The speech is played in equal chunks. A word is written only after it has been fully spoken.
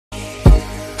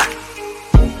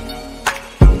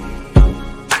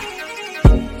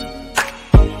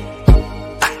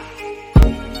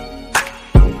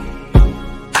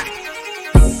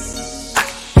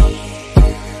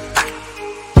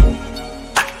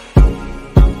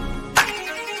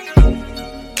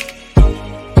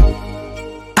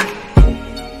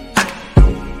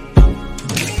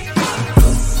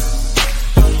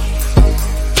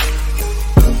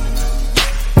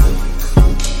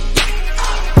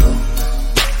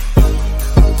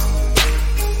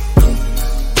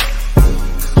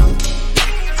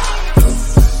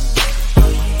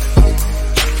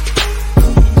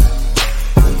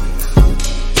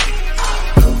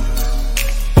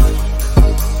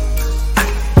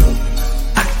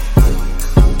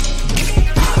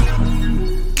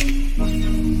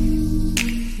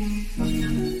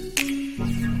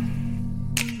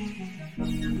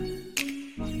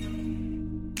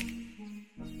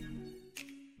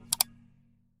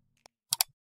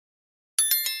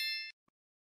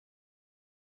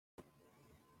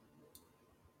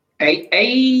Hey,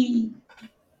 hey.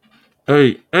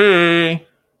 Hey.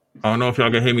 I don't know if y'all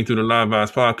can hear me through the Live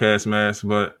Vibes podcast mask,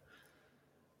 but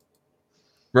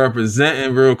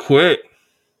representing real quick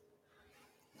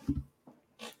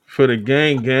for the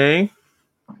gang.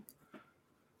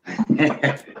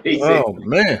 Oh,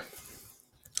 man.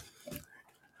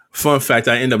 Fun fact,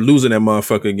 I end up losing that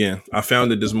motherfucker again. I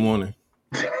found it this morning.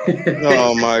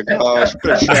 Oh, my gosh.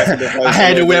 I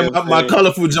had to wear my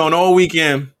colorful joint all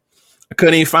weekend. I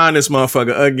couldn't even find this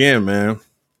motherfucker again, man.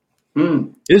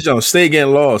 This joint stay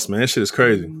getting lost, man. That shit is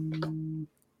crazy.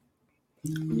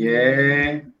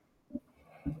 Yeah.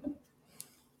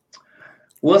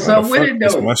 What's up with it,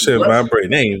 though? My shit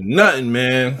vibrating. Ain't nothing,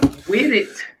 man. With it.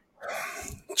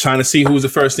 Trying to see who's the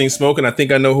first thing smoking. I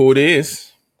think I know who it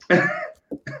is. I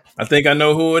think I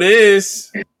know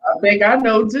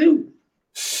too.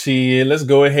 Shit, let's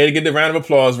go ahead and get the round of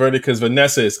applause ready because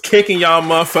Vanessa is kicking y'all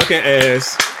motherfucking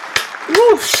ass.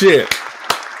 Woo, shit.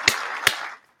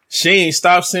 She ain't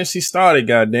stopped since she started,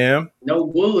 goddamn. No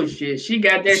bullshit. She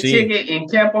got that ticket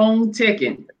and kept on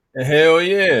ticking. Hell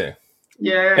yeah.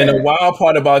 Yeah. And the wild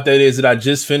part about that is that I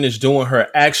just finished doing her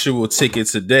actual ticket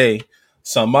today.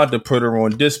 So I'm about to put her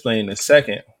on display in a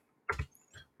second.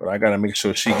 But I gotta make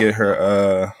sure she get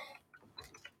her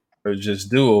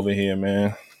just due over here,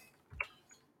 man.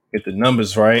 Get the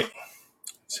numbers right.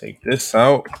 Take this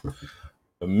out.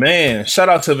 But man, shout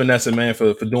out to Vanessa, man,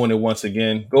 for doing it once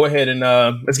again. Go ahead and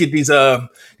let's get these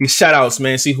shout outs,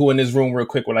 man. See who in this room real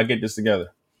quick when I get this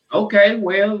together. Okay,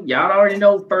 well, y'all already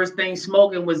know first thing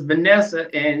smoking was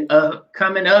Vanessa, and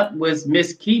coming up was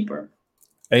Miss Keeper.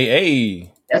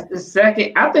 Hey. That's the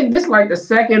second. I think this is like the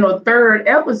second or third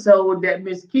episode that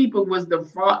Miss Keeper was the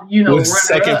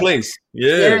second place.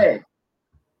 Yeah.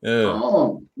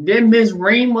 Then Miss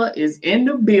Rima is in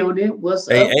the building. What's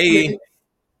up? Hey.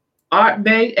 Art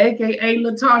Bay, aka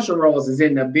Latasha Rose, is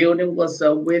in the building. What's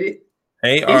up with it?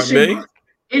 Hey, Art Bay.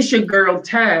 It's your girl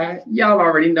Ty. Y'all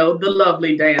already know the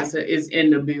lovely dancer is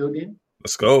in the building.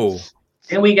 Let's go.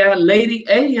 And we got Lady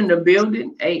A in the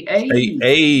building.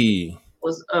 Hey.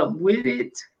 What's up with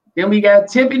it? Then we got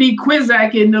Tiffany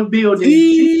Quizak in the building.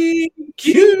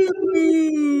 TQ.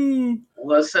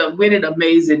 What's up with it?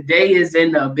 Amazing Day is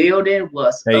in the building.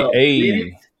 What's up with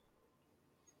it?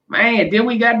 Man, then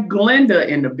we got Glenda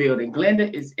in the building.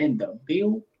 Glenda is in the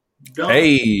building.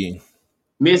 Hey.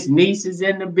 Miss Niece is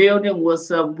in the building.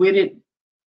 What's up with it?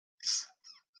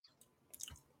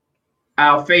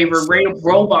 Our favorite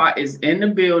robot is in the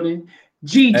building.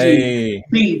 Gigi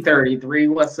B33.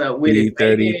 What's up with it?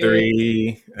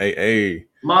 B33. Hey.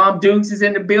 Mom Dukes is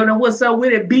in the building. What's up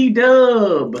with it?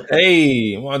 B-Dub.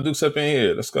 Hey, Mom Dukes up in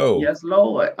here. Let's go. Yes,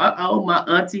 Lord. My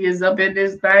auntie is up in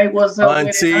this thing. What's up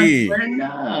with it? Auntie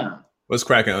Brenda. What's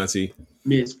cracking, Auntie?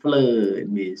 Miss Flood.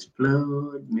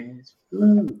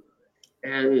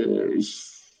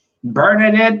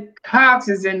 Bernadette Cox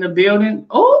is in the building.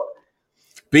 Oh,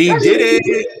 B did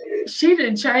it. She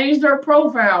done changed her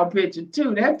profile picture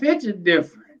too. That picture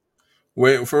different.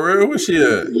 Wait, for real? What's she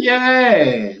at?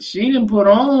 Yeah, she done put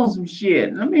on some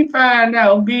shit. Let me find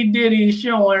out. B Diddy is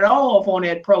showing off on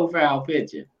that profile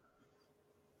picture.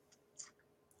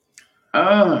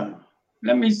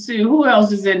 Let me see who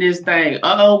else is in this thing.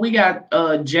 We got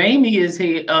Jamie is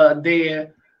here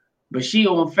there, but she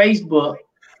on Facebook.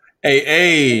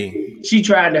 Hey. She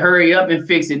tried to hurry up and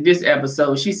fix it this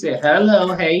episode. She said,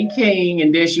 "Hello, hey King,"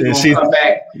 and then she gonna come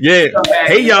back. Yeah.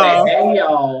 Hey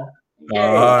y'all.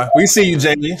 Yeah. We see you,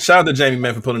 Jamie. Shout out to Jamie,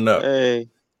 man, for pulling up. Hey.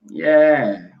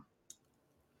 Yeah.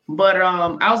 But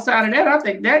outside of that, I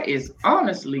think that is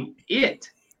honestly it.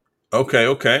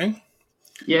 Okay.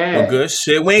 Yeah. Well, good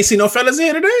shit. We ain't seen no fellas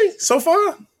here today so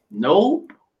far.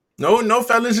 Nope. No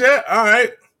fellas yet. All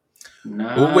right.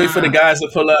 Nah. We'll wait for the guys to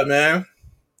pull up, man,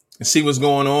 and see what's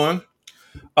going on.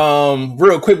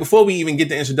 Real quick, before we even get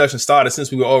the introduction started,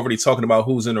 since we were already talking about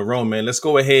who's in the room, man, let's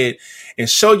go ahead and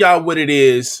show y'all what it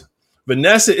is.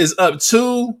 Vanessa is up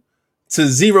 2-0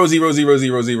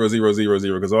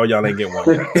 because all y'all ain't getting one.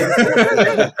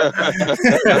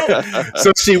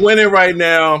 So she winning right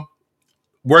now,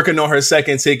 working on her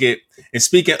second ticket. And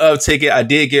speaking of ticket, I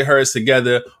did get hers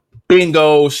together.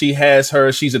 Bingo, she has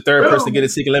her. She's the third person to get a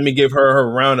ticket. Let me give her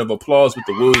round of applause with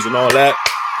the woos and all that.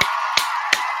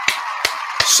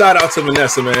 Shout out to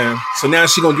Vanessa, man. So now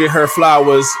she's going to get her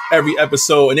flowers every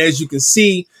episode. And as you can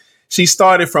see, she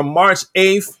started from March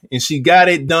 8th and she got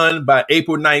it done by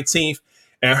April 19th.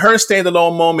 And her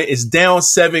standalone moment is down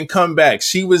 7 comebacks.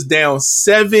 She was down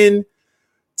 7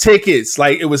 tickets.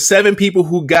 Like it was 7 people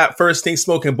who got first thing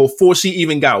smoking before she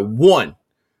even got 1.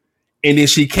 And then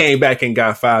she came back and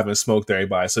got 5 and smoked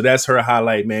everybody. So that's her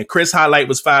highlight, man. Chris' highlight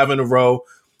was 5 in a row.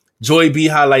 Joy B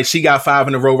highlight, she got 5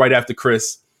 in a row right after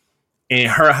Chris. And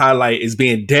her highlight is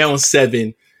being down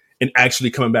 7 and actually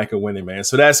coming back and winning, man.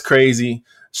 So that's crazy.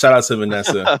 Shout out to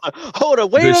Vanessa. Hold on,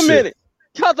 wait a minute.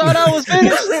 Y'all thought I was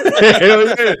finished?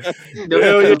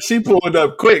 Hell yeah. She pulled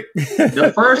up quick.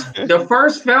 The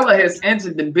first fella has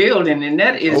entered the building, and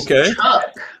that is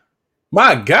Chuck.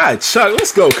 My God, Chuck.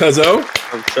 Let's go, cuzzo.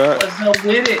 What's up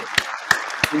with it?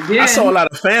 Then, I saw a lot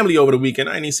of family over the weekend.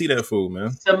 I didn't even see that fool, man.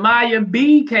 Samaya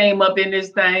B came up in this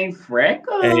thing.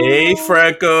 Freckles. Hey,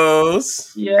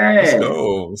 Freckles. Yeah.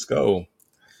 Let's go.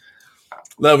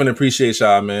 Love and appreciate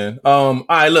y'all, man. All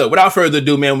right, look, without further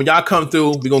ado, man, when y'all come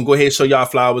through, we're going to go ahead and show y'all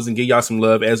flowers and give y'all some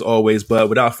love as always. But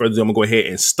without further ado, I'm going to go ahead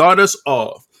and start us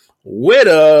off with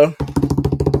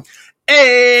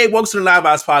hey, welcome to the Live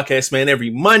Vibes Podcast, man. Every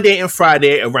Monday and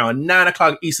Friday around 9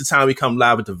 o'clock Eastern time, we come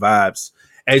live with the vibes.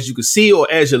 As you can see,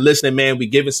 or as you're listening, man, we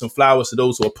giving some flowers to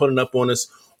those who are putting up on us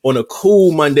on a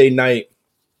cool Monday night.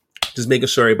 Just making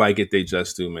sure everybody get their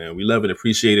just due, man. We love and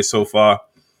appreciate it so far.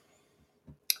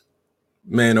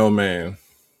 Man, oh, man.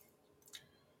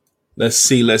 Let's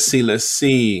see. Do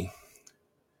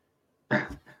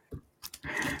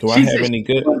I have any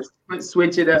good?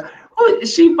 Switch it up.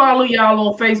 She follow y'all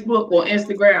on Facebook or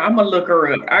Instagram. I'm going to look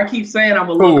her up. I keep saying I'm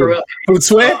going to look her up. Who,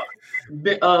 Twin?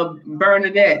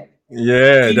 Bernadette.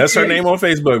 Yeah, that's her name on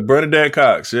Facebook, Bernadette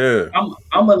Cox. Yeah, I'm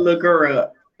gonna look her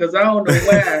up because I don't know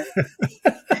why.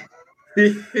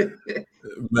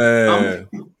 Man,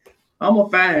 I'm gonna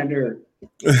find her.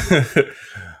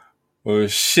 Well,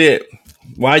 shit.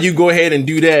 While you go ahead and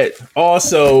do that,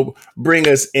 also bring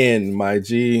us in, my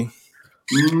G.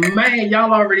 Man,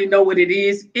 y'all already know what it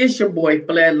is. It's your boy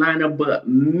Flatliner, but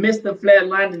Mr.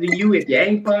 Flatliner to you if you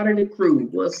ain't part of the crew.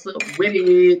 What's up with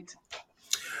it?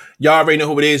 Y'all already know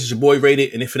who it is. It's your boy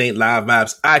Rated, and if it ain't Live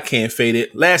Vibes, I can't fade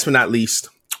it. Last but not least,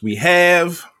 we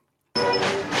have...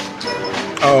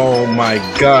 Oh, my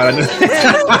God.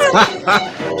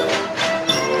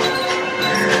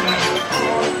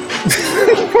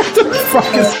 What the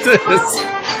fuck is this?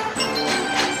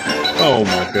 Oh,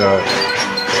 my God.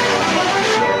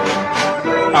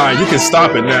 All right, you can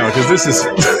stop it now, because this is...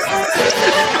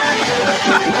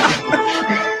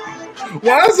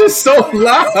 Why is it so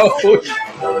loud?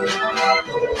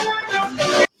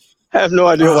 I have no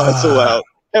idea why it's so loud.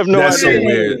 I have no idea. That's so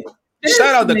weird.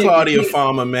 Shout out to Claudia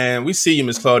Farmer, man. We see you,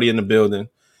 Miss Claudia, in the building.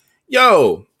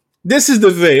 Yo, this is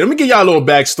the thing. Let me give y'all a little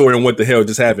backstory on what the hell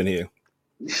just happened here.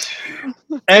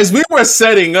 As we were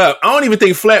setting up, I don't even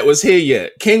think Flat was here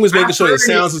yet. King was making sure the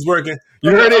sounds was working.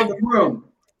 You heard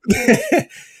it?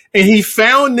 And he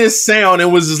found this sound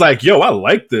and was just like, yo, I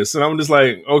like this. And I'm just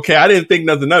like, okay, I didn't think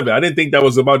nothing of it. I didn't think that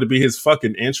was about to be his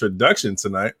fucking introduction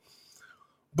tonight.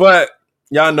 But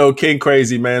y'all know King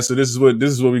crazy, man. So this is what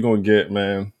we're gonna get,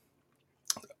 man.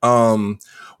 And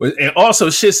also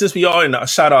shit, since we all in a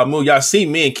shout out mood, y'all see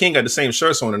me and King got the same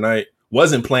shirts on tonight.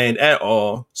 Wasn't planned at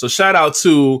all. So shout out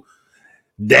to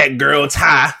that girl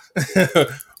Ty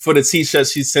for the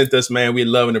t-shirts she sent us, man. We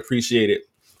love and appreciate it.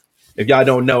 If y'all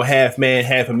don't know, half man,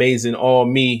 half amazing, all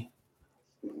me.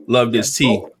 Love this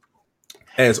tea.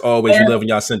 As always, we love when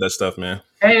y'all send us stuff, man.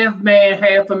 Half man,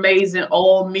 half amazing,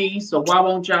 all me. So why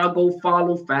won't y'all go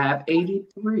follow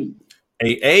 583?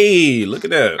 Hey, look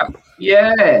at that.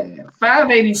 Yeah,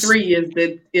 583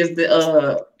 is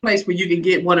the place where you can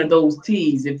get one of those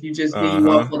teas if you just need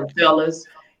one for the fellas.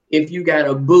 If you got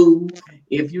a boo,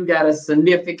 if you got a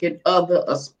significant other,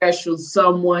 a special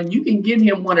someone, you can get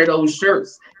him one of those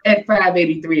shirts at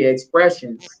 583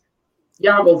 Expressions.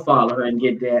 Y'all go follow her and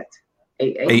get that.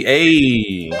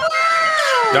 Hey.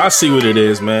 Y'all see what it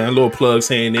is, man. A little plug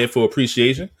saying there for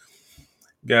appreciation.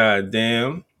 God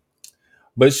damn.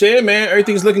 But shit, man,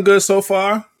 everything's looking good so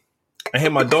far. I hear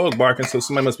my dog barking, so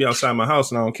somebody must be outside my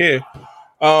house and I don't care.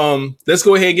 Let's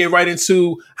go ahead and get right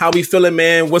into how we feeling,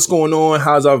 man. What's going on?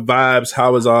 How's our vibes?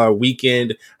 How is our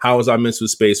weekend? How is our mental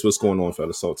space? What's going on,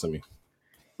 fellas? Talk to me.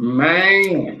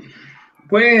 Man.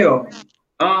 Well,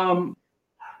 I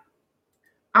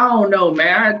don't know,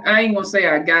 man. I ain't gonna say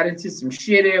I got into some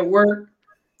shit at work,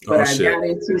 but I got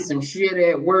into some shit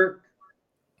at work.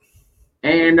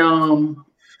 And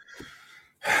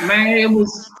man,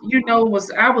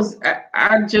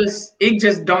 it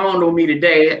just dawned on me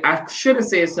today. I should have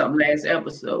said something last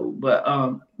episode, but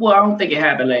well, I don't think it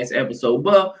happened last episode.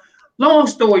 But long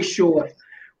story short,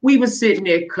 we were sitting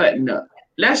there cutting up.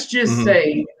 Let's just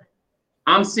say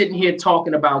I'm sitting here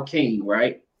talking about King,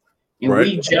 right? And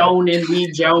we joning,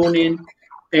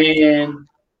 and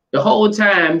the whole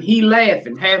time he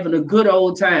laughing, having a good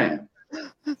old time.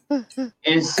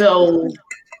 And so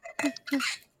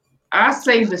I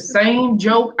say the same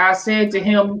joke I said to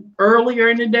him earlier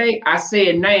in the day. I say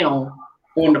it now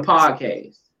on the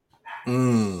podcast.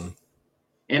 Mm.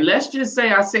 And let's just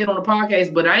say I said it on the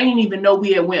podcast, but I ain't even know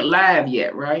we had went live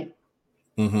yet, right?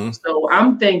 Mm-hmm. So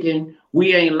I'm thinking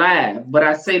we ain't live, but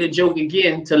I say the joke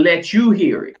again to let you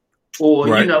hear it. Or,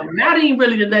 Right. not even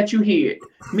really to let you hear it.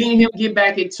 Me and him get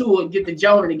back into it, get the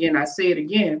joint again. I say it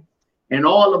again. And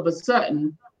all of a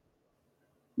sudden,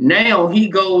 now he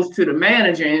goes to the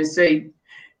manager and say,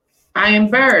 I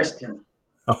embarrassed him.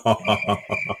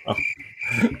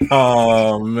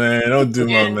 Oh man, don't do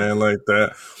my man like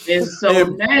that. And so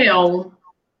now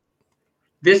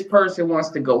this person wants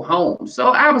to go home.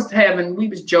 So we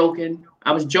was joking.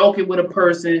 I was joking with a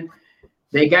person.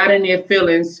 They got in their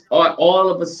feelings all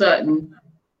of a sudden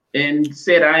and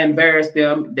said I embarrassed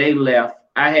them. They left.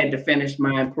 I had to finish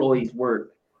my employee's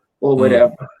work or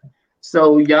whatever.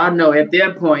 So y'all know at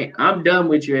that point, I'm done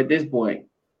with you at this point.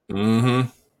 Mm-hmm.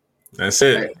 That's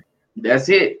it. That's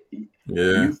it.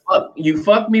 Yeah. You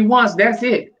fucked me once. That's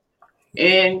it.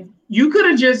 And you could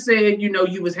have just said,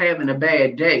 you was having a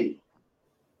bad day.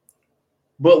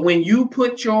 But when you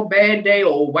put your bad day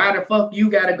or why the fuck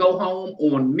you got to go home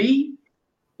on me,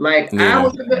 like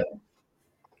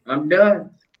I'm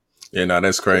done. Yeah, no,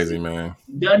 that's crazy, man.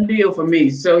 Done deal for me.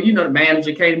 So, the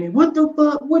manager came to me, what the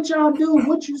fuck? What y'all do?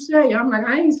 What you say? I'm like,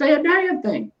 I ain't say a damn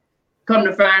thing. Come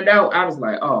to find out, I was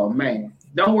like, oh, man,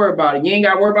 don't worry about it. You ain't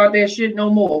got to worry about that shit no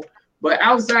more. But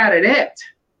outside of that.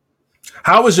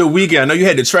 How was your weekend? I know you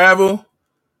had to travel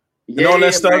and all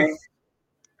that stuff. Man.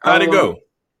 How'd it go?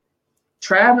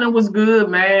 Traveling was good,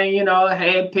 man. I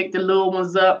had picked the little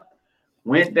ones up.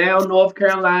 Went down North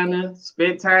Carolina,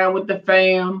 spent time with the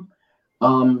fam.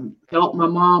 Helped my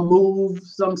mom move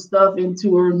some stuff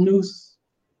into her new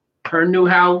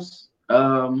house.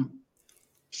 I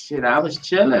was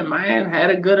chilling, man.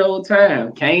 Had a good old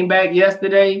time. Came back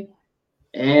yesterday,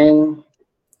 and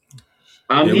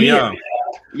I'm here.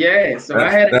 Yeah, so I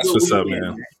had a that's good what's weekend.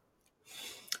 Up, man.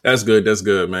 That's good. That's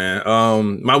good, man.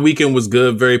 My weekend was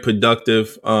good, very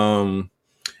productive.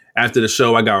 After the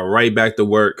show, I got right back to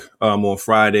work on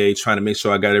Friday, trying to make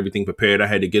sure I got everything prepared. I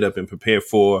had to get up and prepare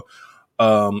for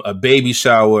a baby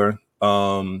shower.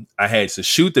 I had to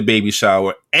shoot the baby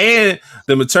shower and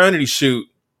the maternity shoot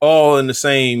all in the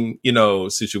same,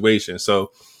 situation.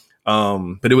 So,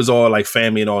 but it was all like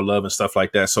family and all love and stuff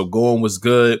like that. So going was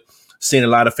good. Seeing a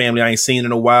lot of family I ain't seen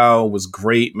in a while was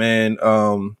great, man.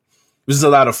 It was a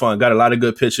lot of fun. Got a lot of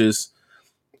good pictures.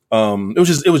 It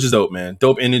was just dope, man.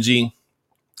 Dope energy.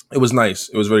 It was nice.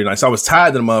 It was really nice. I was tired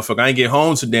of the motherfucker. I ain't get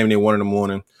home till damn near 1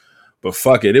 a.m. But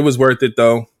fuck it. It was worth it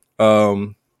though. Yeah,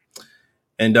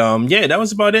 that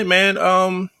was about it, man.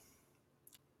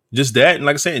 Just that. And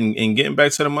like I said, and getting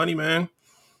back to the money, man.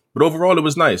 But overall, it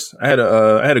was nice. I had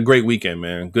a great weekend,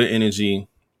 man. Good energy.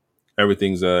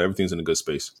 Everything's in a good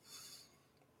space.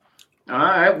 All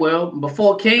right. Well,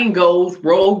 before King goes,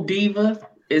 Rogue Diva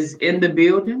is in the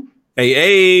building.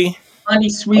 Hey. Honey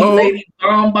Sweet Lady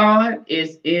Bonbon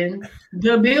is in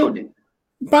the building.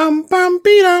 Bum bum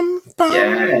beat-em.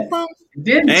 Yeah.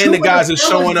 And the guys are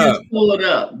showing up. Pulled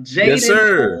up. Jaden yes,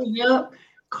 sir. Pulled up.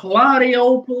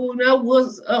 Claudio pulled up.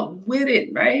 What's up with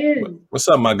it, man? What's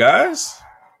up, my guys?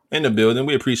 In the building.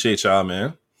 We appreciate y'all,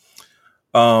 man.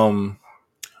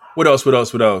 What else?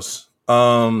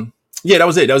 Yeah, that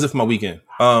was it. That was it for my weekend.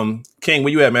 King,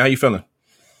 where you at, man? How you feeling?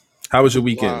 How was your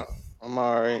weekend? Wow. I'm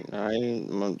all right.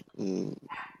 I'm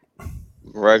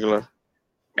regular.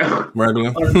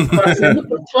 Regular. What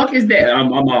the fuck is that?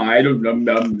 I'm all right.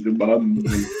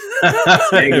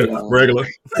 Regular.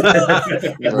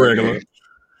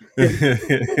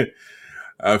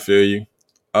 I feel you.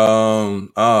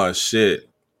 Oh shit.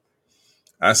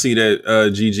 I see that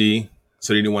GG.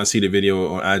 So they didn't want to see the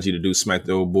video on IG to do smack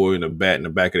the old boy in the bat in the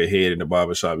back of the head in the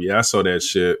barbershop. Yeah, I saw that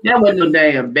shit. That wasn't no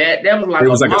damn bat. That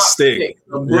was like a stick.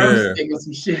 A broomstick or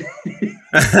some shit.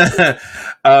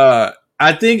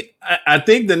 I think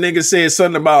the nigga said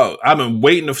something about I've been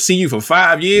waiting to see you for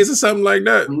 5 years or something like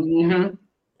that. Mm-hmm.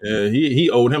 Yeah, he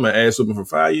owed him an ass whooping from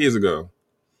 5 years ago.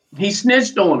 He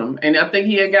snitched on him, and I think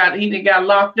he got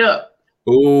locked up.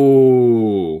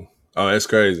 Ooh, oh, that's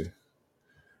crazy.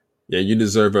 Yeah, you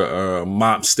deserve a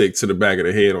mop stick to the back of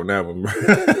the head on that one, bro.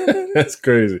 That's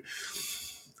crazy.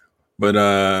 But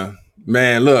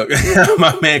man, look,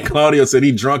 my man Claudio said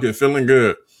he drunk and feeling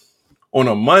good on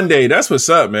a Monday. That's what's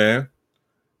up, man.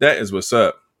 That is what's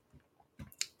up.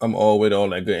 I'm all with all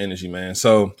that good energy, man.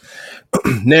 So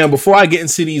now, before I get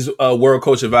into these World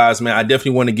Culture Vibes, man, I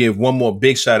definitely want to give one more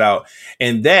big shout out,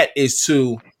 and that is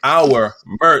to our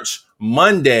merch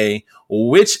Monday,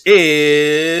 which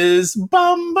is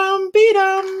bum bum beat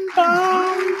 'em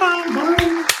bum bum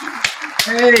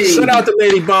Hey, Shout out to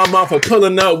Lady Bomb Bomb for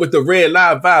pulling up with the Red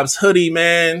Live Vibes hoodie,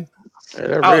 man. Yeah,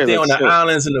 that Out red there on looks the sick.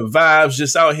 islands and the vibes,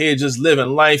 just out here, just living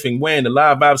life and wearing the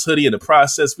Live Vibes hoodie in the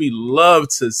process. We love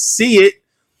to see it.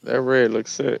 That red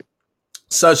looks sick.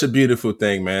 Such a beautiful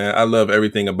thing, man. I love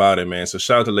everything about it, man. So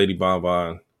shout out to Lady Bon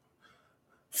Bon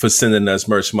for sending us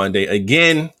Merch Monday.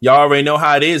 Again, y'all already know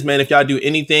how it is, man. If y'all do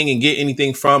anything and get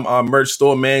anything from our merch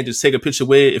store, man, just take a picture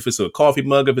with it. If it's a coffee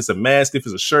mug, if it's a mask, if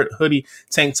it's a shirt, hoodie,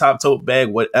 tank top, tote bag,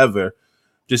 whatever.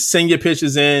 Just send your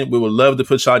pictures in. We would love to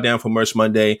put y'all down for Merch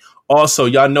Monday. Also,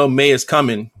 y'all know May is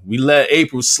coming. We let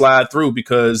April slide through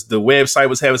because the website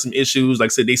was having some issues. Like I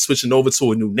said, they switching over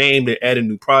to a new name. They added a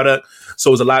new product.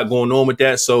 So there's a lot going on with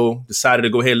that. So decided to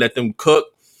go ahead and let them cook.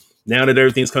 Now that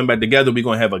everything's coming back together, we're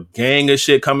going to have a gang of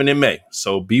shit coming in May.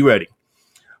 So be ready.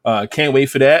 Can't wait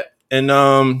for that.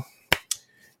 And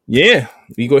yeah,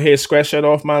 we go ahead and scratch that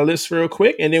off my list real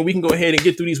quick. And then we can go ahead and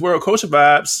get through these world culture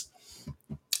vibes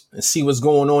and see what's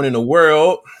going on in the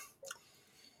world.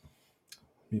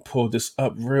 Let me pull this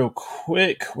up real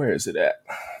quick. Where is it at?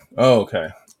 Oh, okay.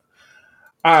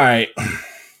 All right.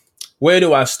 Where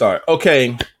do I start?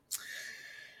 Okay.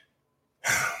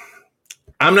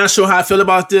 I'm not sure how I feel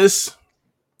about this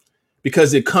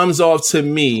because it comes off to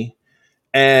me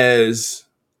as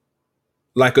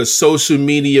like a social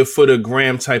media for the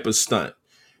gram type of stunt.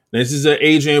 This is an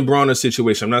Adrian Bronner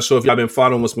situation. I'm not sure if y'all been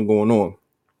following what's been going on.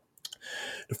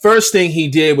 The first thing he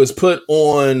did was put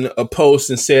on a post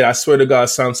and said, I swear to God,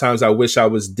 sometimes I wish I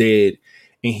was dead.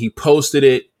 And he posted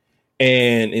it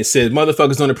and it said,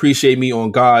 motherfuckers don't appreciate me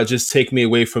on God. Just take me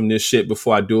away from this shit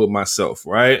before I do it myself.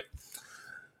 Right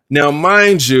now,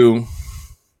 mind you,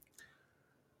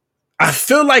 I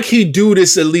feel like he do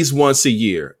this at least once a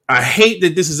year. I hate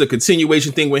that this is a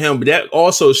continuation thing with him, but that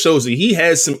also shows that he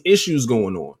has some issues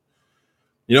going on.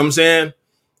 You know what I'm saying?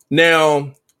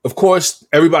 Now, of course,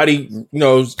 everybody,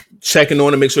 checking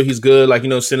on to make sure he's good, like,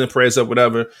 sending prayers up,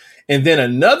 whatever. And then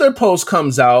another post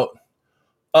comes out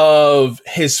of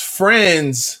his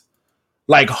friends,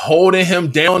 like, holding him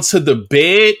down to the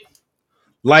bed,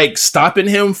 like, stopping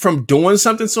him from doing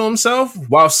something to himself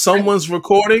while someone's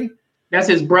recording. That's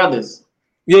his brothers.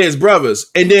 Yeah, his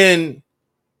brothers. And then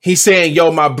he's saying,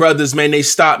 yo, my brothers, man, they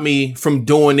stopped me from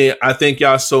doing it. I thank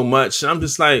y'all so much. And I'm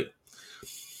just like,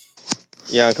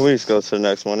 Yeah, can we just go to the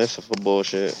next one? This is for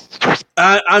bullshit.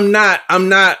 I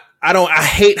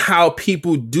hate how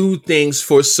people do things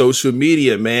for social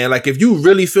media, man. Like, if you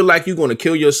really feel like you're going to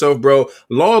kill yourself, bro,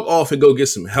 log off and go get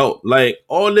some help. Like,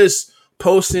 all this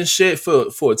posting shit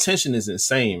for attention is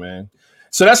insane, man.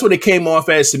 So that's what it came off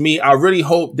as to me. I really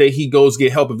hope that he goes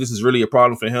get help if this is really a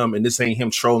problem for him and this ain't him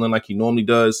trolling like he normally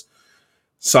does.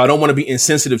 So I don't want to be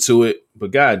insensitive to it,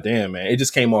 but goddamn, man, it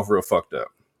just came off real fucked up.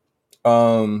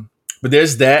 But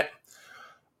there's that.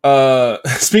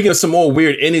 Speaking of some more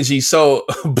weird energy, so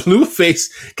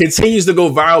Blueface continues to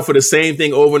go viral for the same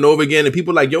thing over and over again. And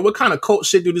people are like, yo, what kind of cult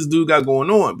shit do this dude got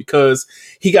going on? Because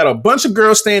he got a bunch of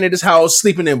girls staying at his house,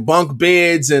 sleeping in bunk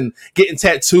beds and getting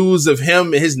tattoos of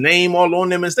him and his name all on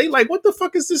them. And they like, what the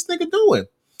fuck is this nigga doing?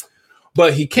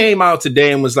 But he came out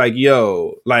today and was like,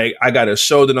 yo, like, I got a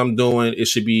show that I'm doing.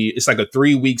 It's like a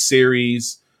 3-week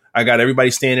series. I got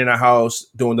everybody staying in a house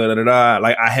doing da-da-da-da.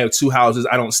 Like, I have 2 houses.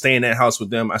 I don't stay in that house with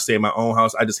them. I stay in my own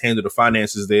house. I just handle the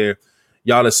finances there.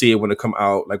 Y'all will see it when it come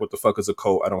out. Like, what the fuck is a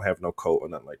cult? I don't have no cult or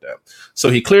nothing like that. So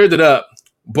he cleared it up.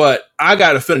 But I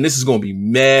got a feeling this is going to be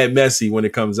mad messy when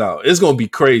it comes out. It's going to be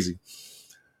crazy.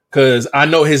 Because I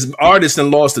know his artist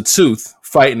and lost a tooth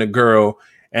fighting a girl.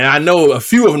 And I know a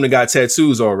few of them that got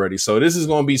tattoos already. So this is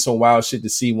going to be some wild shit to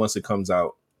see once it comes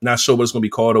out. Not sure what it's going to be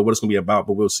called or what it's going to be about,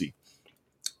 but we'll see.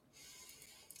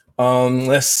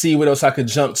 Let's see what else I could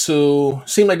jump to.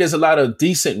 Seems like there's a lot of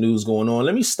decent news going on.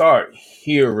 Let me start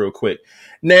here real quick.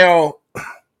 Now,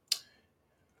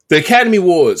 the Academy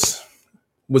Awards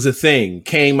was a thing.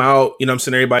 Came out, you know what I'm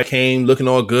saying? Everybody came looking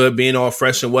all good, being all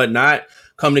fresh and whatnot,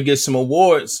 come to get some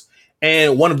awards.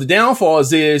 And one of the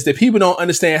downfalls is that people don't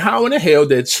understand how in the hell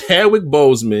that Chadwick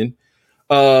Boseman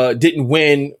didn't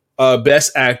win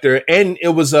Best Actor, and it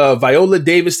was Viola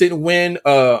Davis didn't win,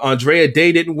 Andrea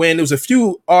Day didn't win. There was a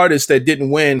few artists that didn't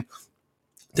win.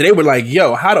 So they were like,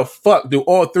 yo, how the fuck do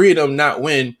all 3 of them not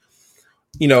win,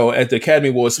 at the Academy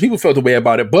Awards? So people felt the way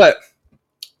about it, but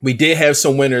we did have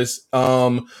some winners.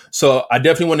 So I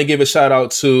definitely want to give a shout out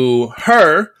to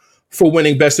her for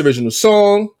winning Best Original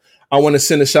Song. I want to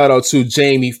send a shout out to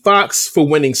Jamie Foxx for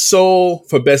winning Soul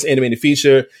for Best Animated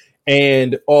Feature,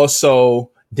 and also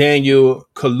Daniel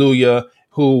Kaluuya,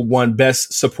 who won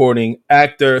Best Supporting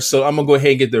Actor. So I'm going to go ahead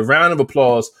and get the round of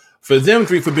applause for them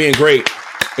 3 for being great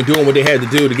and doing what they had to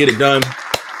do to get it done.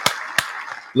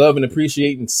 loving,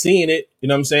 appreciating, seeing it. You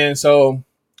know what I'm saying? So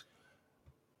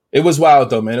it was wild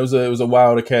though, man. It was a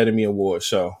wild Academy Award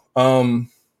show.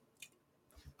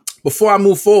 Before I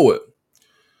move forward,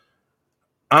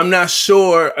 I'm not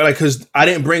sure, like, because I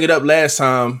didn't bring it up last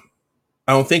time.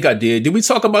 I don't think I did. Did we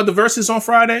talk about the verses on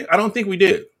Friday? I don't think we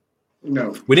did.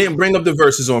 No. We didn't bring up the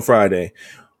verses on Friday.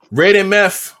 Red and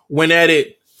Meth went at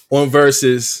it on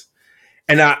verses.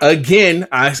 And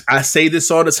I say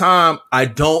this all the time. I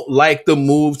don't like the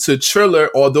move to Triller,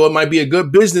 although it might be a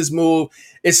good business move.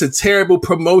 It's a terrible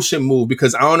promotion move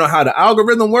because I don't know how the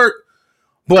algorithm worked,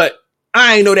 but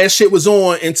I ain't know that shit was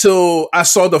on until I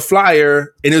saw the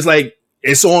flyer and it's like,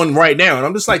 it's on right now. And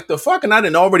I'm just like, the fuck? And I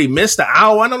didn't already miss the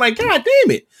hour. And I'm like, God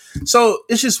damn it. So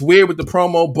it's just weird with the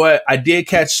promo, but I did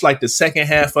catch like the second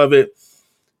half of it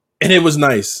and it was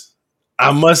nice.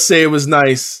 I must say it was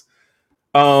nice.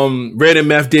 Red and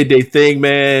Meth did their thing,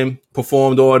 man.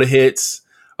 Performed all the hits.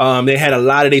 They had a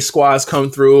lot of their squads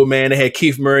come through, man. They had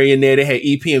Keith Murray in there. They had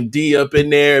EPMD up in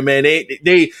there, man.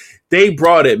 They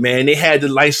brought it, man. They had the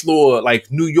nice little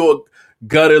like New York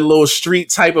gutter little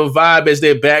street type of vibe as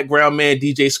their background, man.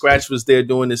 DJ Scratch was there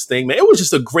doing this thing, man. It was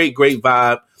just a great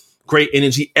vibe, great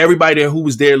energy. Everybody who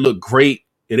was there looked great.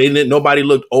 Nobody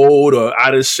looked old or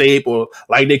out of shape or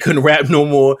like they couldn't rap no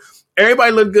more.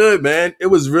 Everybody looked good, man. It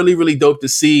was really, really dope to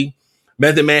see.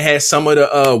 Method Man had some of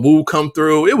the woo come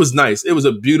through. It was nice. It was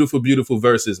a beautiful, beautiful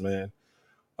verses, man.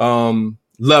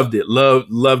 Loved it.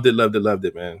 Loved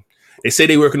it, man. They say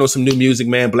they working on some new music,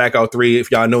 man. Blackout 3.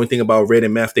 If y'all know anything about Red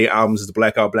and Meth, their albums is the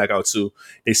Blackout 2.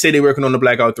 They say they working on the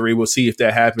Blackout 3. We'll see if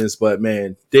that happens. But,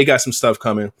 man, they got some stuff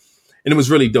coming. And it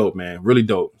was really dope, man. Really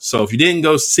dope. So if you didn't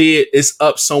go see it, it's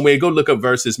up somewhere. Go look up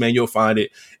verses, man. You'll find it.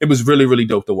 It was really, really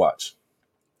dope to watch.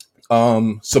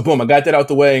 So, boom, I got that out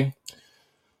the way.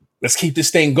 Let's keep this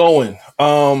thing going.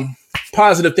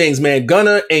 Positive things, man.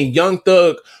 Gunna and Young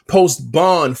Thug post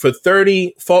bond for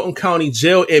 30 Fulton County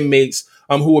jail inmates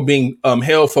who are being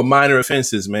held for minor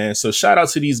offenses, man. So shout out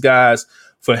to these guys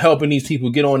for helping these people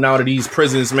get on out of these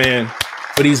prisons, man,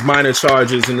 for these minor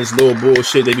charges and this little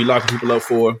bullshit they be locking people up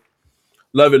for.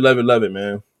 Love it,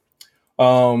 man.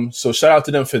 So shout out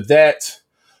to them for that.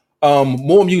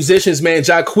 More musicians, man.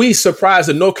 Jacquees surprised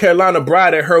a North Carolina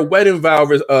bride at her wedding vow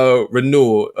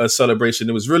renewal celebration.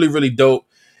 It was really, really dope.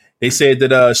 They said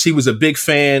that she was a big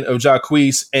fan of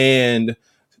Jacquees, and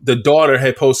the daughter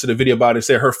had posted a video about it.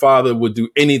 Said her father would do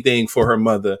anything for her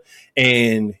mother,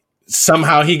 and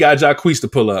somehow he got Jacquees to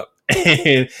pull up,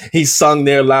 and he sung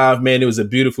there live. Man, it was a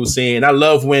beautiful scene. I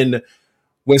love when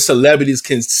celebrities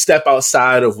can step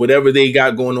outside of whatever they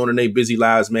got going on in their busy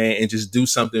lives, man, and just do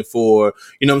something for,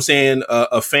 you know what I'm saying,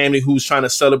 a family who's trying to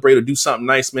celebrate or do something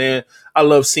nice, man. I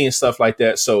love seeing stuff like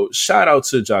that. So shout out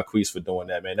to Jacquees for doing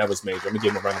that, man. That was major. Let me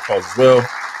give him a round of applause as well.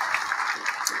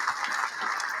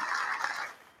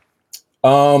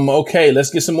 Okay,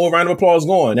 let's get some more round of applause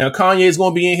going. Now, Kanye is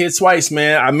going to be in here twice,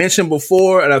 man. I mentioned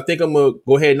before, and I think I'm going to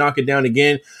go ahead and knock it down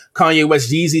again. Kanye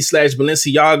West Yeezy /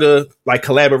 Balenciaga, like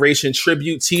collaboration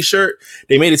tribute t-shirt.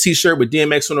 They made a t-shirt with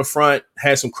DMX on the front,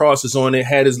 had some crosses on it,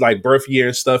 had his like birth year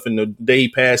and stuff, and the day he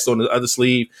passed on the other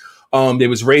sleeve. They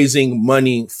was raising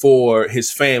money for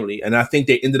his family. And I think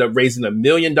they ended up raising $1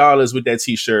 million with that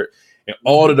t-shirt. And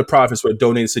all of the profits were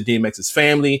donated to DMX's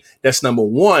family. That's number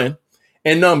one.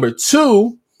 And number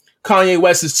two, Kanye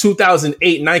West's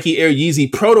 2008 Nike Air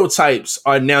Yeezy prototypes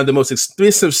are now the most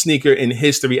expensive sneaker in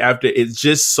history after it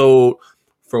just sold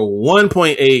for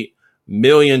 $1.8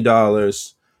 million.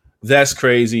 That's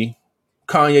crazy.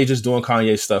 Kanye just doing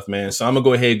Kanye stuff, man. So I'm going to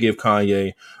go ahead and give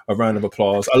Kanye a round of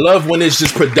applause. I love when it's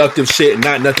just productive shit and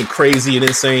not nothing crazy and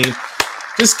insane.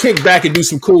 Just kick back and do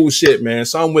some cool shit, man.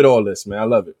 So I'm with all this, man. I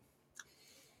love it.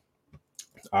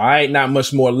 All right, not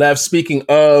much more left. Speaking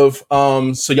of,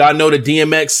 so y'all know the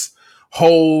DMX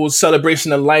whole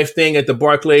celebration of life thing at the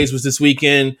Barclays was this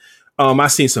weekend. I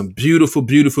seen some beautiful,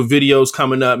 beautiful videos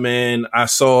coming up, man. I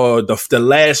saw the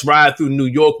last ride through New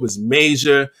York was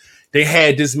major. They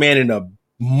had this man in a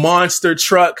monster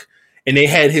truck, and they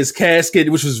had his casket,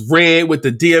 which was red with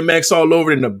the DMX all over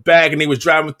it in the back, and they was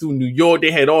driving through New York.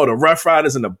 They had all the Rough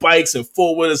Riders and the bikes and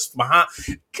four-wheelers behind.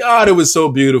 God, it was so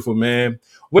beautiful, man.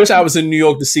 Wish I was in New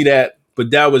York to see that, but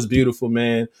that was beautiful,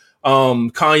 man.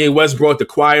 Kanye West brought the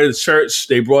choir to church.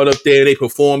 They brought up there. They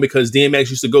performed because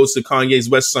DMX used to go to Kanye's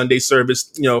West Sunday service,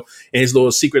 you know, in his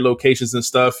little secret locations and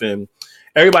stuff. And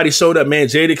everybody showed up, man.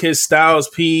 Jadakiss, Styles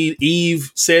P,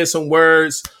 Eve said some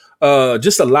words.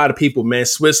 Just a lot of people, man.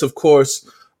 Swiss, of course.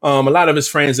 A lot of his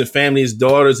friends and family, his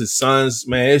daughters, his sons,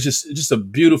 man. It's just a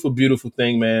beautiful, beautiful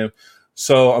thing, man.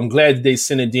 So I'm glad that they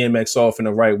sent DMX off in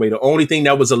the right way. The only thing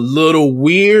that was a little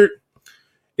weird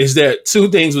is that two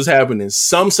things was happening.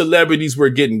 Some celebrities were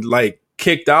getting like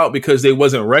kicked out because they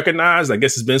wasn't recognized. I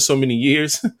guess it's been so many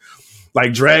years.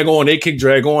 Like Dragon, they kicked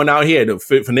Dragon out here to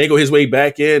finagle his way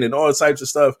back in and all types of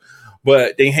stuff.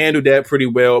 But they handled that pretty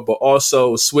well. But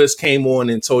also Swiss came on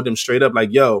and told them straight up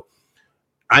like, yo,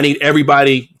 I need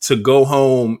everybody to go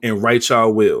home and write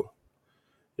y'all will.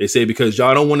 They say because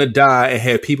y'all don't want to die and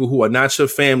have people who are not your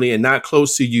family and not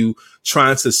close to you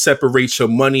trying to separate your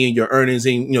money and your earnings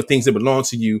and things that belong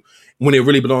to you when it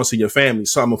really belongs to your family.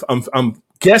 So I'm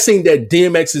guessing that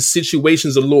DMX's situation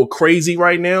is a little crazy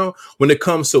right now when it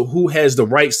comes to who has the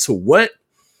rights to what.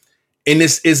 And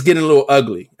it's getting a little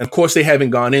ugly. Of course, they haven't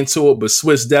gone into it, but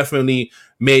Swiss definitely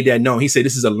made that known. He said,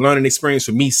 this is a learning experience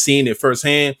for me seeing it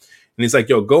firsthand. And he's like,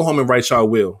 yo, go home and write y'all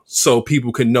will so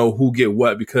people can know who get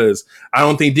what, because I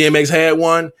don't think DMX had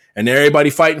one and everybody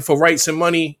fighting for rights and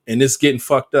money and it's getting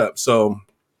fucked up. So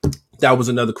that was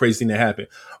another crazy thing that happened.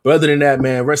 But other than that,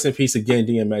 man, rest in peace again,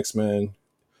 DMX, man.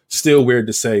 Still weird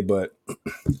to say, but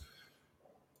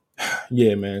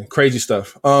yeah, man, crazy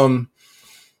stuff. All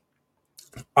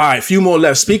right, a few more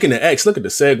left. Speaking of X, look at the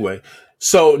segue.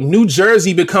 So New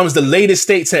Jersey becomes the latest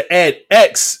state to add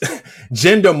X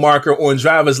gender marker on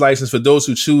driver's license for those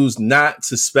who choose not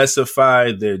to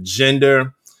specify their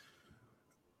gender.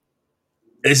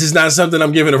 This is not something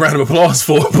I'm giving a round of applause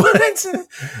for, but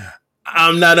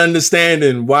I'm not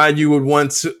understanding why you would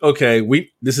want to. Okay,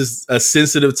 this is a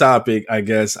sensitive topic, I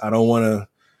guess. I don't want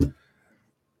to.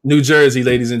 New Jersey,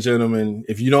 ladies and gentlemen,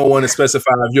 if you don't want to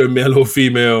specify if you're male or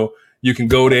female, you can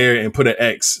go there and put an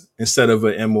X instead of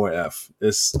an M or F.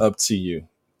 It's up to you.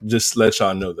 Just let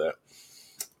y'all know that.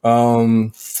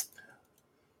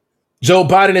 Joe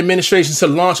Biden administration to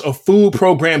launch a food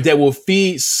program that will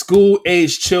feed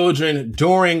school-aged children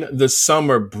during the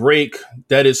summer break.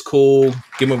 That is cool.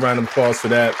 Give him a round of applause for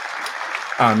that.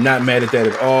 I'm not mad at that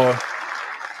at all.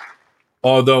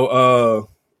 Although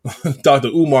Dr.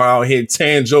 Umar out here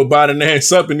tearing Joe Biden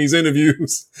ass up in these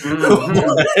interviews.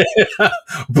 Mm-hmm.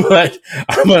 but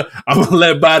I'm gonna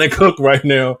let Biden cook right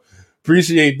now.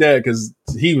 Appreciate that because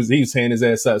he was tearing his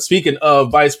ass up. Speaking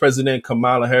of, Vice President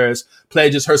Kamala Harris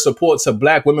pledges her support to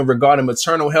Black women regarding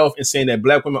maternal health and saying that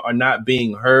Black women are not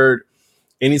being heard.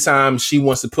 Anytime she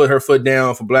wants to put her foot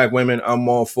down for Black women, I'm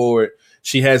all for it.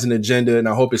 She has an agenda, and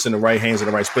I hope it's in the right hands in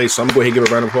the right place. So I'm gonna go ahead and give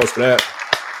her a round of applause for that.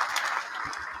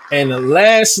 And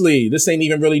lastly, this ain't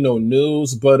even really no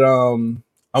news, but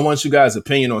I want you guys'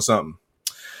 opinion on something.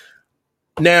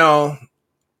 Now,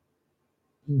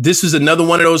 this is another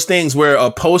one of those things where a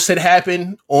post had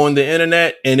happened on the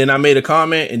internet, and then I made a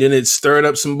comment, and then it stirred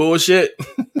up some bullshit.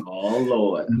 Oh,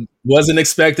 Lord. Wasn't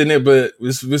expecting it, but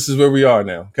this is where we are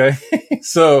now, okay?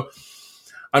 So,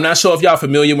 I'm not sure if y'all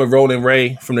familiar with Roland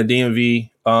Ray from the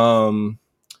DMV.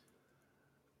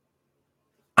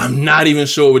 I'm not even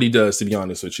sure what he does, to be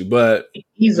honest with you, but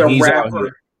he's a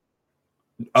rapper.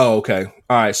 Oh, okay.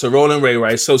 All right. So Roland Ray,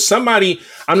 right? So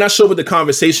I'm not sure what the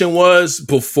conversation was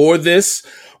before this,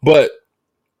 but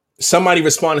somebody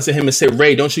responded to him and said,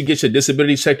 Ray, don't you get your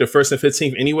disability check the 1st and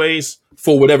 15th anyways?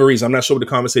 For whatever reason. I'm not sure what the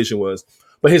conversation was,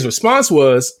 but his response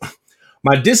was,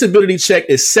 my disability check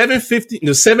is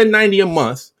 $790 a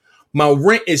month. My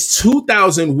rent is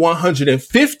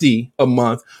 $2,150 a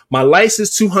month. My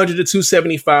license $200 to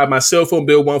 $275. My cell phone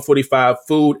bill $145.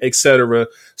 Food, etc.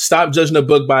 Stop judging a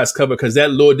book by its cover because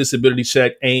that Lord disability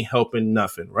check ain't helping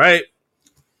nothing, right?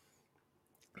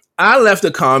 I left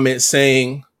a comment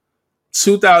saying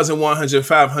 $2,100,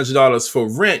 $500 for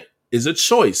rent is a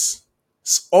choice.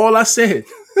 That's all I said.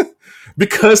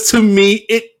 Because to me,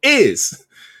 it is.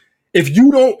 If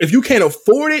you can't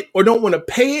afford it or don't want to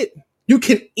pay it, you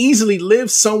can easily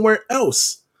live somewhere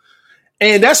else.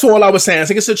 And that's all I was saying. I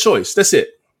think it's a choice. That's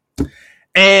it.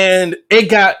 And it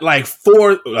got like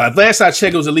last I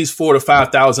checked, it was at least 4,000 to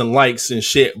 5,000 likes and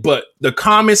shit. But the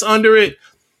comments under it,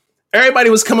 everybody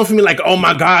was coming for me like, oh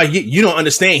my God, you don't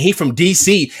understand. He from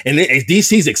DC and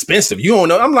DC's expensive. You don't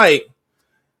know. I'm like,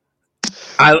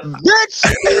 bitch!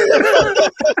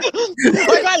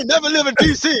 Like I never live in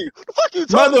DC. What the fuck you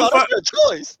talking about? That's your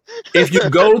choice. If you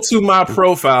go to my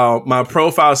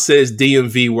profile says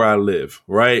DMV where I live,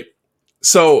 right?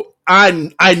 So I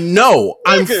know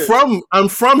I'm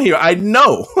from here. I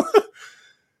know.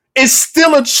 It's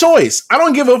still a choice. I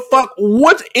don't give a fuck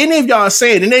what any of y'all are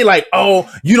saying. And they like, oh,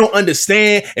 you don't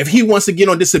understand. If he wants to get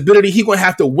on disability, he gonna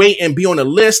have to wait and be on a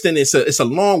list, and it's a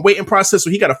long waiting process. So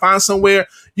he got to find somewhere.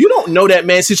 You don't know that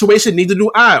man's situation. Neither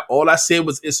do I. All I said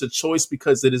was it's a choice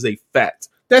because it is a fact.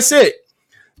 That's it.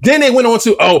 Then they went on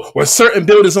to, certain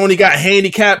buildings only got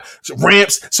handicap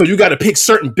ramps, so you got to pick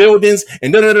certain buildings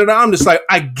and da da da da. I'm just like,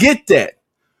 I get that.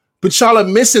 But y'all are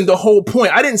missing the whole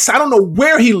point. I don't know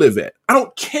where he live at. I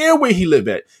don't care where he live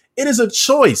at. It is a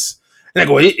choice. And I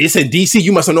go, it's in DC.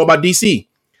 You must know about DC.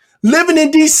 Living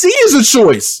in DC is a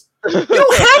choice. You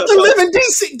don't have to live in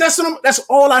DC. That's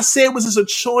all I said was it's a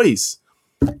choice.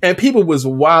 And people was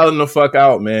wilding the fuck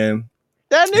out, man.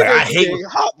 That nigga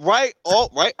hop right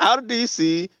out of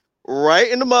DC, right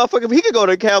in the motherfucker. He could go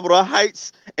to Capitol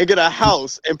Heights and get a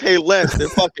house and pay less than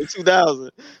fucking $2,000.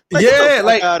 Yeah,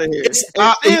 like out of here.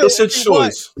 It's a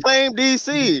choice. Claim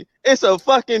DC. It's a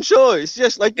fucking choice.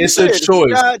 Just like you said, a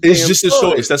choice. It's just a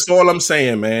choice. That's all I'm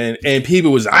saying, man. And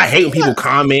people I hate when people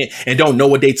comment and don't know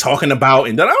what they talking about.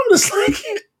 And then I'm just like,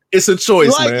 it's a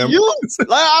choice, like man.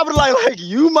 I was like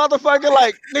you motherfucker,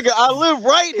 like nigga, I live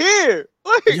right here.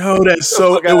 Like, yo, that's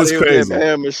so. It was crazy.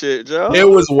 Hammer shit, Joe. It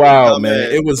was wild,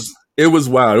 man. It was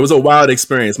wild. It was a wild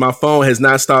experience. My phone has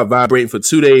not stopped vibrating for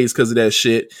 2 days because of that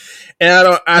shit,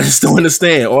 and I just don't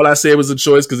understand. All I said was a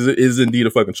choice because it is indeed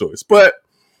a fucking choice. But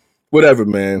whatever,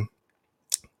 man.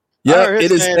 Yeah,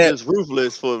 it is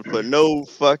ruthless for no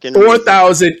fucking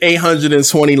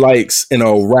 4,820 likes and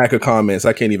a rack of comments.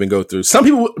 I can't even go through. Some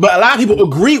people, but a lot of people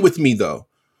agree with me though,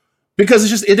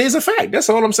 because it is a fact. That's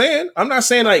all I'm saying. I'm not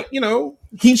saying like,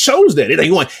 he chose that.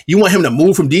 Like, you want him to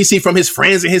move from DC from his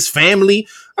friends and his family.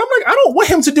 I'm like, I don't want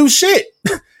him to do shit.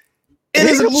 It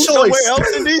is a choice. Somewhere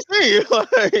else in DC.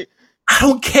 Like, I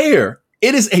don't care.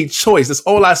 It is a choice. That's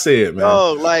all I said, man.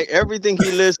 Oh, like everything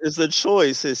he lists is a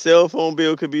choice. His cell phone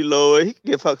bill could be lower. He could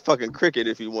get fucking Cricket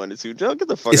if he wanted to. Joe, get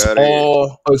the fuck out of here. It's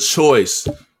all a choice.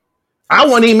 I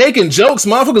wasn't even making jokes.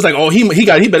 Motherfuckers like, oh,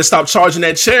 he better stop charging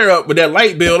that chair up with that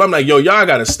light bill. I'm like, yo, y'all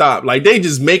gotta stop. Like they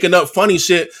just making up funny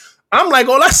shit. I'm like,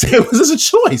 all I said was it's a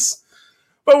choice.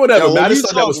 But whatever, man. I just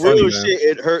thought that was funny, real shit,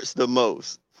 it hurts the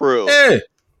most. For real.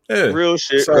 Yeah. Real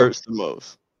shit hurts the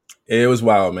most. It was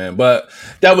wild, man. But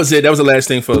that was it. That was the last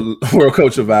thing for World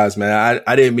Culture Vibes, man.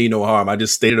 I didn't mean no harm. I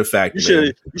just stated a fact.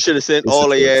 You should have sent all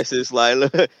their asses. Like,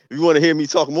 look, if you want to hear me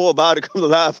talk more about it, come to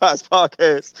Live Vibes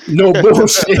Podcast. No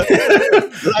bullshit.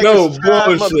 No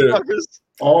bullshit.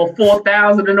 All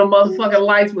 4,000 of them motherfucking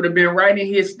lights would have been right in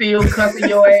here still cussing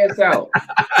your ass out.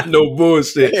 No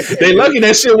bullshit. They lucky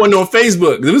that shit wasn't on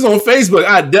Facebook. If it was on Facebook,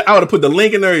 I would have put the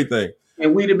link and everything.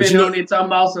 And we'd have been on there talking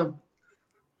about some.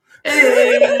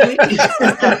 Hey.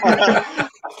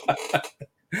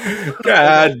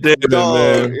 God damn it,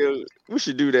 man. Yeah, we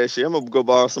should do that shit. I'm gonna go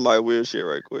borrow somebody's wheelchair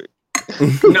right quick.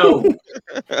 No.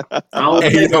 I don't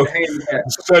play with the handicap.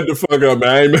 Shut the fuck up, man.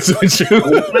 I ain't messing with you.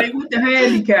 Don't play with the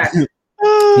handicap.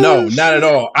 No, not at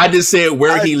all. I just said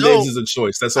where he lives is a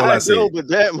choice. That's all I said. But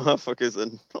that motherfucker is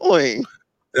annoying.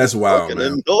 That's wild,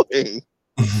 man. Annoying.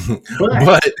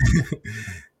 But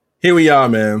here we are,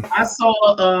 man. I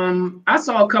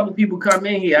saw a couple people come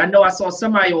in here. I know I saw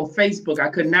somebody on Facebook. I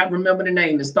could not remember the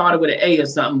name. It started with an A or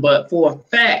something, but for a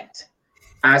fact,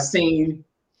 I seen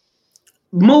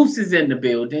Moose is in the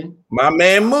building. My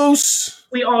man Moose.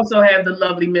 We also have the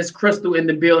lovely Miss Crystal in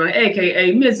the building,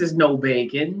 aka Mrs. No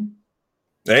Bacon.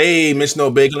 Hey, Miss No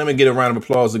Bacon. Let me get a round of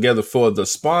applause together for the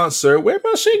sponsor. Where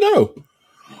did she go?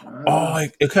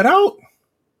 It cut out.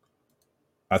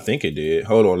 I think it did.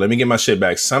 Hold on. Let me get my shit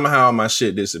back. Somehow my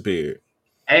shit disappeared.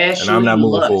 Ashley and I'm not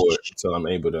moving Lush. forward until I'm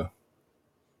able to.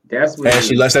 That's what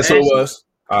Ashley Lush. That's what it was.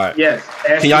 All right. Yes.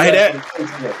 Can y'all hear that?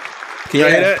 Can y'all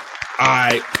hear that? All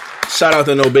right. Shout out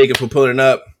to No Bacon for pulling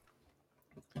up.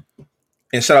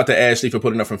 And shout out to Ashley for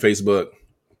putting up from Facebook.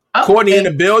 Courtney in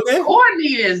the building.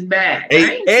 Courtney is back.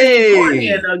 Hey. Courtney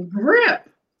in a grip.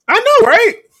 I know,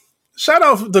 right? Shout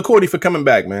out to Courtney for coming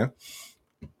back, man.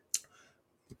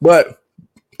 But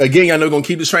again, y'all know we're going to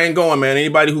keep the train going, man.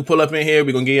 Anybody who pull up in here,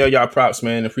 we're going to give y'all props,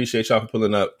 man. Appreciate y'all for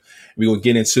pulling up. We're going to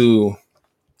get into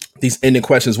these ending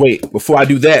questions. Wait, before I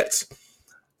do that,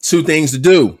 2 things to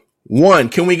do. 1,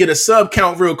 can we get a sub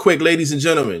count real quick, ladies and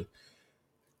gentlemen?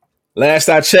 Last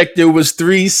I checked, it was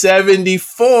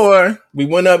 374. We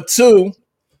went up 2.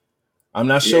 I'm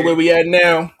not sure where we at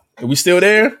now. Are we still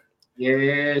there?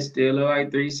 Yeah, still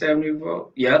like 374.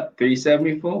 Yep,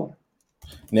 374.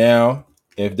 Now,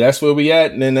 if that's where we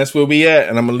at, then that's where we at.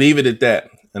 And I'm going to leave it at that.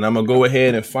 And I'm going to go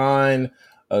ahead and find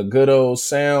a good old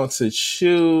sound to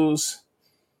choose.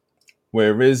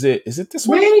 Where is it? Is it this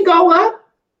one? We ain't go up.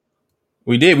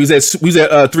 We did. We was at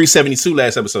 372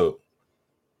 last episode.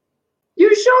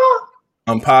 You sure?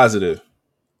 I'm positive.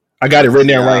 I got it written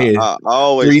down right here. I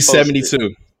always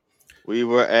 372. We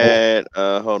were at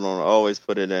hold on, I always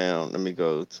put it down. Let me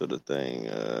go to the thing.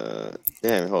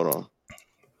 Damn it, hold on.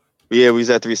 Yeah, we was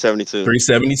at 372.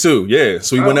 372, yeah.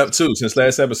 So we went up 2 since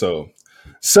last episode.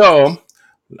 So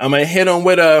I'm gonna hit on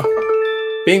with a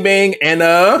bing bang and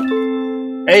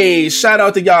Hey, shout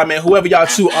out to y'all, man. Whoever y'all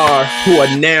two are who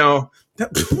are now.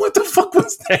 What the fuck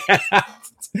was that?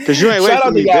 Because you ain't waiting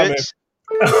for me, bitch.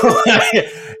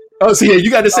 Oh, so yeah, you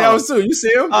got the sounds too. You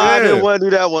see him? I didn't want to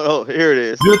do that one. Oh, here it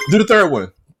is. Do the third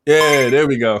one. Yeah, there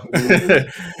we go.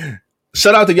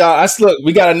 Shout out to y'all. Look,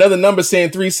 we got another number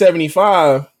saying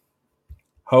 375.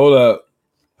 Hold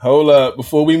up.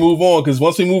 Before we move on, because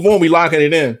once we move on, we locking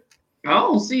it in. I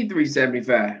don't see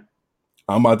 375.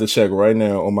 I'm about to check right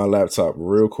now on my laptop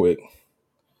real quick.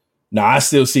 Nah, I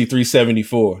still see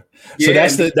 374. Yeah.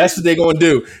 So that's what they're gonna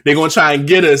do. They're gonna try and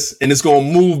get us, and it's gonna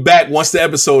move back once the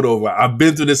episode over. I've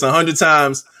been through this 100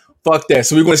 times. Fuck that.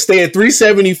 So we're gonna stay at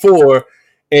 374,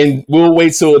 and we'll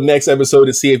wait till the next episode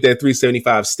to see if that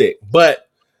 375 stick. But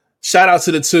shout out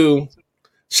to the two.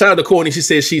 Shout out to Courtney. She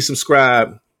said she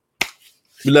subscribed.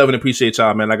 We love and appreciate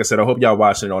y'all, man. Like I said, I hope y'all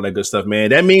watching and all that good stuff, man.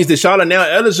 That means that y'all are now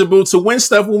eligible to win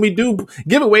stuff when we do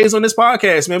giveaways on this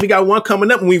podcast, man. We got one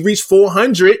coming up when we reach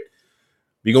 400.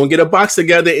 We're going to get a box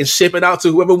together and ship it out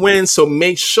to whoever wins. So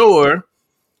make sure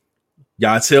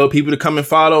y'all tell people to come and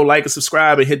follow, like, and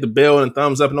subscribe, and hit the bell and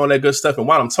thumbs up and all that good stuff. And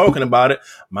while I'm talking about it,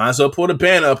 might as well pull the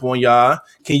banner up on y'all.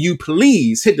 Can you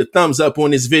please hit the thumbs up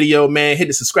on this video, man? Hit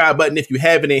the subscribe button if you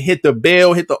haven't, and hit the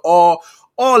bell, hit the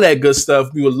all that good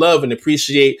stuff. We would love and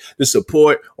appreciate the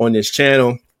support on this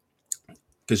channel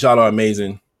because y'all are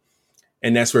amazing.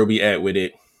 And that's where we at with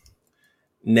it.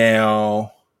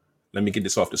 Now, let me get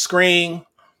this off the screen.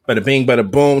 Bada bing, bada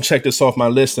boom. Check this off my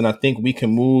list, and I think we can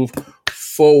move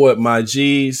forward, my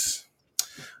G's.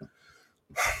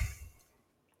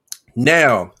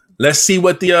 Now, let's see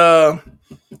what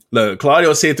look,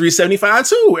 Claudio said 375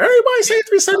 too. Everybody said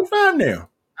 375 now.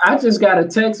 I just got a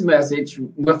text message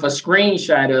with a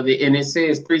screenshot of it, and it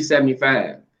says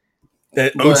 375.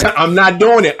 I'm not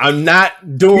doing it. I'm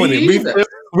not doing it.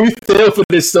 We failed for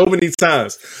this so many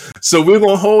times. So we're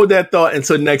going to hold that thought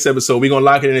until next episode. We're going to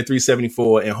lock it in at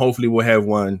 374, and hopefully we'll have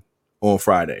one on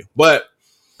Friday. But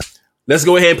let's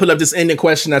go ahead and put up this ending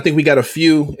question. I think we got a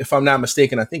few, if I'm not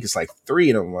mistaken. I think it's like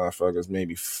 3 of them motherfuckers,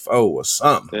 maybe 4 or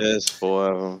something. There's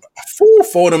 4 of them.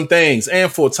 4 of them things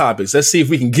and 4 topics. Let's see if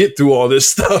we can get through all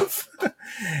this stuff.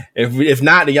 If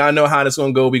not, then y'all know how it's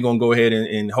going to go. We're going to go ahead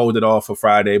and hold it off for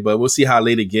Friday. But we'll see how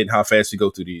late it get and how fast we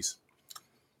go through these.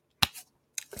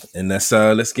 And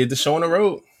let's get the show on the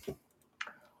road.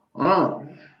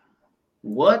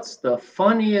 What's the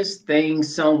funniest thing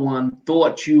someone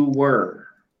thought you were?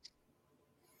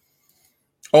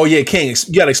 Oh yeah, King,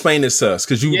 you gotta explain this to us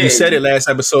because you said it last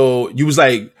episode. You was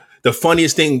like the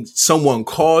funniest thing someone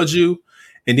called you,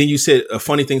 and then you said a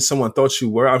funny thing someone thought you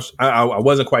were. I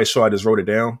wasn't quite sure. I just wrote it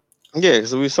down. Yeah,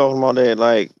 because we was talking about that,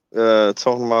 like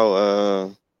talking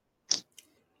about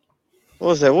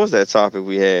what was that topic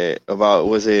we had about?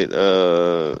 Was it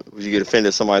would you get offended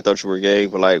if somebody thought you were gay?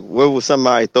 But like, what was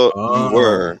somebody thought you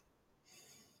were?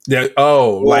 Yeah.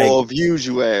 Or viewed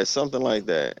you as something like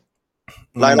that.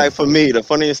 Like for me, the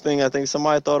funniest thing I think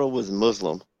somebody thought it was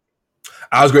Muslim.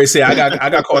 I was going to say I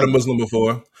got called a Muslim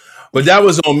before, but that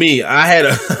was on me.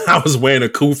 I was wearing a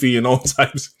kufi and all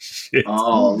types of shit.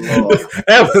 Oh Lord.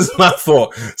 That was my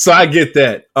fault. So I get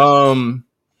that.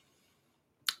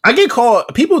 I get called.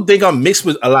 People think I'm mixed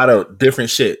with a lot of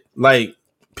different shit. Like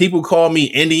people call me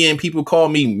Indian, people call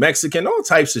me Mexican, all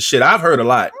types of shit. I've heard a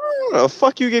lot. How the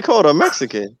fuck you get called a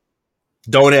Mexican?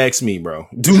 Don't ask me, bro.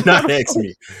 Do not ask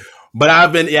me. But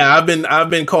I've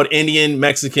been called Indian,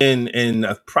 Mexican, and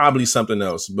probably something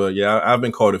else. But yeah, I've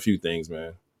been called a few things,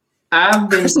 man. I've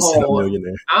been called.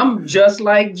 I'm just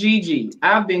like Gigi.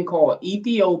 I've been called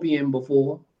Ethiopian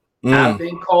before. I've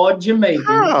been called Jamaican.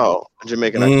 Oh,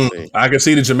 Jamaican, I can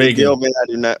see the Jamaican. Ethiopian, I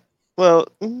do not. Well,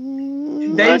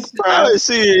 I probably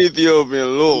see Ethiopian a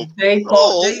little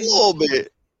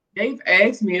bit. They've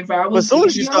asked me if I was. As soon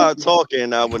as you start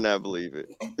talking, I would not believe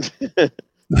it.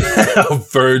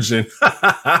 Virgin.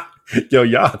 Yo,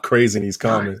 y'all crazy in these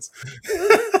comments.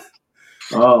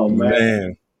 Oh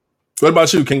man. What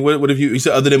about you, King? What have you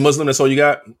said other than Muslim? That's all you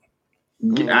got?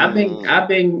 I've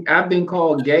been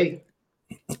called gay.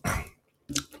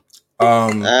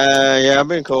 I've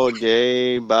been called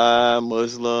gay, bi,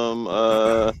 Muslim.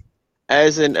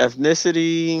 As an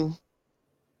ethnicity,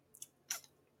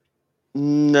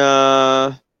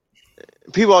 nah.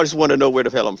 People always want to know where the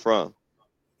hell I'm from.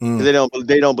 They don't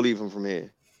believe I'm from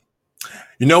here.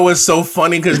 You know what's so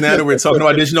funny? Because now that we're talking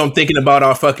about this, I'm thinking about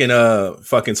our fucking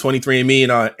 23andMe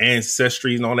and our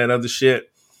ancestry and all that other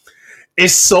shit.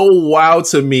 It's so wild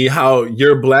to me how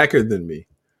you're blacker than me.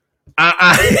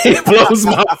 It blows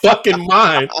my fucking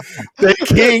mind that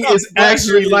King is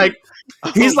actually like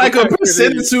he's like a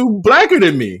percent or two blacker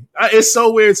than me. It's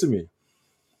so weird to me.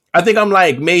 I think I'm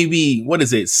like maybe what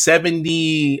is it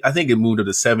 70? I think it moved up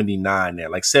to 79 now,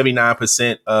 like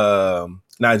 79%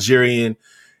 Nigerian.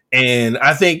 And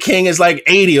I think King is like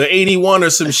 80 or 81 or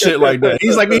some shit like that.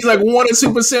 He's like 1 or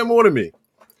 2% more than me.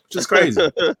 Just crazy.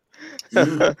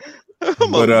 But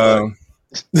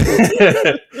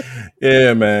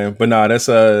yeah, man. But nah, that's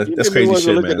crazy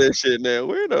shit, look man. At that shit now.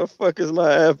 Where the fuck is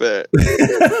my app at?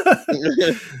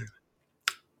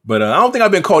 But I don't think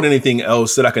I've been called anything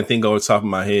else that I can think of off the top of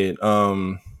my head.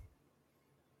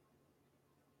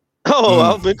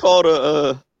 I've been called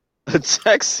a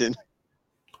Texan.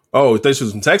 Oh, this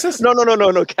was from Texas? No,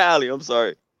 Cali. I'm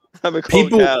sorry. I've been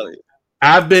called Cali.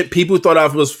 People thought I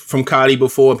was from Cali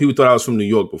before, and people thought I was from New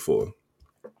York before.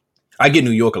 I get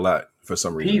New York a lot for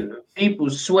some reason. People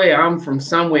swear I'm from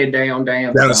somewhere down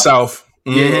the south.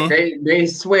 Mm-hmm. Yeah, they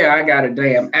swear I got a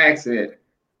damn accent.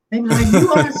 They be like, "You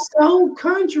are so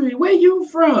country. Where you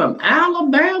from?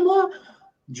 Alabama,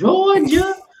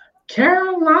 Georgia,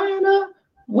 Carolina?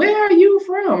 Where are you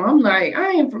from?" I'm like,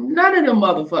 I ain't from none of them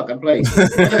motherfucking places.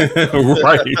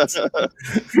 Right.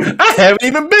 I haven't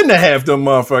even been to half them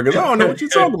motherfuckers. I don't know what you're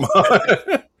talking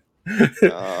about.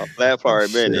 Flat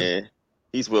part been there.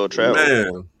 He's well traveled.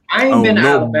 Man, I ain't been to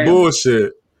Alabama.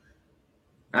 Bullshit.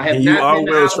 I have you not are been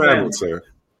to well Alabama. traveled, sir.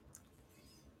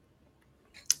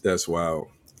 That's wild.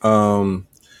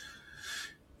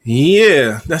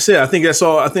 Yeah, that's it. I think that's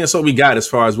all we got as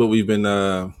far as what we've been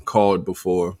called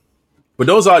before. But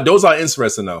those are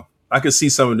interesting though. I can see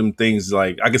some of them things,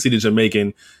 like I can see the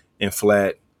Jamaican and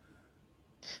flat.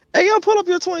 Hey, y'all pull up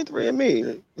your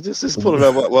 23andMe. Just pull it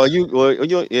up.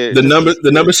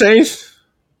 The number changed?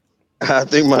 I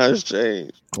think mine's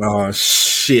changed. Oh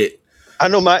shit. I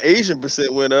know my Asian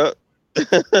percent went up.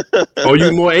 Oh,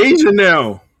 you more Asian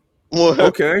now? More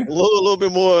okay. A little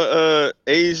bit more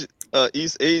Asian,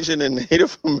 East Asian and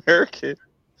Native American.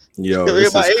 Yo,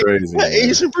 this is crazy. My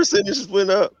Asian percentages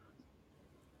went up.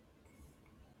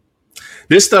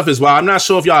 This stuff is wild. I'm not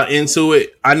sure if y'all into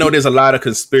it. I know there's a lot of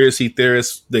conspiracy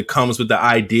theorists that comes with the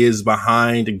ideas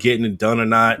behind getting it done or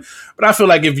not. But I feel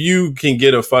like if you can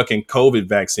get a fucking COVID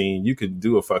vaccine, you could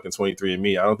do a fucking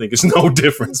 23andMe. I don't think it's no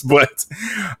difference. But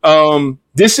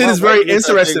this shit is very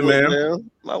interesting, man.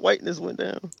 My whiteness went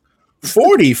down.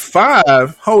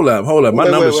 45? Hold up. My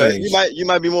number changed. You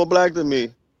might be more black than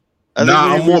me.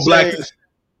 I'm more black.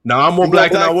 I'm more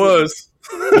black than I was.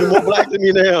 You're more black than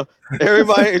me now.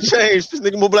 Everybody ain't changed. This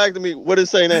nigga more black than me. What is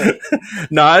it say now?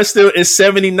 It's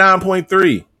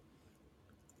 79.3.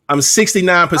 I'm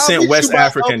 69% West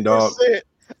African, dog.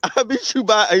 I beat you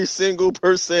by a single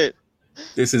 %.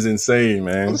 This is insane,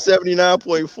 man. I'm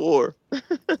 79.4.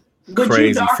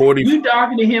 Crazy. You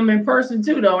darker than him in person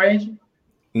too, though, ain't you?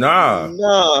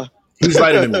 Nah. He's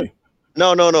lighter than me.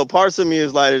 No. Parts of me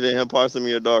is lighter than him. Parts of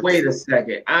me are darker. Wait a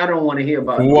second. I don't want to hear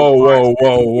about. Whoa.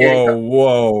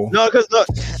 No, because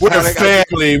we're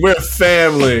family. We're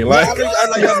family. Like I've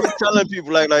been telling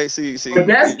people, see. But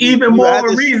that's even more of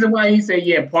a reason why he said,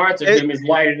 "Yeah, parts of him is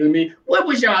lighter than me." What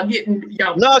was y'all getting?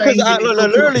 No, because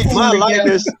literally my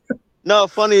lightness. No,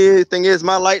 funny thing is,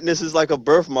 my lightness is like a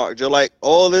birthmark. You're like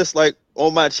all this, like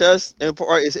on my chest, and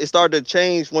it started to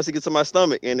change once it gets to my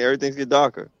stomach, and everything gets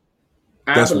darker.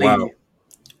 That's wild.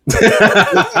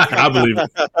 I believe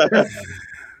it.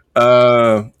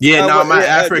 My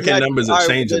African numbers are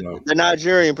changing though. The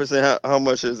Nigerian percent, how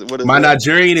much is it? What is my that?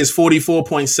 Nigerian is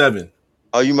 44.7.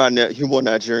 Oh, you more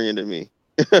Nigerian than me.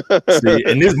 See,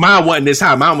 and mine wasn't this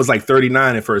high. Mine was like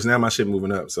 39 at first. Now my shit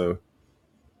moving up. So,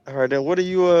 all right, then what are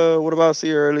you? What about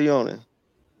Sierra Leone?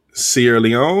 Sierra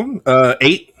Leone,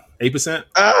 8%.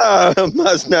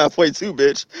 Mine's 9.2,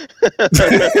 bitch.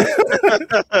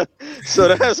 So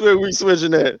that's where we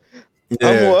switching at. Yeah.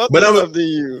 I'm more up than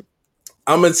you.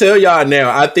 I'm gonna tell y'all now.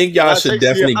 I think y'all should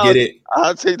definitely get it.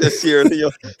 I'll take that Sierra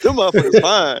Leone. Them motherfuckers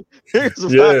fine.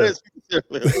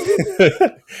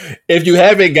 If you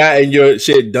haven't gotten your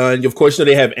shit done, of course,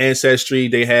 they have Ancestry.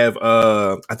 They have,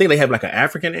 I think they have like an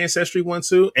African Ancestry one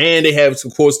too, and they have,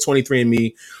 of course,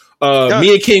 23andMe.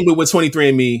 Me and King with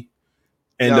 23andMe.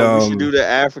 And we should do the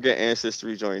African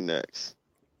Ancestry joint next.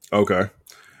 Okay.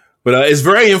 But it's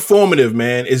very informative,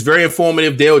 man. It's very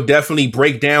informative. They'll definitely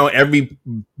break down every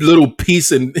little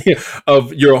piece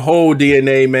of your whole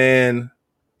DNA, man.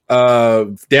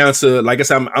 Down to, like I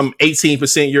said, I'm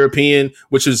 18% European,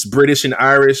 which is British and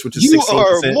Irish, which is 16%. You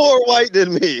are more white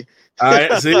than me. All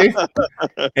right, see?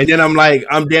 And then I'm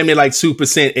damn near like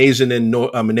 2% Asian and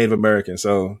Native American.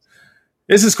 So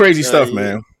this is crazy stuff,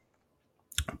 man.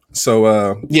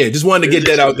 So just wanted to get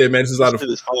that out there, man. This is a lot of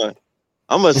fun.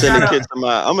 I'm gonna send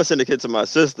the kid to my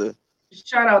sister.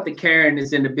 Shout out to Karen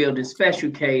is in the building. Special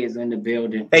K is in the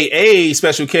building. Hey,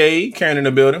 Special K, Karen in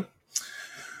the building.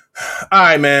 All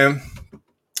right, man.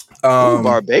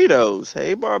 Barbados.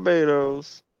 Hey,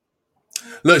 Barbados.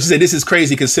 Look, she said this is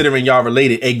crazy considering y'all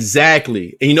related.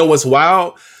 Exactly. And you know what's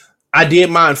wild? I did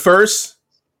mine first,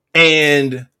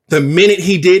 and the minute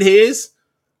he did his,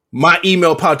 my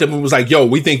email popped up and was like, "Yo,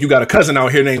 we think you got a cousin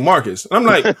out here named Marcus." And I'm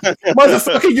like,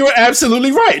 "Motherfucker, you're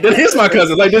absolutely right. That is my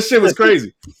cousin." Like, this shit was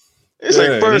crazy. It's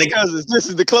like first cousins. This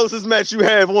is the closest match you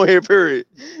have on here, period.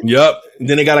 Yep. And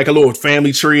then they got like a little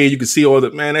family tree, and you can see all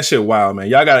the man. That shit wild, man.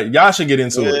 Y'all should get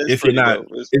into it. If you're not,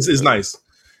 it's nice.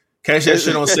 Catch that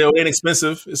shit on sale. It ain't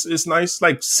expensive. It's nice.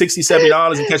 Like $60,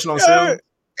 $70 and catch it on sale.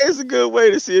 It's a good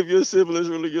way to see if your siblings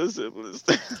really your siblings.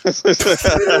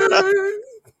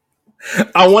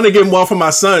 I want to get one for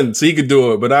my son so he could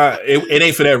do it, but it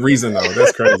ain't for that reason though.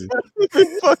 That's crazy.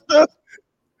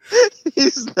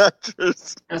 He's not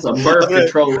just. That's a birth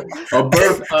control, a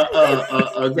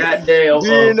goddamn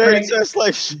DNA test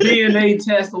like shit. DNA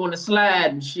test on the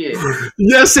slide and shit.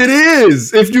 Yes, it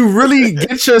is. If you really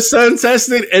get your son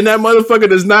tested and that motherfucker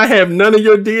does not have none of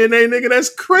your DNA, nigga, that's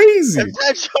crazy. If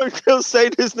that joke will say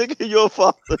this nigga your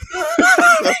father,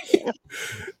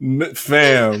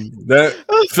 fam, that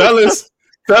fellas,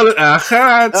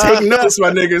 take notes,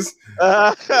 my niggas.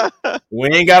 We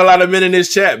ain't got a lot of men in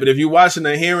this chat, but if you're watching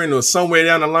or hearing or somewhere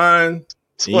down the line,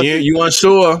 you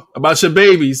unsure about your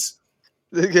babies,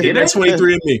 get that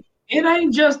 23andMe. It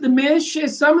ain't just the men. Shit,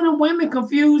 some of the women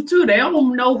confused too. They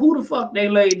don't know who the fuck they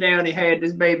laid down and had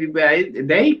this baby by.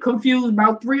 They confused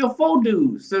about 3 or 4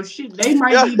 dudes. So shit, they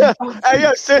might be.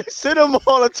 Hey, send them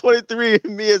all a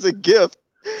 23andMe as a gift.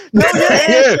 No,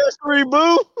 ancestry,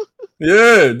 boo.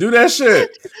 Yeah, do that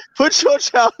shit. Put your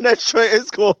child in that tray. It's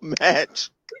gonna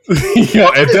match. Yo,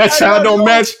 if that child don't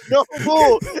match, no,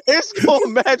 boo, it's gonna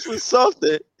match with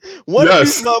something. One of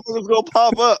these motherfuckers gonna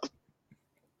pop up.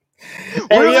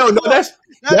 Hey, yo, no,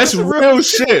 that's real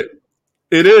shit.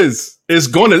 It is. It's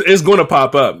gonna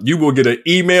pop up. You will get an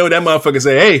email. That motherfucker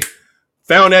say, "Hey,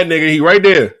 found that nigga. He right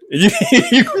there."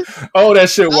 Oh,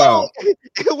 that shit wild.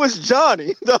 It was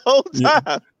Johnny the whole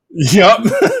time. Yup.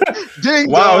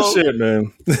 Wild dong. Shit,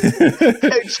 man.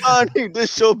 Hey, Johnny,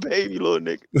 this your baby, little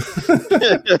nigga.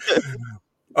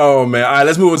 Oh, man. All right,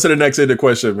 let's move on to the next end of the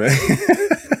question, man.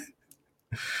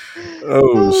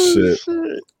 Oh, shit.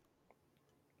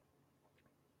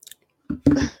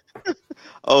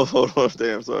 Oh, hold on.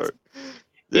 Damn, sorry.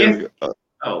 There we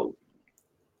go.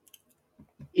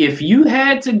 If you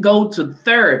had to go to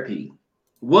therapy,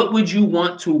 what would you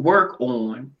want to work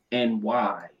on and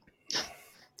why?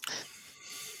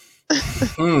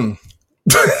 You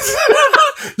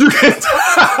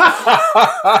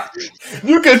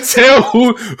can tell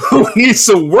who needs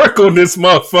to work on this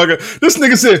motherfucker. This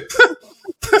nigga said,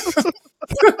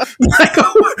 like,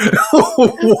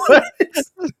 what?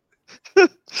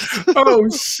 Oh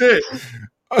shit.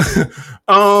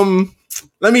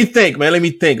 Let me think, man. Let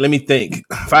me think.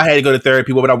 If I had to go to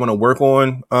therapy, what would I want to work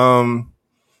on?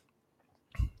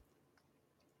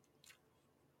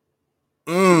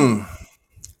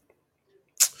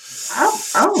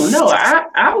 I don't know.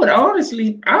 I would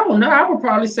honestly, I don't know. I would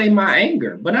probably say my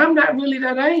anger, but I'm not really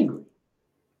that angry.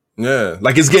 Yeah,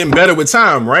 like it's getting better with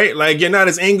time, right? Like you're not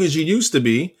as angry as you used to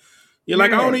be. You're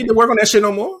like, I don't need to work on that shit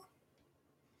no more.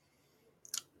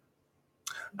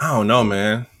 I don't know,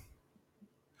 man.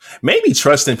 Maybe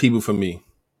trusting people for me.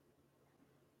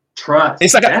 Trust.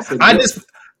 It's like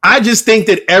I just think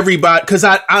that everybody, because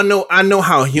I know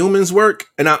how humans work,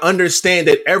 and I understand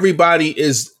that everybody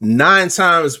is 9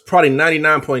 times, probably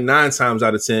 99.9 times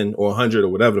out of 10 or 100 or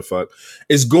whatever the fuck,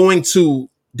 they're going to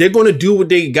do what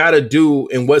they got to do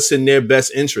and what's in their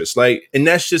best interest. Like, and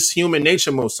that's just human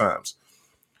nature most times.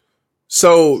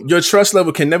 So your trust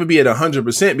level can never be at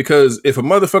 100% because if a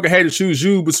motherfucker had to choose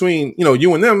you between,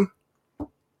 you and them,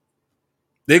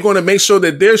 they're going to make sure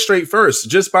that they're straight first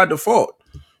just by default.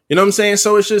 You know what I'm saying?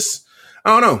 So it's just, I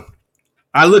don't know.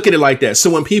 I look at it like that. So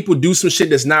when people do some shit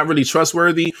that's not really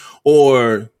trustworthy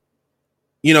or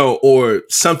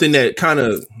something that kind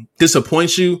of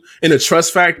disappoints you in a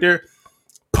trust factor,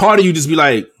 part of you just be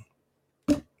like,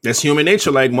 that's human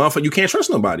nature. Like, motherfucker, you can't trust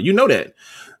nobody. You know that.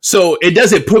 So it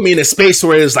doesn't put me in a space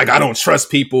where it's like, I don't trust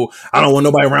people. I don't want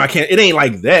nobody around. It ain't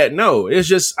like that. No, it's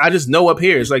just, I just know up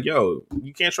here. It's like, yo,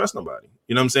 you can't trust nobody.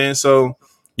 You know what I'm saying? So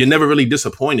you're never really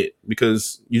disappointed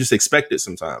because you just expect it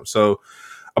sometimes. So,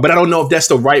 but I don't know if that's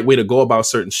the right way to go about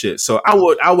certain shit. So I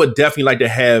would definitely like to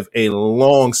have a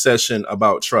long session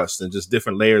about trust and just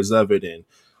different layers of it and,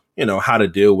 how to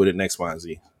deal with it X, Y, and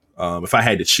Z. If I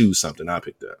had to choose something, I'd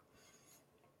pick that.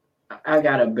 I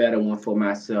got a better one for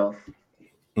myself.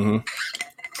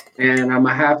 Mm-hmm. And I'm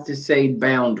gonna have to say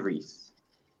boundaries.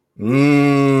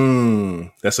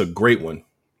 That's a great one.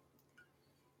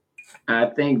 I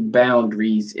think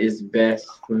boundaries is best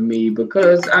for me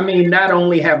because I mean, not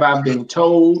only have I been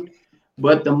told,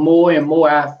 but the more and more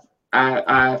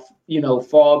I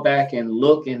fall back and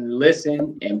look and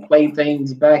listen and play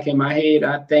things back in my head,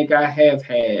 I think I have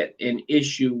had an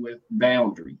issue with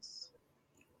boundaries,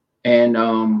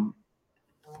 and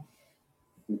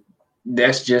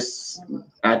that's just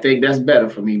I think that's better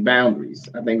for me. Boundaries,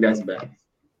 I think that's better.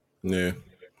 Yeah,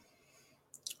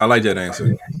 I like that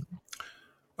answer.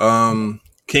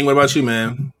 King, what about you,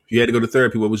 man? If you had to go to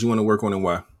therapy, what would you want to work on and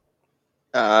why?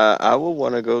 I would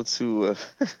want to go to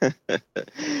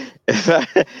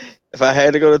if I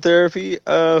had to go to therapy,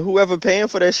 whoever paying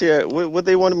for that shit, what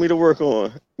they wanted me to work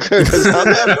on, because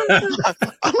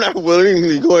I'm not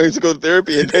willingly going to go to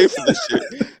therapy and pay for this shit.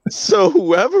 So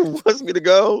whoever wants me to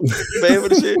go pay for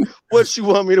the shit, what you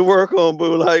want me to work on,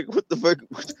 boo? Like, what the fuck?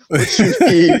 What you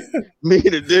need me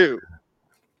to do?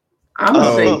 I'm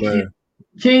gonna say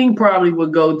King probably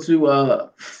would go to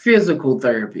physical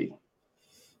therapy.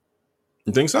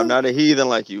 You think so? I'm not a heathen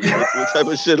like you. What type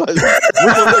of shit like that?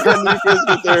 What the fuck I need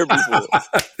physical therapy for?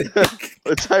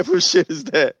 What type of shit is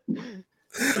that?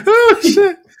 Oh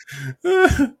shit!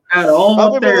 Out of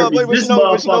all therapy, this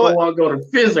motherfucker want to go to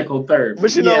physical therapy.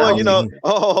 But you know what?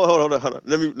 Hold on.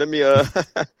 Let me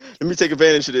take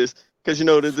advantage of this. Because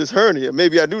this hernia,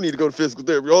 maybe I do need to go to physical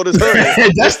therapy. Oh, this hernia.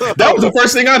 that was the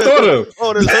first thing I thought of.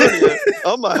 Oh, this hernia.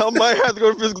 I might have to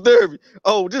go to physical therapy.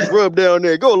 Oh, just rub down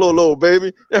there. Go a little low,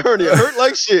 baby. That hernia hurt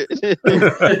like shit.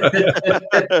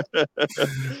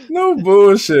 No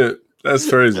bullshit. That's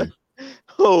crazy.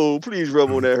 Oh, please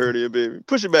rub on that hernia, baby.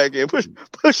 Push it back in. Push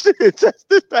the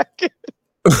intestine back in.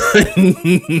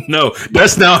 No,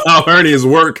 that's not how hernias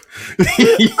work.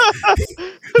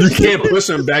 You can't push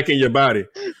them back in your body.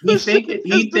 He think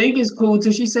it's cool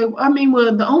till she said, I mean,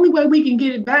 well, the only way we can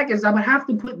get it back is I would have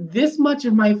to put this much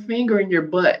of my finger in your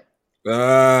butt.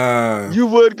 You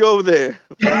would go there.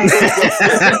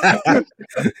 The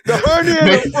hernia in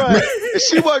the front. And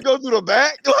she want to go through the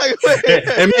back,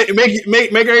 and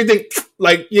make everything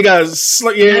like you guys.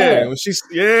 Yeah, she's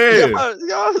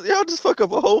y'all just fuck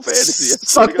up a whole fantasy.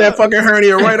 Suck that fucking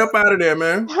hernia right up out of there,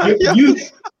 man.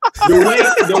 The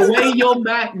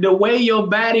way your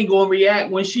body gonna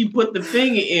react when she put the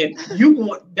finger in,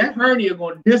 that hernia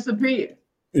gonna disappear.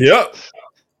 Yep.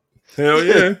 Hell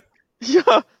yeah.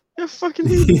 Yeah. You're fucking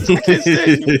I can't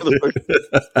stand you,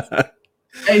 motherfucker.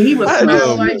 Hey, he was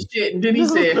smiling like shit, and then he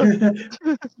said,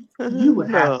 "You would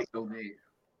have to go there."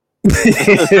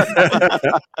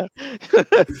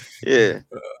 Yeah.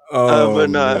 But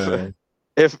no,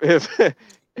 if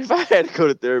I had to go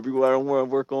to therapy, what I want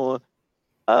to work on,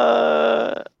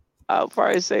 I'll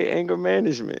probably say anger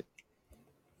management.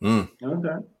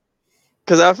 Okay.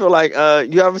 Because I feel like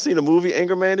you haven't seen the movie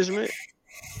Anger Management?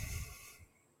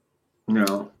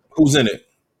 No. Who's in it?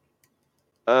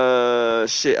 I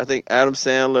think Adam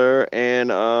Sandler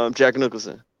and Jack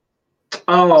Nicholson.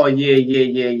 Oh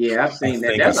yeah. I've seen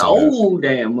that. That's an old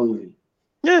damn movie.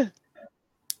 Yeah.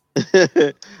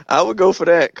 I would go for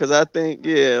that because I think,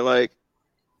 you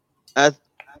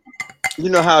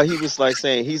know how he was like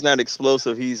saying he's not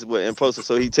explosive, he's impulsive,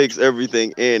 so he takes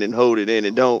everything in and hold it in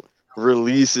and don't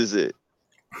releases it.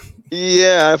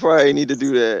 Yeah, I probably need to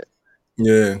do that.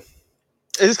 Yeah.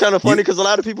 It's kind of funny because a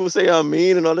lot of people say I'm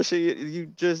mean and all that shit. You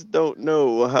just don't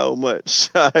know how much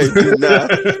I do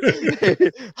not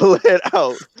let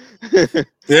out.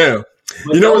 Yeah.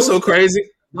 But you know what's so crazy?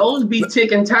 Those be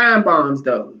ticking time bombs,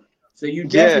 though. So you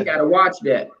definitely got to watch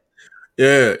that.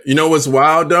 Yeah. You know what's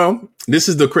wild, though? This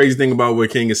is the crazy thing about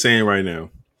what King is saying right now.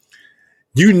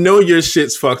 You know your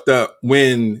shit's fucked up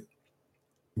when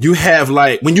you have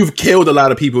when you've killed a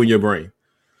lot of people in your brain.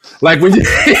 Like when you,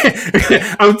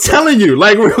 I'm telling you,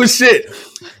 like real shit.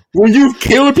 When you've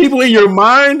killed people in your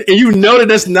mind and you know that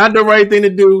that's not the right thing to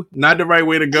do, not the right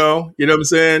way to go. You know what I'm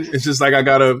saying? It's just like I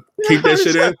gotta keep that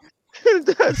shit in.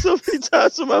 That's so many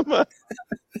times in my mind.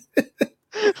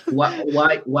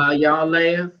 While y'all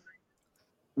laugh,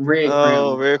 Red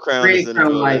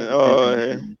Crown life.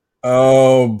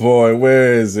 Oh boy,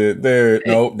 where is it? There.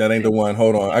 Nope, that ain't the one.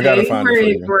 Hold on, I gotta find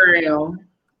it for you.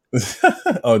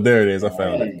 Oh, there it is. I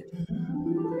found it.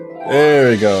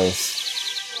 There it goes.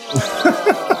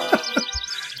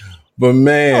 But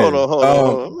man, hold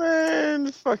on,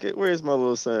 man, fuck it. Where's my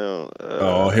little sound?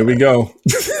 Here we go.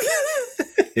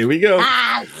 Here we go.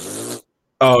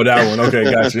 Oh, that one. Okay,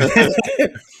 got you.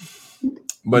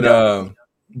 But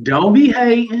don't be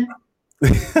hating.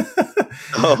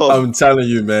 I'm telling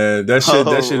you, man, that shit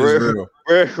is real.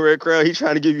 Red Crown, he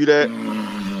trying to give you that.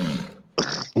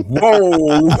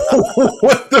 Whoa!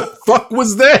 What the fuck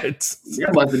was that?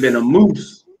 That must have been a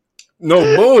moose.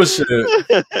 No bullshit.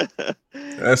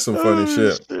 That's some funny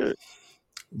shit.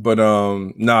 But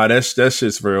nah, that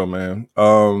shit's real, man.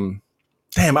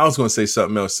 Damn, I was gonna say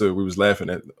something else too. We was laughing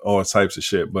at all types of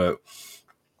shit, but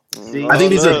See, I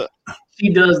think these are.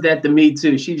 She does that to me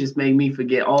too. She just made me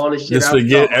forget all the shit. Just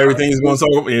forget everything's going to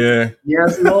talk. Yeah.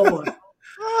 Yes, Lord.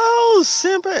 Oh,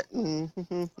 simple.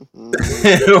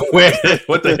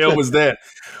 What the hell was that?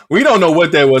 We don't know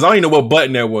what that was. I don't even know what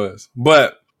button that was.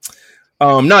 But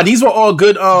nah, these were all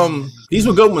good. These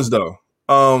were good ones though.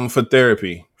 For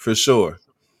therapy, for sure.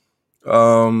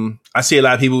 I see a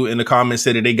lot of people in the comments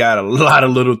say that they got a lot of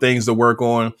little things to work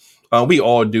on. We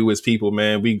all do as people,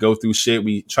 man. We go through shit.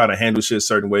 We try to handle shit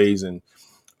certain ways, and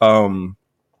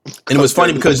it was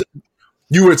funny because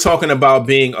you were talking about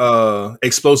being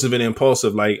explosive and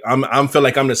impulsive. Like I'm feel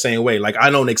like I'm the same way. Like I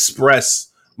don't express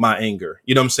my anger.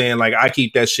 You know what I'm saying? Like I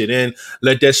keep that shit in,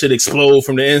 let that shit explode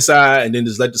from the inside, and then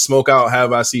just let the smoke out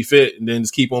however I see fit, and then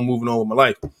just keep on moving on with my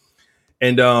life.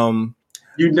 And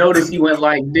you notice he went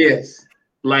like this.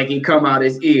 Like it come out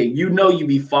his ear. You know you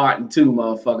be farting too,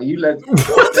 motherfucker. You let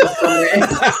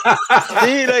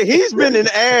See, like, he's been in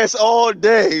ass all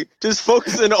day, just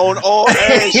focusing on all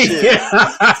ass shit.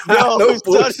 Yeah. Yo, No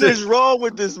something is wrong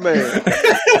with this man.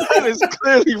 Something is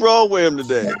clearly wrong with him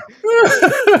today.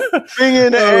 Finger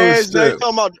in the ass, they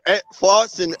talking about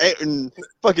farts and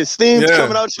fucking steam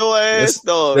coming out your ass.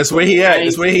 That's where he at.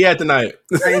 That's where he at tonight.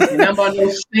 Ain't nothing but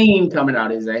no steam coming out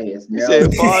his ass. He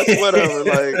said farts, whatever.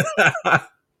 Like.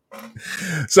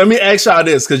 So let me ask y'all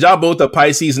this, because y'all both are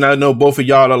Pisces, and I know both of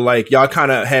y'all are like, y'all kind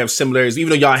of have similarities. Even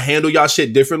though y'all handle y'all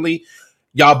shit differently,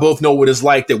 y'all both know what it's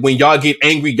like that when y'all get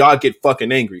angry, y'all get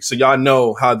fucking angry. So y'all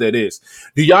know how that is.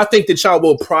 Do y'all think that y'all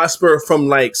will prosper from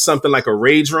like something like a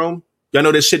rage room? Y'all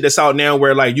know this shit that's out now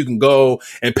where like you can go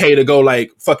and pay to go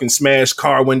like fucking smash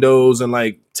car windows and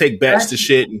like take bets to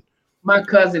shit. My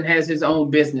cousin has his own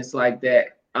business like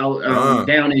that out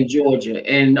down in Georgia,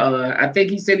 and I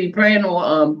think he said he planned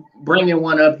on bringing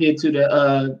one up here to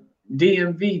the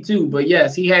DMV too. But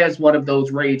yes, he has one of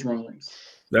those rage rooms.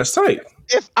 That's tight.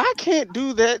 If I can't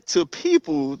do that to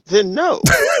people, then no.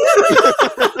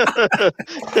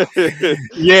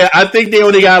 Yeah, I think they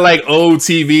only got like old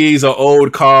TVs or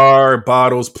old car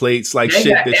bottles, plates, like they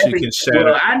shit that you can shatter.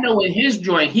 Well, I know in his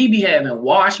joint, he be having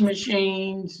wash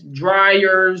machines,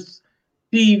 dryers,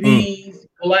 TVs,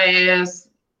 glass,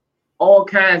 all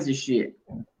kinds of shit.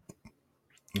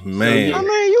 Man, I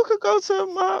mean, you could go to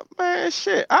my man.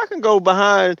 Shit, I can go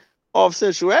behind off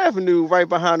Central Avenue, right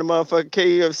behind the motherfucking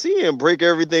KFC, and break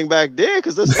everything back there,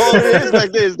 because that's all it is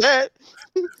back there. Is that?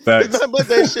 Facts. It's nothing but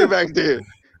that shit back there.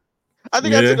 I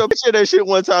think I took a picture of that shit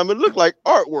one time. It looked like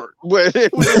artwork, but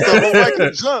it was just a whole rack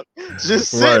of junk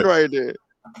just sitting right there.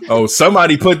 Oh,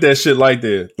 somebody put that shit like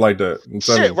that.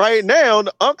 Shit, right now,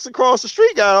 the unks across the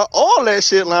street got all that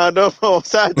shit lined up on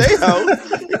side their house.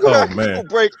 Oh man,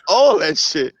 break all that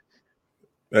shit.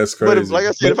 That's crazy. But like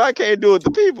I said, if I can't do it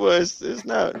to people, it's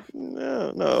not.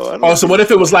 No. I don't so what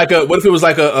if it was like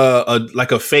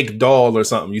a fake doll or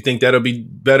something? You think that'll be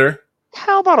better?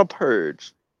 How about a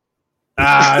purge?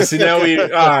 See now we all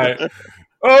right.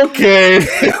 Okay. I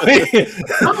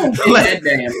don't get that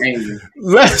damn angry.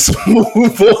 Let's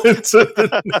move on to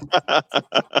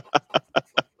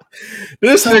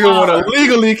this nigga want to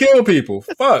legally kill people.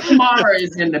 Fuck. Tamara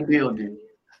is in the building.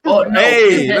 Oh no!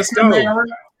 Hey, let's go.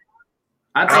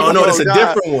 I don't know. It's a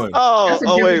different one.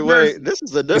 Wait. This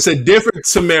is a different. It's a different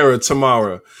Tamara.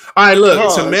 All right,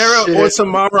 look, Tamara shit. Or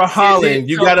Tamara Holland.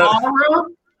 You gotta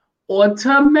or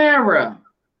Tamara.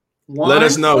 Let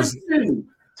us know.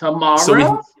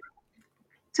 Tamara.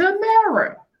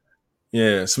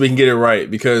 Yeah, so we can get it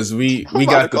right, because we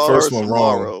got the first one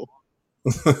wrong.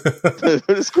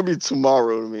 This could be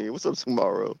tomorrow to me. What's up,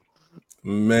 tomorrow?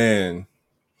 Man.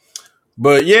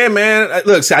 But yeah, man,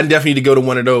 look, I definitely need to go to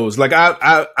one of those. Like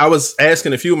I was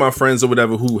asking a few of my friends or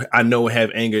whatever who I know have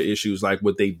anger issues, like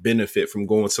would they benefit from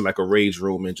going to like a rage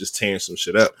room and just tearing some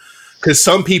shit up? Because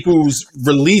some people's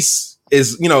release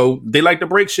is, they like to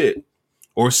break shit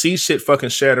or see shit fucking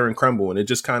shatter and crumble, and it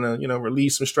just kind of,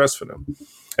 release some stress for them.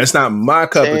 That's not my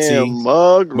cup of tea.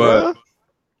 Tamagra.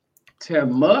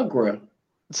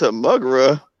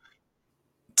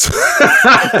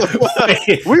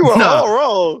 We were all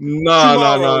wrong.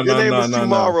 No. Your name is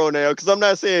tomorrow now, because I'm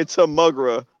not saying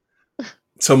Tamagra.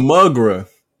 Tamagra.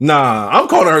 Nah, I'm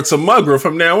calling her Tamagra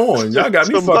from now on. Y'all got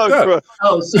me fucked up.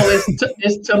 Oh, so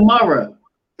it's tomorrow.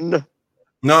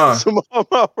 Nah.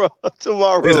 Tomorrow.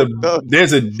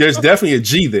 There's definitely a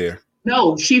G there.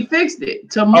 No, she fixed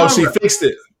it. Tomorrow. Oh, she fixed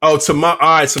it. Oh, tomorrow.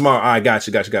 All right, tomorrow. All right,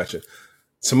 gotcha.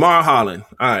 Tamara Holland.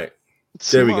 All right.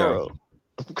 There we go.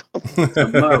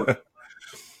 Tomorrow.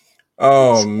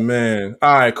 Oh man.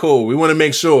 All right, cool. We want to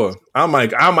make sure. I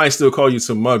might still call you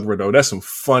Tamagra though. That's some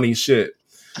funny shit.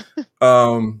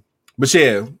 But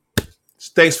yeah,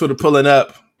 thanks for the pulling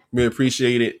up. We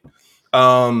appreciate it.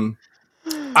 All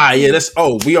right, yeah,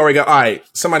 we already got. All right,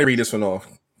 somebody read this one off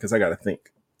because I gotta think.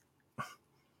 I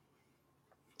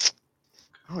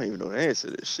don't even know the answer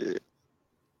to this shit.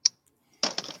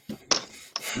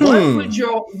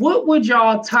 What would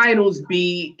y'all titles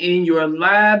be in your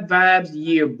Live Vibes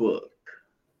yearbook?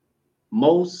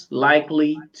 Most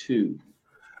likely to.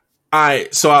 All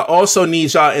right, so I also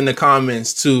need y'all in the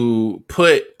comments to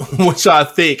put what y'all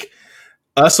think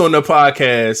us on the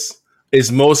podcast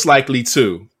is most likely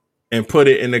to, and put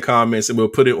it in the comments, and we'll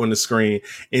put it on the screen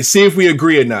and see if we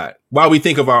agree or not. While we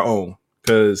think of our own,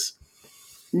 because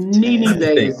Nene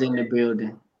Bay is in the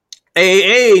building.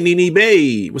 Hey, Nene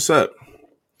Bay, what's up?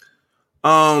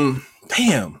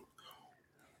 Damn.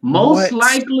 Most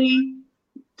likely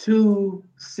to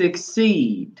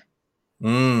succeed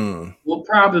will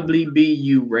probably be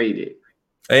you rated.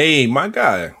 Hey, my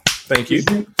guy. Thank you.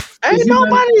 Ain't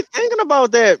nobody thinking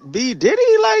about that. B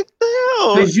Diddy, like the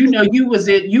hell. Because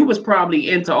you was probably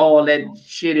into all that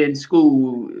shit in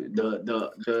school,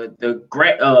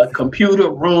 the computer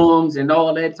rooms and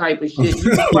all that type of shit. You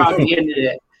was probably into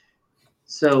that.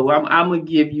 So I'm gonna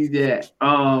give you that.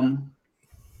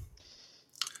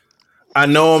 I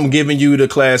know I'm giving you the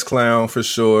class clown for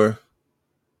sure.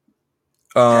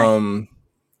 Got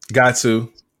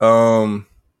to. I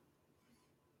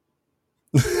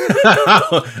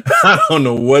don't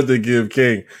know what to give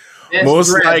King. That's Most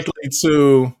dress. likely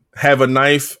to have a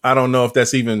knife. I don't know if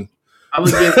that's even. I'm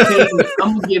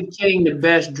gonna give King the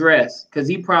best dress because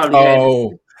he probably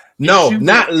had. No,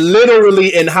 not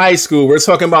literally in high school. We're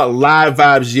talking about Live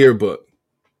Vibes yearbook.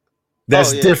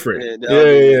 That's different.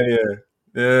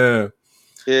 Yeah.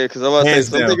 Yeah, because I'm about to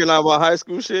say, I'm thinking about high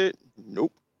school shit.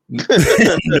 Nope.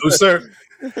 No, sir.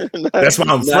 That's why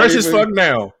I'm fresh as fuck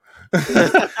now.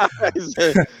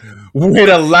 With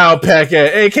a loud pack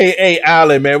at, aka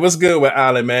Allen, man. What's good with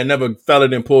Allen, man? Never fella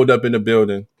and pulled up in the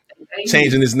building,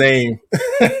 changing his name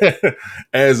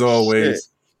as always. Shit.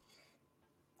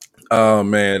 Oh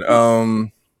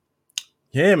man,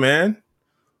 yeah, man.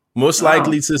 Most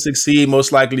likely to succeed,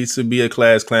 most likely to be a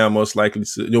class clown, most likely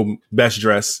to best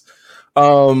dress.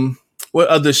 What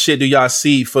other shit do y'all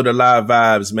see for the Live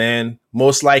Vibes, man?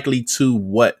 Most likely to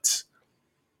what?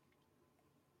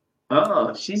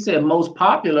 Oh, she said most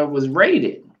popular was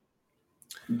rated.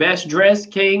 Best dress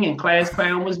King and class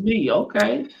clown was me.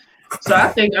 Okay. So I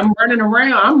think I'm running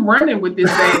around. I'm running with this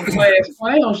damn class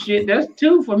clown shit. That's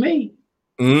 2 for me.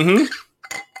 Mm-hmm.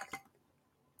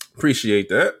 Appreciate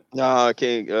that. Nah,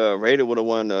 King rated would have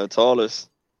won the tallest.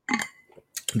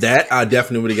 That I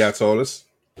definitely would have got tallest.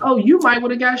 Oh, you might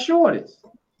would have got shortest.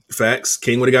 Facts.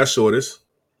 King would have got shortest.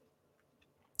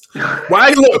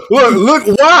 Why? Look,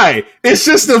 why? It's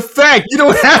just a fact. You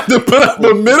don't have to put up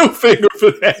a middle finger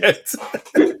for that.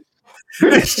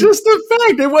 It's just a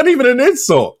fact. It wasn't even an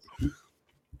insult.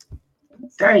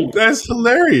 Dang. That's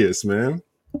hilarious, man.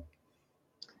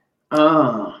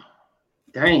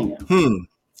 Damn.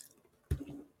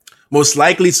 Most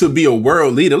likely to be a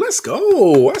world leader. Let's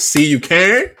go. I see you,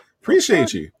 Karen.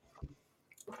 Appreciate you.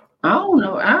 I don't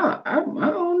know. I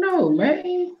don't know,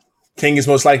 man. King is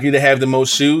most likely to have the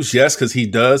most shoes. Yes, because he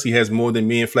does. He has more than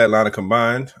me and Flatliner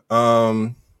combined.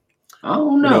 I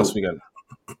don't know. What else we got?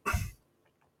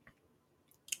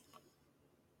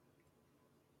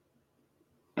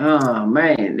 Oh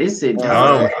man, this is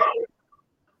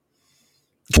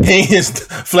King is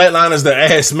Flatliner's the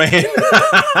ass man.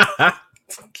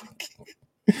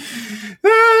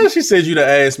 She said you the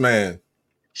ass man.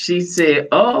 She said,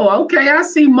 "Oh, okay. I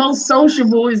see most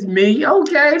sociable is me.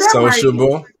 Okay, that's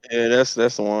sociable. Right. Yeah, that's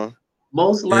the one.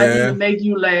 Most likely to make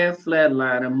you laugh,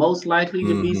 Flatliner. Most likely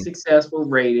to be successful,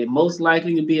 rated. Most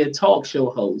likely to be a talk show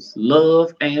host.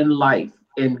 Love and life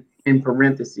in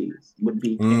parentheses would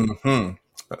be.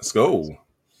 Let's go.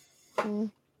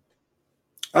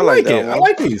 I like it. I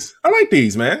like these. I like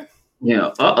these, man.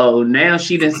 Yeah. Now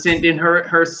she done sent in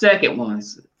her second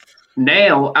ones.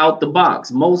 Now out the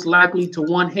box. Most likely to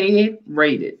one head,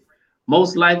 rated.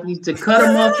 Most likely to cut a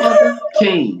motherfucker,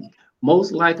 King.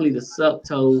 Most likely to suck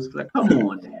toes. Like, come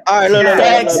on now. All right,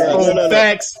 Facts.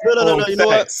 No. You know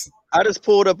what? I just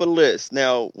pulled up a list.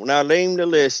 Now, when I name the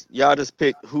list, y'all just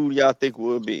pick who y'all think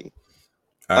will be.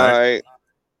 All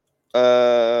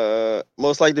right.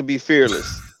 Most likely to be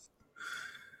fearless.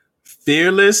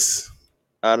 Fearless?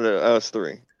 Out of us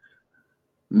 3.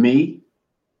 Me.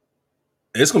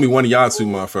 It's gonna be one of y'all two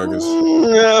motherfuckers.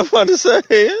 Yeah, I'm about to say.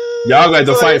 Y'all got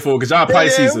to fight for it because y'all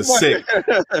Pisces are sick.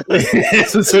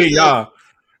 It's between y'all.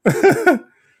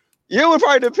 Yeah, it would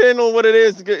probably depend on what it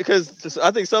is, because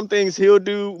I think some things he'll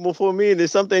do before me, and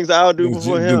there's some things I'll do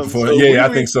before him. I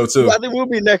think so too. I think we'll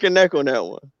be neck and neck on that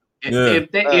one.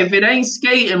 If it ain't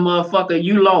skating, motherfucker,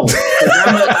 you lost.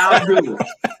 I'll do it.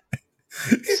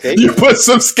 Skate? You put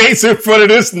some skates in front of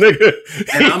this nigga,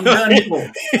 and I'm done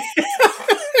for.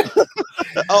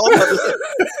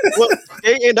 Well,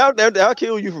 skating, that'll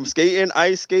kill you from skating,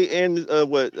 ice skating,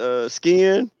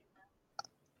 skiing.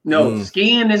 No,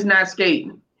 skiing is not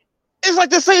skating. It's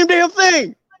like the same damn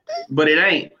thing. But it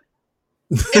ain't.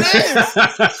 It is.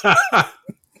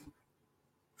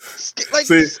 Like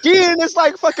skiing is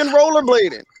like fucking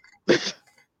rollerblading.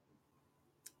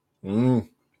 Come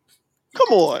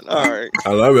on. All right. I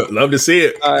love it. Love to see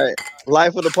it. All right.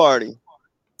 Life of the party.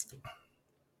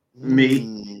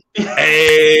 Me.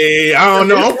 Hey, I don't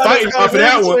know. I'm fighting off of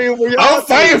that one. I'm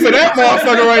fighting for that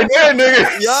motherfucker right there,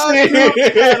 nigga.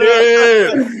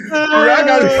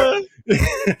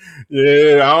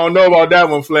 Yeah, I don't know about that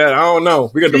one, Flat. I don't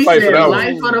know. We got to fight for that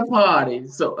life one. Life of the party.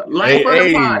 So life of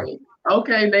the party.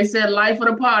 Okay, they said life of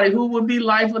the party. Who would be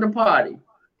life of the party?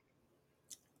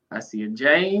 I see a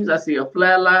James. I see a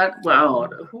Flatline. Well, I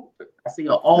don't know. I see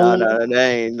a old. No,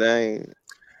 they ain't.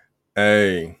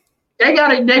 Hey. They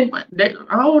got it. They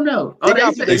I don't know.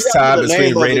 It's time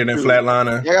between Rated and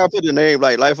Flatliner. You gotta put the name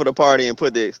like Life of the Party and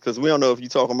put this, because we don't know if you're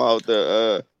talking about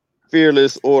the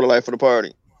Fearless or the Life of the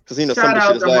Party. Because some of the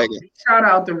shit is lagging. Shout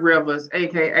out to Rivers,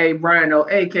 aka Brino,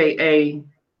 aka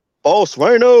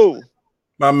Swano.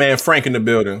 My man Frank in the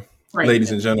building,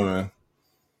 ladies and gentlemen.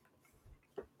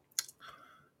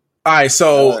 All right,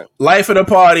 so Life of the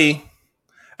Party.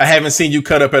 I haven't seen you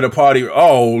cut up at a party.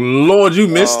 Oh Lord, you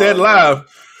missed that live.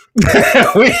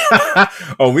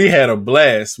 We had a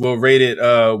blast. Well, Rated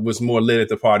was more lit at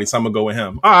the party, so I'm gonna go with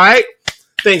him. All right,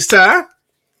 thanks, Ty.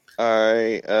 All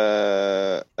right,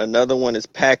 another one is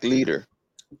Pack Leader.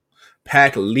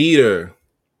 Pack Leader.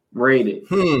 Rated.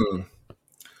 I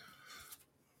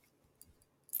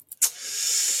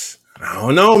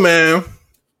don't know, man.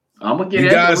 I'm gonna get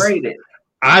it Rated.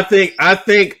 I think. I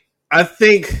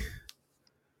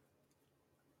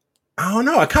don't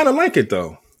know. I kind of like it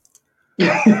though.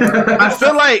 I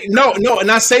feel like no,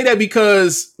 and I say that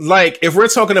because, like, if we're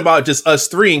talking about just us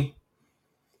three,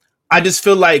 I just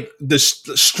feel like the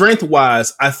strength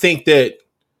wise, I think that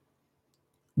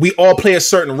we all play a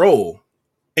certain role,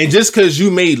 and just because you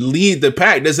may lead the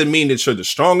pack doesn't mean that you're the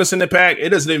strongest in the pack. It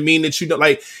doesn't mean that you don't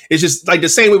like. It's just like the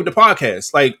same way with the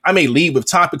podcast. Like, I may lead with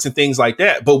topics and things like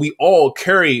that, but we all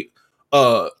carry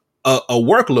a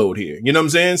workload here. You know what I'm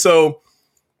saying? So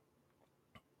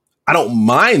I don't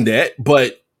mind that,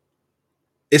 but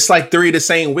it's like three of the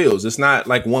same wheels. It's not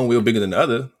like one wheel bigger than the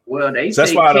other. Well, they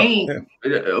say King.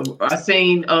 I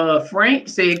seen Frank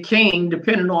said King,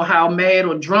 depending on how mad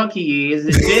or drunk he is.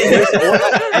 And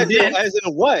then as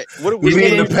in what? What are we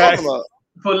talking about?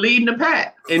 For leading the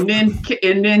pack, and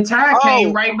then Ty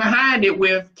came right behind it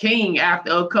with King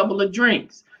after a couple of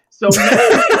drinks. So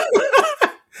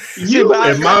you,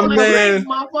 and my man,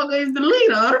 motherfucker, is the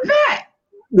leader of the pack.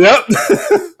 Yep.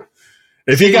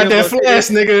 If he got that flash,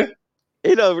 nigga.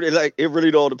 It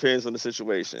really all depends on the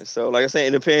situation. So, like I said,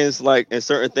 it depends. Like, in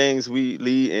certain things, we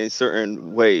lead in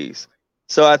certain ways.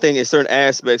 So, I think in certain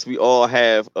aspects, we all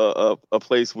have a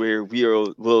place where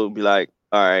will be like,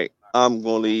 all right, I'm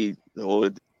going to lead, or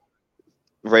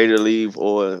ready to leave,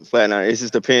 or Flatline. It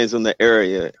just depends on the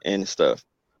area and stuff.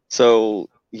 So,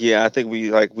 yeah, I think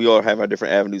we all have our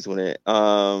different avenues with it.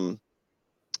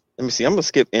 Let me see. I'm gonna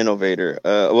skip Innovator.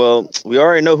 Well, we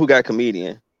already know who got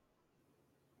Comedian.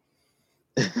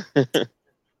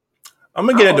 I'm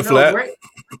gonna get at the Flat.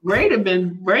 Rated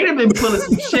been pulling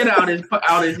some shit out his head.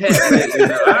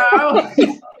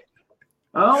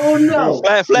 I don't know.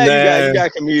 Flat, you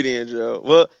got Comedian, Joe.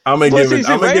 Well, I'm gonna give it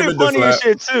the funny Flat. as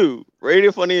shit too.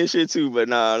 Rated funny as shit too, but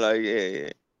nah, like yeah.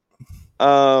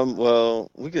 Well,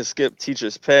 we can skip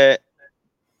Teacher's Pet.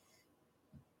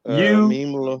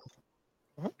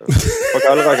 What the fuck,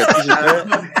 I look like a teacher's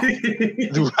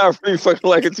pet? Do I really fucking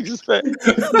like a teacher's pet?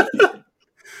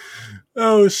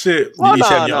 Oh shit! You each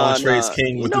have your own traits.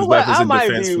 King with his weapons and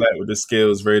defense, Flat with the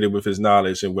skills, Rated with his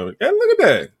knowledge and women. Yeah, look at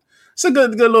that. It's a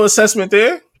good little assessment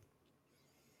there.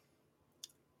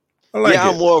 I like it.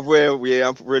 I'm more of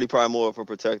I'm really probably more of a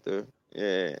protector.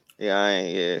 Yeah,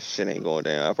 shit ain't going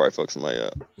down. I'll probably fuck somebody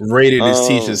up. Rated is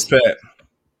Teacher's Pet.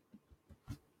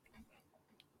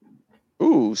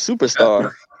 Ooh,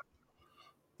 Superstar.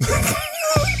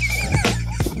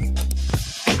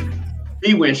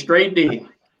 He went straight there.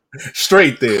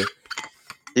 Straight there.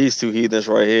 These two heathens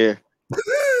right here.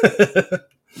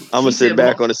 I'm gonna sit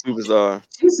back on the superstar.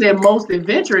 She said most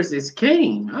adventurous is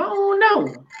King. I don't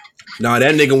know. Nah,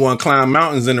 that nigga want to climb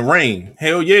mountains in the rain.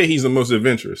 Hell yeah, he's the most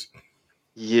adventurous.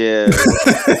 Yeah.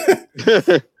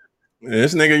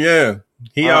 This nigga, yeah,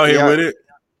 he out here with it.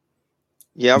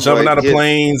 Yeah, I'm jumping out of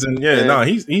planes and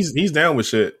he's down with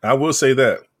shit. I will say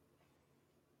that.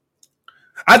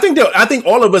 I think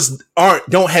all of us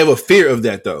don't have a fear of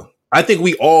that though. I think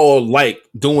we all like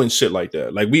doing shit like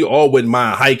that. Like we all wouldn't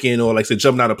mind hiking or like say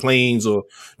jumping out of planes or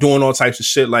doing all types of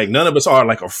shit. Like none of us are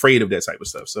like afraid of that type of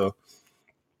stuff. So,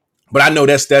 but I know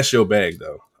that's your bag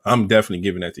though. I'm definitely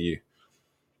giving that to you.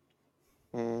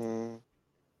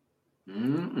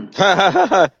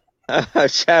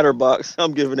 Chatterbox.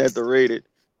 I'm giving that the rated.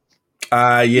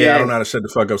 I don't know how to shut the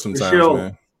fuck up sometimes,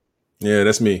 man. Yeah,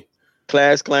 that's me.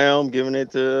 Class clown, giving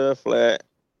it to flat.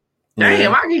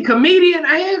 Damn, I get comedian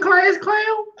and class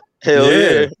clown. Hell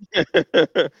yeah.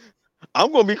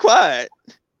 I'm gonna be quiet.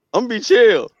 I'm gonna be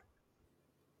chill.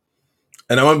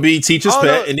 And I'm gonna be teacher's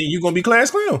pet, and then you're gonna be class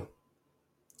clown.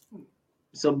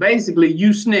 So basically, you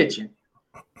snitching.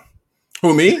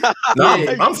 Who, me? No,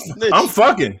 I'm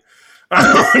fucking.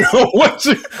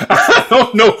 I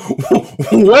don't know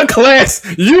what class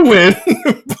you in,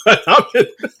 but I'm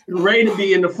ready to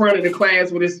be in the front of the class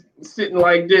with it sitting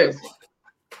like this.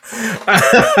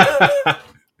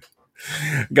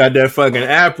 Got that fucking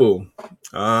apple.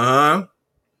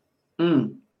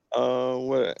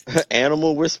 What?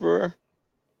 Animal whisperer.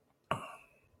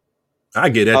 I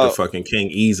get at the fucking King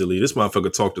easily. This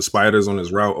motherfucker talk to spiders on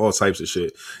his route, all types of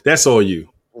shit. That's all you.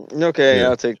 Okay,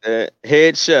 I'll take that.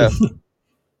 Head chef.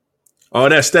 Oh,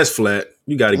 that's flat.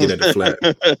 You got to get at the flat.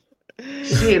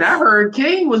 Shit, I heard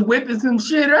King was whipping some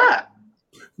shit up.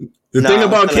 The thing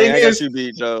about King is, you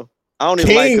beat Joe. I don't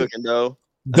even like cooking though.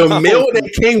 The meal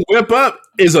that King whip up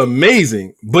is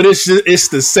amazing, but it's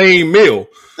the same meal.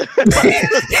 he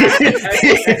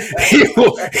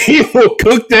will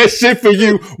cook that shit for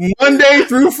you Monday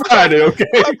through Friday. Okay,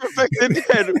 I perfected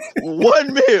that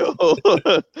one meal.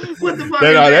 What the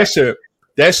fuck?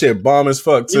 That shit bomb as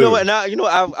fuck too. You know what? Now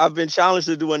I've been challenged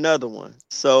to do another one.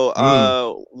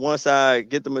 So once I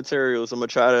get the materials, I'm gonna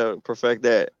try to perfect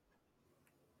that.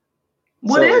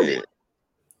 What is it?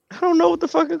 I don't know what the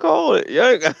fuck to call it.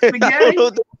 Yeah,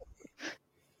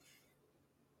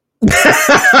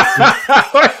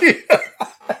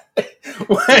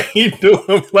 Why are you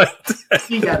doing like that?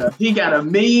 He got a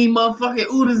mean motherfucking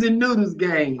oodles and noodles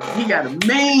game. He got a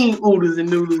mean oodles and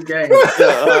noodles game. Let's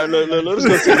go to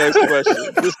the next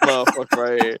question. This motherfucker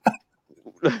right here.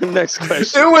 Next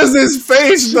question. It was his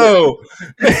face though.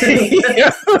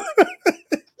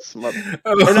 And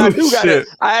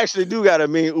I actually do got a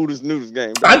mean oodles noodles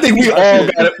game. I think we all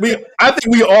got it. I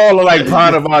think we all are like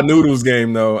part of our noodles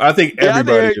game though. I think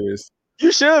everybody is.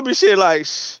 You should be shit like,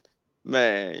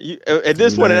 man. At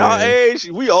this point in our age,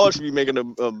 we all should be making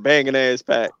a banging ass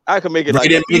pack. I could make it like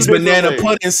it makes banana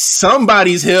pudding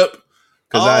somebody's hip.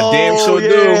 Cause I damn sure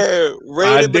do.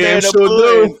 I damn sure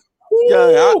do.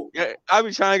 Yeah, I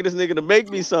be trying to get this nigga to make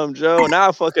me some, Joe, and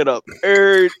I fuck it up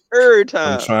every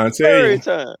time. I'm trying to tell you. Every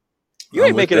time. You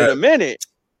ain't making it in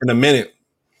a minute.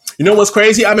 You know what's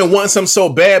crazy? I've been wanting something so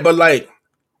bad, but like,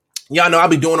 y'all know I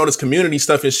be doing all this community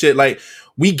stuff and shit. Like,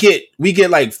 we get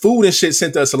like food and shit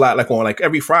sent to us a lot, like on like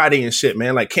every Friday and shit,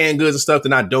 man. Like canned goods and stuff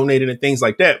that I donated and things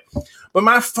like that. But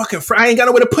my fucking I ain't got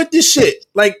nowhere to put this shit.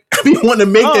 Like, I be wanting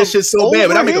to make that shit so bad,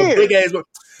 but I make a big ass.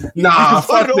 Nah,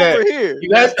 fuck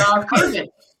that.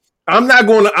 I'm not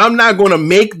gonna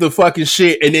make the fucking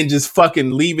shit and then just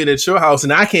fucking leave it at your house,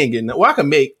 and I can't get. Well, I can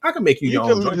make you your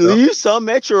own. Leave some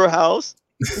at your house,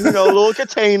 a little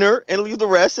container, and leave the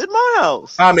rest at my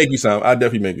house. I'll make you some. I'll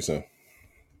definitely make you some.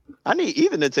 I need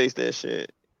Ethan to taste that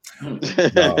shit. I'm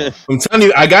telling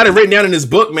you, I got it written down in this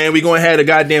book, man. We gonna have a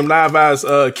goddamn Live Eyes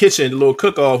kitchen, the little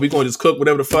cook off. We gonna just cook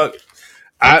whatever the fuck.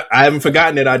 I haven't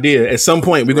forgotten that idea. At some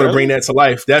point, we're gonna bring that to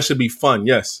life. That should be fun.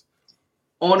 Yes.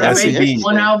 On our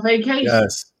vacation.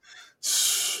 Yes.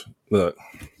 Look.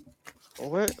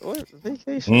 What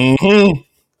vacation?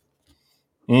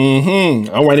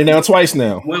 I'm writing it down twice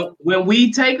now. When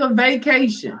we take a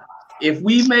vacation, if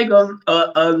we make a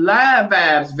Live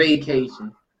Vibes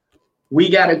vacation,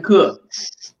 we gotta cook.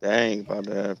 Dang about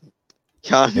that.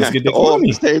 Let's get the all at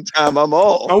the same time. I'm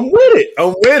with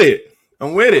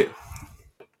it.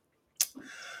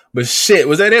 But shit,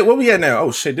 was that it? What we at now?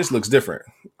 Oh shit, this looks different.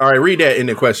 All right, read that in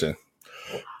the question.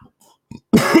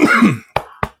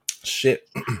 Shit.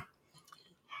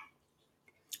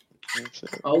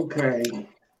 Okay.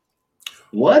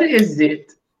 What is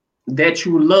it that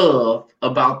you love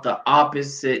about the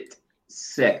opposite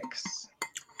sex?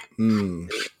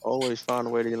 Always find a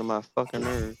way to get on my fucking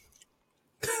nerves.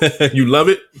 You love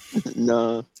it?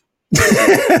 No.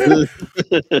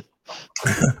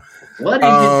 What is it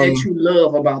that you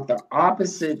love about the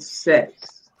opposite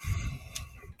sex?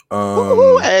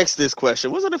 Who asked this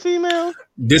question? Was it a female?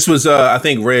 This was I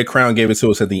think Red Crown gave it to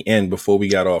us at the end before we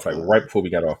got off, like right before we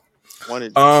got off.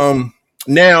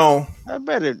 Now I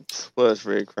bet it was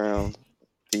Red Crown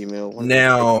female.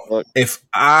 Now, if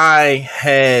I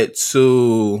had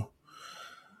to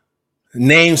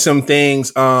name some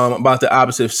things about the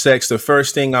opposite sex, the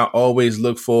first thing I always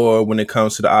look for when it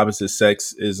comes to the opposite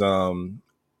sex is and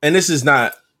this is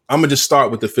not, I'm gonna just start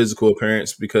with the physical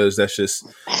appearance because that's just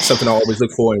something I always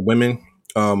look for in women.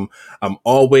 I'm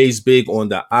always big on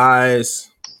the eyes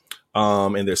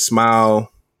and their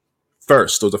smile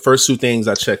first. Those are the first two things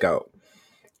I check out.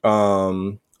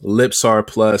 Lips are a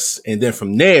plus, and then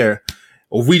from there,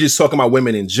 if we just talking about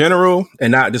women in general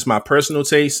and not just my personal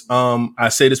taste, I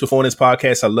say this before in this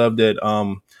podcast, I love that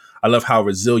I love how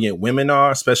resilient women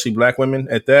are, especially Black women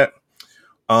at that.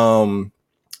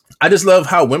 I just love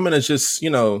how women are just,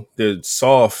 they're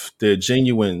soft, they're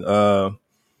genuine,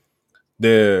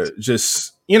 they're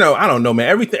just, I don't know, man.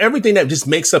 Everything that just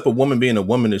makes up a woman being a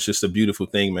woman is just a beautiful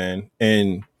thing, man.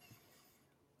 And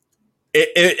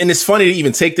it's funny to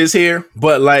even take this here,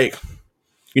 but like,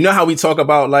 you know how we talk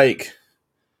about like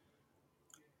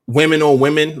women on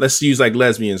women? Let's use like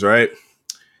lesbians, right?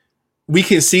 We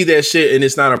can see that shit and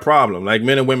it's not a problem. Like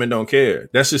men and women don't care.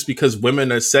 That's just because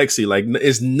women are sexy. Like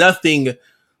it's nothing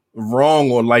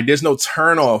wrong or like there's no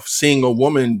turn off seeing a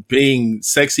woman being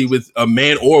sexy with a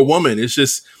man or a woman. It's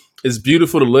just, it's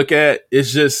beautiful to look at.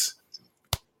 It's just,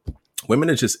 women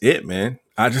are just it, man.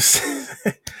 I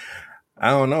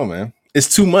don't know, man.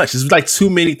 It's too much. It's like too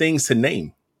many things to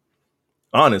name,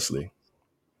 honestly.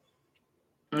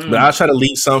 But I'll try to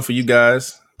leave some for you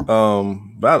guys.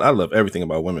 But I love everything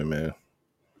about women, man.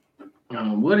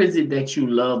 What is it that you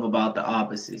love about the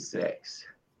opposite sex?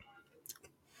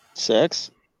 Sex.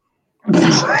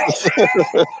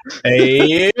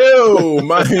 Hey, yo,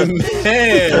 my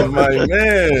man.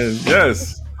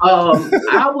 Yes.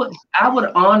 I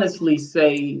would honestly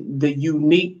say the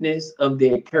uniqueness of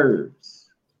their curves.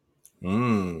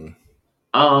 I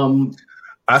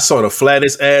saw the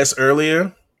flattest ass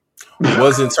earlier.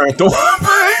 Wasn't turned on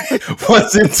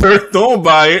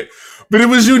by it, but it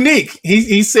was unique.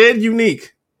 He said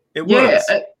unique. It was.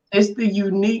 It's the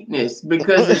uniqueness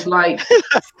because it's like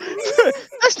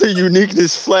that's the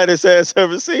uniqueness flattest ass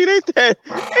ever seen. Ain't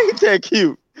that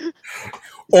cute?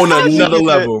 On another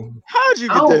level. How'd you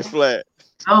get that flat?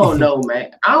 I don't know,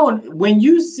 man. When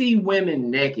you see women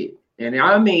naked, and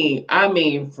I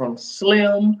mean from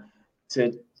slim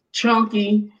to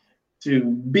chunky to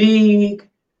big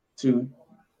to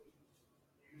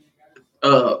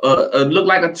look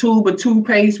like a tube of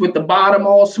toothpaste with the bottom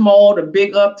all small, the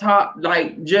big up top,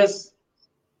 like just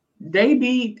they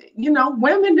be,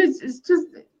 women it's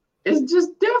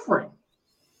just different.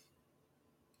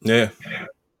 Yeah.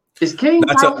 Is King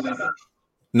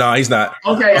No, he's not.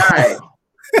 Okay, all right.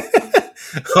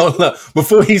 Hold up.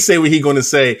 Before he say what he gonna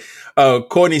say,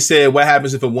 Courtney said, what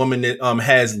happens if a woman that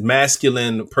has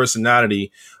masculine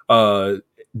personality,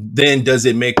 then does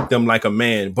it make them like a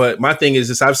man? But my thing is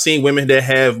this, I've seen women that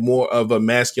have more of a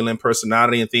masculine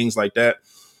personality and things like that.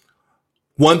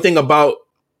 One thing about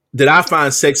that I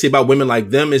find sexy about women like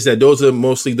them is that those are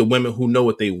mostly the women who know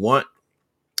what they want.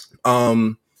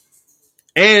 And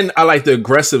I like the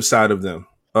aggressive side of them.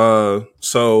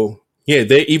 So yeah,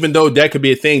 they, even though that could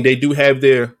be a thing, they do have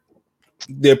their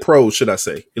pros, should I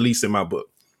say, at least in my book.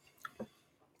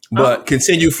 But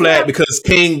continue flat because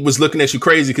King was looking at you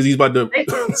crazy because he's about to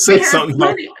say something.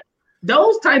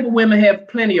 Those type of women have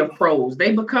plenty of pros.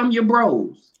 They become your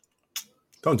bros.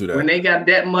 Don't do that. When they got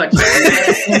that much.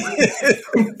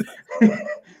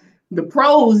 The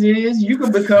pros is you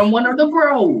can become one of the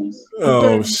bros.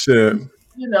 Oh, shit.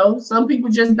 Some people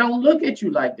just don't look at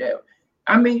you like that.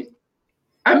 I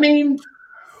mean,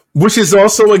 which is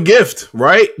also a gift,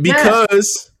 right?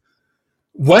 Because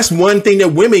what's one thing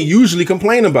that women usually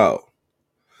complain about?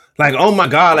 Like, oh my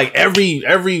God, like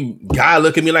every guy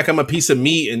look at me like I'm a piece of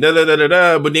meat and da da da da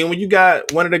da. But then when you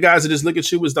got one of the guys that just look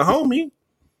at you as the homie,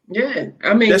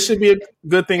 I mean that should be a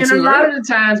good thing. And a lot of the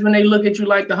times when they look at you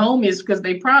like the homie, it's because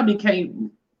they probably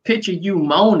can't picture you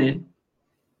moaning.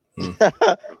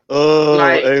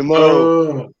 Hey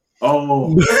Mo.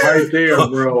 Right there,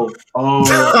 bro. No.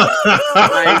 No.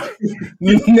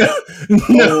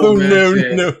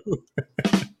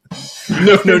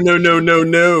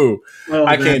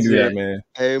 I can't do that, man.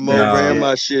 Hey Mo, ran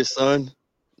my shit, son.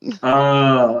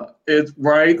 It's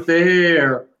right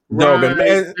there. No,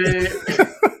 man.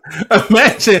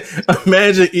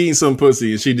 Imagine eating some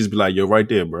pussy and she just be like, "Yo, right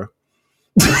there, bro."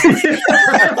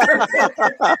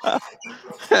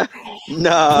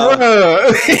 Nah,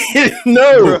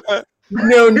 no,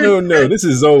 bruh. no. This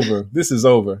is over.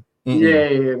 Mm-mm. Yeah,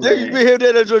 Niggas be man. here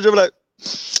there that Georgia be like,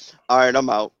 all right, I'm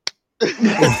out.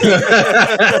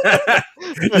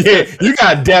 Yeah, you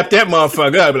gotta dap that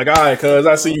motherfucker up. Like, all right, cuz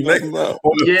I see you next I'm out.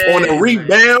 on the Yeah, man.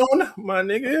 rebound, my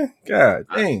nigga. God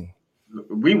dang.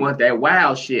 We want that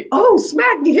wild shit. Oh,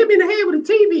 smack me, hit me in the head with a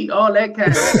TV. All that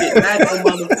kind of shit. Not no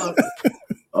motherfucker.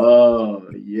 Oh,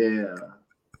 yeah.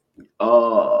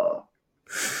 Oh,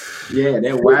 yeah,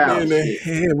 that wild In the shit.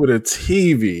 head with a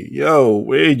TV. Yo,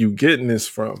 where you getting this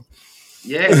from?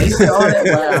 Yeah, they said all that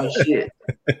wild shit.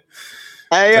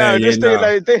 Hey, Hey, this yeah, thing nah.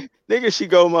 like nigga, she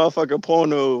go motherfucking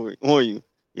porno on you.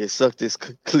 Yeah, suck this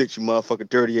clit, you motherfucking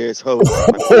dirty ass hoe.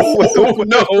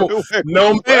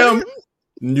 No, ma'am.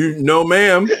 No,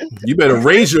 ma'am. You better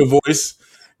raise your voice.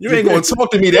 You ain't gonna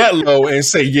talk to me that low and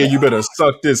say, "Yeah, you better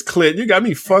suck this clit." You got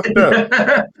me fucked up.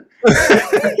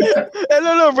 And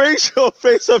then raise your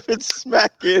face up and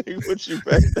smack it and put you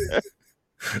back there.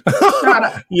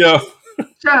 Yo,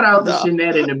 Shout out to Nah.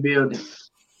 Shanette in the building.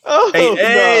 Oh,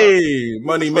 hey,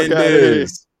 Money Fuck outta here.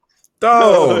 Mendez.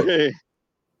 Dog. Okay.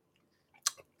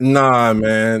 Nah,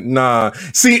 man. Nah.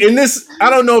 See, in this,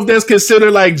 I don't know if that's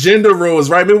considered like gender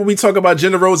roles, right? Remember we talk about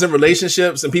gender roles in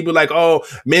relationships and people like, oh,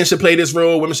 men should play this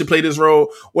role, women should play this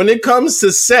role. When it comes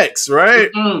to sex,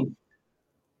 right? Mm.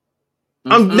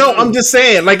 I'm just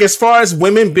saying, like, as far as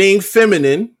women being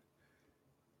feminine,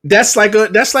 that's like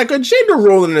a gender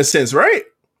role in a sense, right?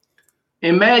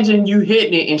 Imagine you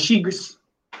hitting it and she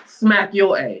smack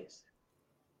your ass.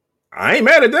 I ain't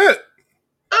mad at that.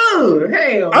 Oh,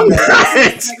 hell I'm no.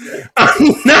 not.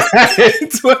 I'm not.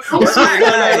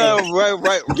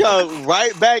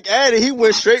 Right back at it. He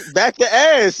went straight back to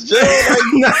ass, Joe.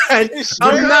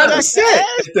 I'm not upset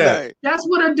at that. That's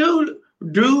what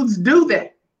dudes do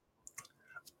that.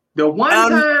 The one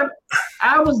time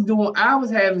I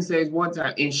was having sex one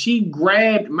time and she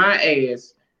grabbed my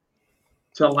ass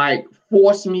to like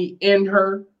force me in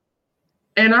her.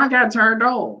 And I got turned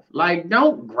off. Like,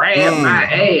 don't grab my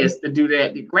ass to do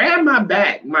that. Grab my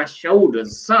back, my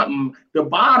shoulders, something, the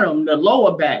bottom, the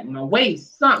lower back, my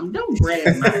waist, something. Don't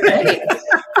grab my ass.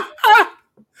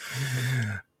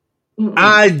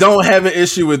 I don't have an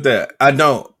issue with that. I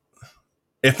don't.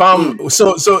 If I'm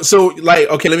so like,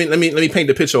 okay, let me paint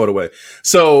the picture all the way.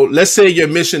 So let's say you're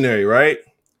missionary, right?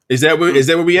 Is that where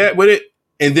we at with it?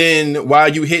 And then while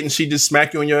you hitting, she just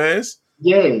smack you on your ass?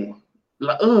 Yeah.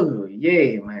 Like, oh,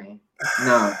 yeah, man.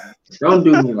 No, don't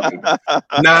do me like that.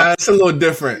 Nah, it's a little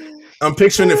different. I'm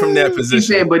picturing it from that He position.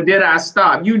 said, but did I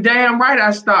stop? You damn right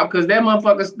I stopped because that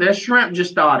motherfucker, that shrimp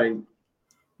just started.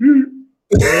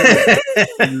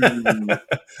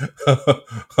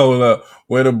 Hold up.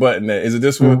 Where the button at? Is it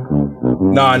this one?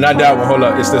 Nah, not that one. Hold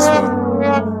up. It's this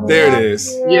one. There it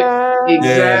is. Yeah, exactly.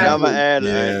 Yeah, I'm going to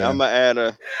add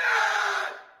a.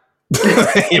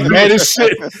 You mad as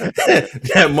shit.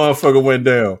 That motherfucker went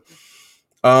down.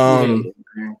 I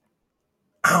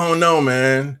don't know,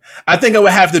 man. I think I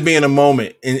would have to be in a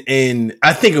moment, and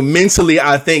I think mentally,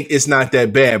 I think it's not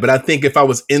that bad. But I think if I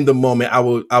was in the moment, I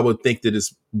would think that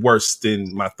it's worse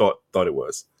than my thought it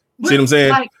was. But, see what I'm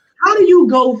saying? Like, how do you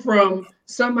go from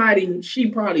somebody she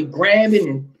probably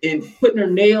grabbing and putting her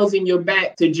nails in your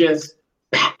back to just?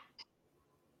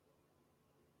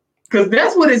 Because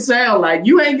that's what it sounds like.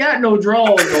 You ain't got no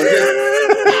drawers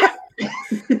on.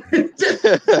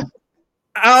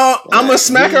 I'm gonna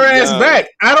smack her ass back.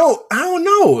 I don't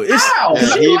know. It's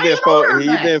He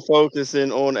been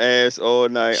focusing on ass all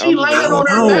night. She laying on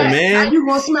her back. Man. How you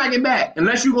gonna smack it back?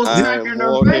 Unless you gonna smack her in her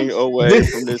walking face. away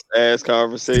from this ass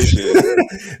conversation.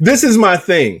 This is my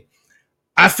thing.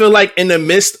 I feel like in the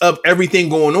midst of everything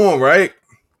going on, right?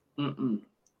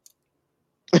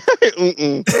 That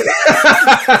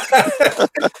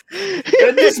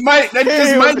just might be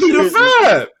the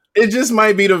vibe. It just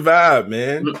might be the vibe,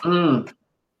 man.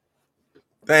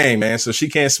 Dang, man. So she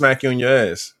can't smack you on your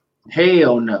ass.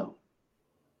 Hell no.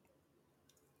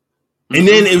 And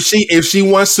then if she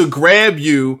wants to grab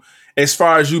you, as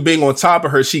far as you being on top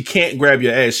of her, she can't grab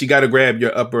your ass. She got to grab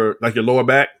your upper, like your lower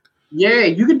back. Yeah,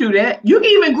 you can do that. You can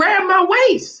even grab my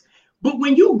waist. But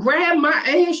when you grab my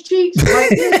ass cheeks like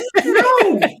this,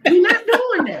 no, we're not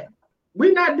doing that.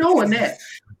 We're not doing that.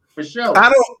 For sure.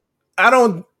 I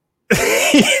don't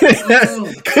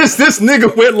because this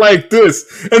nigga went like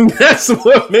this, and that's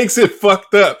what makes it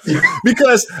fucked up.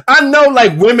 Because I know,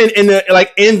 like, women in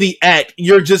the act,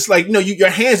 you're just like, no, your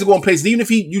hands are going places. Even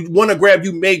if you want to grab,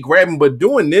 you may grab him. But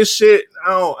doing this shit, I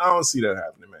don't see that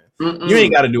happening, man. You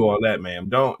ain't got to do all that, man.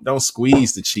 Don't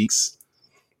squeeze the cheeks.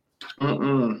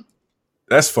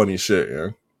 That's funny shit, yeah.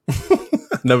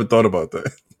 Never thought about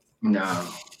that. No.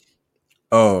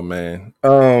 Oh man.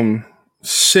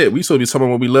 Shit. We supposed to be talking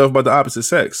about what we love about the opposite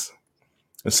sex,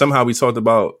 and somehow we talked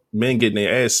about men getting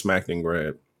their ass smacked and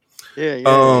grabbed. Yeah.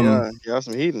 Y'all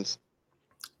some heathens.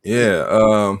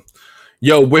 Yeah.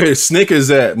 Yo, where's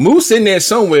Snickers at? Moose in there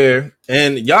somewhere,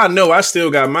 and y'all know I still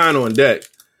got mine on deck.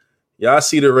 Y'all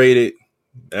see the rated.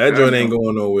 That joint ain't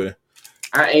going nowhere.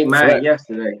 I ate mine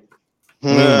yesterday.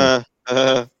 Damn.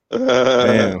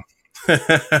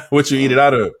 What you eat it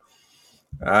out of?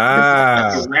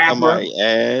 My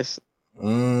ass.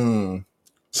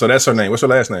 So that's her name. What's her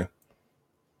last name?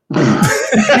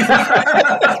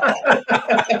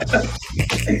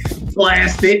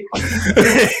 Plastic.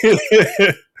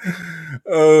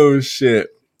 Oh shit.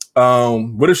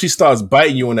 What if she starts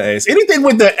biting you on the ass? Anything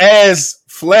with the ass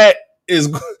flat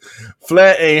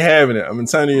ain't having it. I'm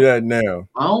telling you that now.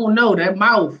 I don't know that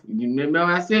mouth. You remember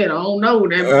I said I don't know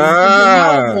that. Put your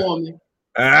mouth on me.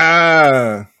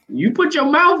 You put your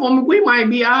mouth on me, we might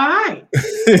be all right.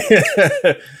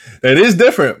 That is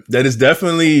different. That is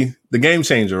definitely the game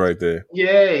changer right there.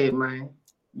 Yeah, man.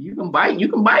 You can bite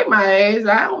my ass.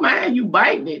 I don't mind you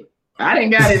biting it. I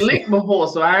didn't got it licked before,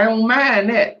 so I don't mind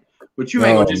that. But you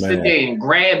ain't gonna just sit there and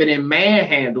grab it and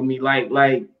manhandle me like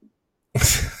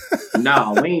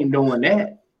no, we ain't doing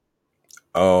that.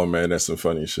 Oh man, that's some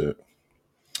funny shit.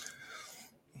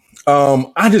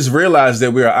 I just realized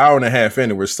that we're an hour and a half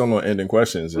in and we're still on ending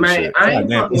questions. And man, shit. I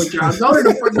ain't fucking with y'all. Go to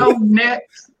the go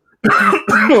next.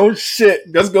 Oh shit.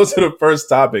 Let's go to the first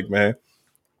topic, man.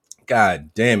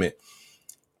 God damn it.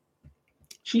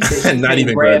 She said she not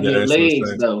even grab your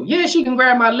legs though. Yeah, she can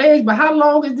grab my legs, but how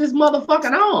long is this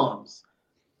motherfucking arms?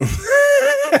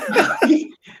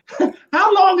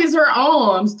 How long is her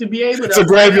arms to be able to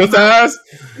grab your thighs?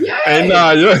 Yeah. And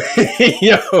yo,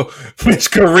 Mitch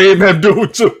Kareem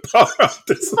Abdul-Jabbar.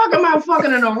 Fuck, am I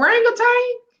fucking an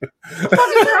orangutan?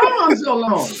 Fucking her arms so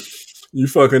long. You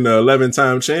fucking the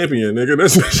 11-time champion, nigga.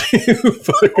 That's what you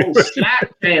fucking.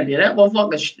 Slap champion. That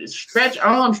motherfucker Stretch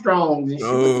Armstrong.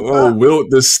 Wilt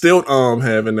the stilt arm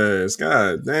having ass.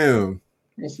 God damn.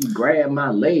 And she grabbed my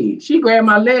legs. She grabbed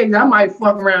my legs. I might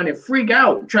fuck around and freak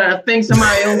out, trying to think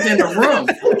somebody else in the room.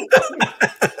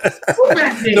 Who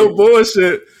back there? No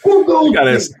bullshit. Who goes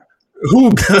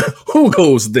there? Who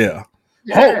goes there?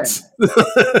 Yeah. Halt.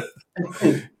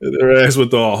 Their ass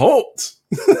with the halt.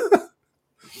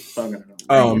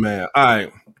 Oh man. All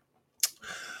right.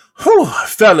 Whew.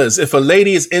 Fellas, if a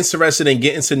lady is interested in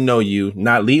getting to know you,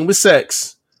 not leading with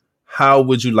sex, how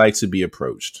would you like to be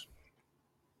approached?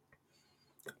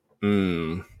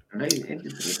 Me,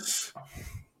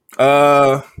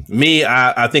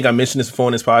 I think I mentioned this before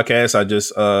on this podcast. I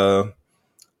just I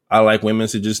like women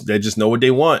to just know what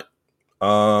they want.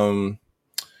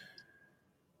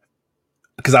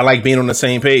 Because I like being on the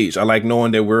same page. I like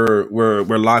knowing that we're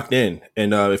locked in.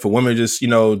 And if a woman just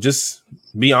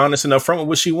be honest and upfront with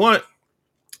what she want,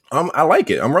 I like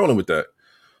it. I'm rolling with that.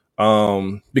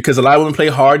 Because a lot of women play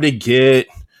hard to get,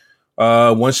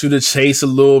 wants you to chase a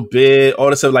little bit,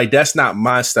 all that stuff. Like, that's not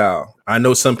my style. I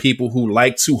know some people who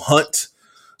like to hunt,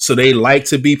 so they like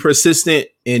to be persistent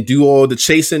and do all the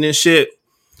chasing and shit.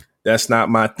 That's not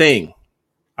my thing.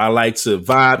 I like to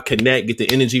vibe, connect, get the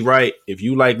energy right. If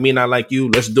you like me and I like you,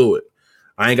 let's do it.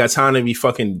 I ain't got time to be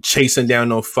fucking chasing down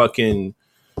no fucking,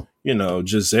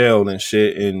 Giselle and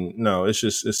shit. And no, it's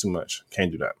too much.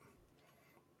 Can't do that.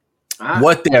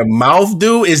 What their mouth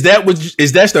do? Is that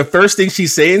the first thing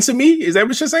she's saying to me? Is that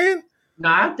what she's saying? No,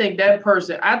 I think that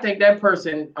person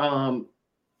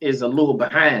is a little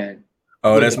behind.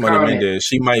 Oh, that's Money Mendez.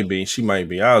 She might be.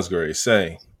 I was going to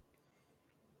say.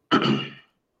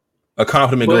 A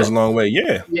compliment goes a long way.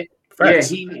 Yeah. Yeah,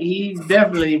 he's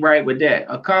definitely right with that.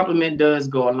 A compliment does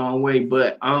go a long way,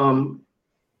 but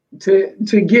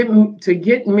to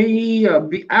get me,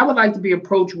 I would like to be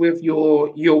approached with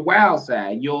your wild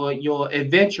side, your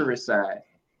adventurous side.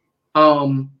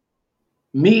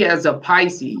 Me as a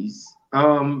Pisces,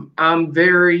 I'm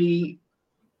very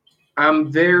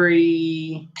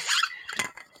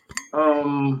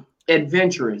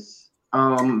adventurous.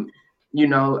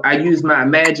 I use my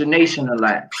imagination a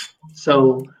lot.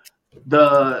 So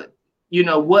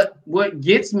what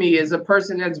gets me is a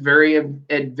person that's very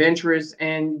adventurous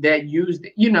and that used,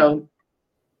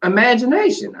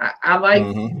 imagination. I like,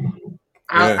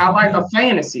 I like a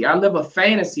fantasy. I live a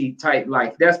fantasy type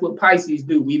life. That's what Pisces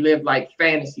do. We live like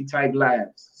fantasy type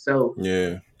lives. So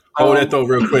yeah. Hold that thought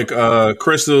real quick.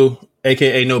 Crystal,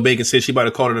 aka No Bacon, said she about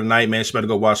to call it a night, man. She about to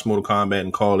go watch Mortal Kombat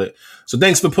and call it. So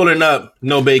thanks for pulling up,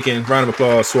 No Bacon. Round of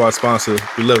applause to our sponsor.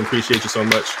 We love and appreciate you so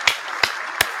much.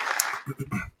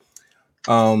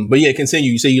 But yeah,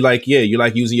 continue. You say you like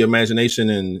using your imagination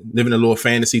and living a little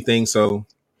fantasy thing. So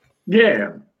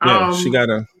yeah, she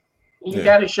gotta. You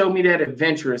got to show me that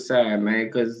adventurous side, man,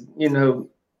 because you know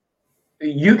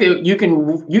you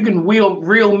can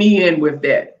reel me in with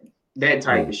that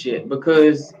type of shit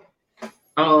because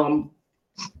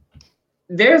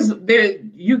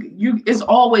it's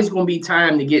always going to be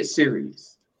time to get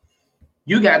serious.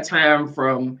 You got time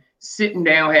from sitting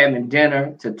down having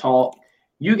dinner to talk.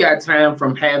 You got time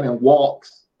from having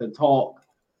walks to talk.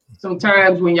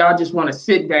 Sometimes when y'all just want to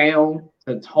sit down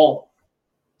to talk.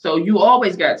 So you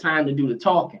always got time to do the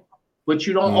talking, but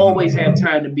you don't always have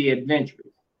time to be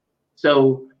adventurous.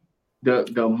 So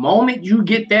the moment you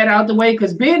get that out the way,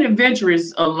 because being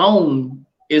adventurous alone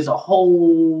is a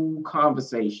whole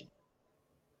conversation.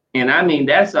 And I mean,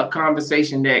 that's a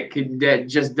conversation that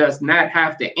just does not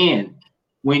have to end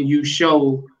when you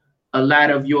show a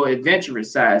lot of your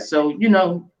adventurous side. So, you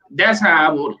know, that's how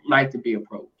I would like to be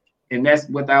approached. And that's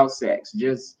without sex.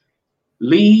 Just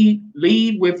lead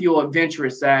with your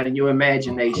adventurous side and your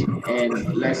imagination,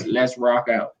 and let's rock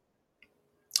out.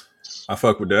 I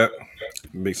fuck with that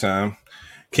big time.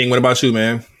 King, what about you,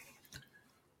 man?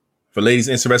 For ladies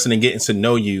interested in getting to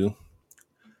know you,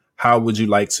 how would you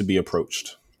like to be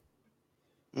approached?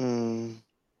 Not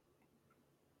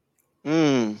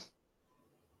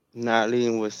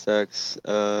leading with sex.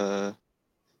 She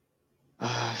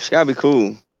gotta be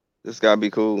cool. This gotta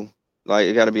be cool. Like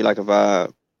it gotta be like a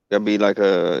vibe. Gotta be like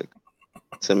to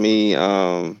me,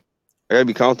 I gotta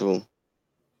be comfortable.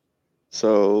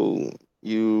 So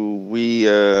we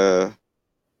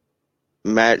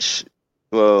match.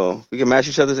 Well, we can match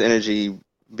each other's energy.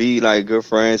 Be like good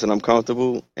friends, and I'm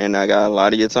comfortable, and I got a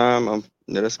lot of your time.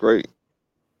 That's great.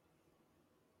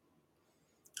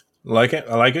 I like it.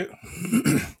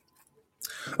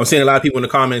 I'm seeing a lot of people in the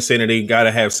comments saying that they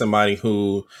gotta have somebody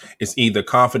who is either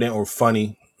confident or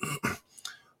funny.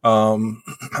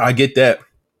 I get that.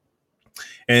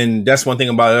 And that's one thing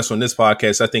about us on this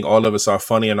podcast. I think all of us are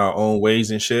funny in our own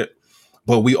ways and shit.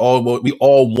 But we all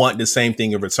want the same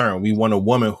thing in return. We want a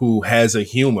woman who has a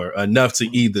humor enough to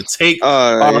either take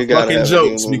our fucking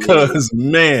jokes because,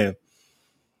 man,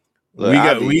 look,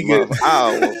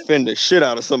 I'll offend the shit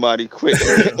out of somebody quick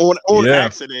on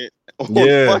accident.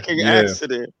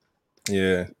 Accident.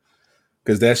 Yeah.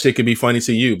 Because that shit could be funny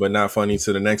to you, but not funny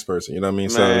to the next person. You know what I mean?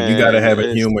 So you got to have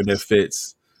a humor that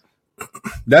fits.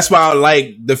 That's why I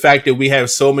like the fact that we have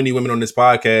so many women on this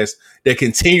podcast that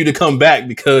continue to come back,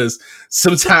 because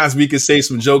sometimes we can say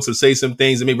some jokes or say some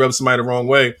things that may rub somebody the wrong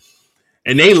way.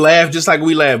 And they laugh just like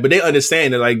we laugh, but they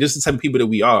understand that like this is the type of people that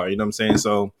we are. You know what I'm saying?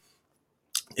 So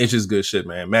it's just good shit,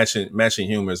 man. Matching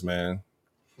humors, man.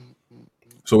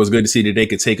 So it's good to see that they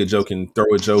could take a joke and throw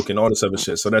a joke and all this other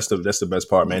shit. So that's the best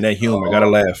part, man. That humor, gotta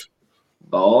laugh.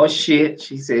 Oh shit!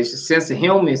 She says her sense of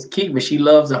humor is key, but she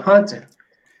loves a hunter.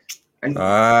 Get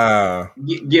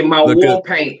my war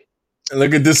paint.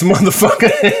 Look at this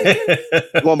motherfucker.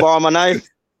 You want to borrow my knife?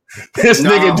 This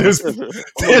nigga just get it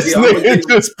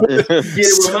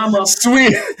with my mother.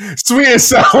 Sweet and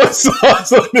sour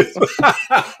sauce on this.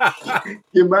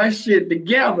 Get my shit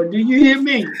together. Do you hear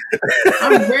me?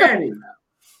 I'm ready.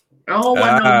 I don't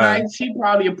want no knife. She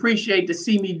probably appreciate to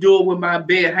see me do it with my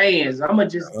bare hands. I'ma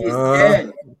just get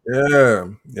ready. Yeah.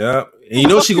 And you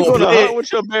know she gonna play it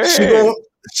with your bare hands.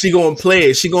 She gonna play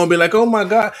it. She gonna be like, "Oh my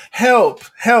god, help,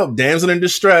 damsel in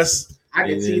distress." I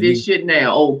can see this shit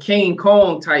now. Old King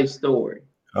Kong type story.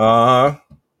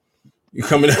 You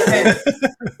coming?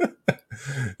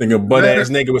 Think a butt ass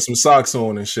nigga with some socks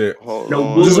on and shit. Hold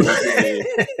on.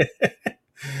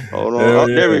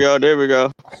 There we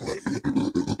go.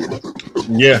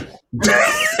 Yeah,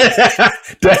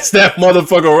 that's that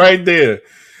motherfucker right there.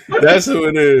 That's who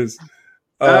it is.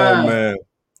 Oh man,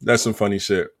 that's some funny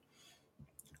shit.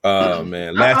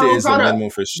 Man, laughter is a minimum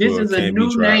for sure. This is a new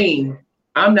name.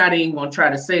 I'm not even gonna try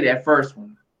to say that first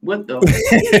one. What the?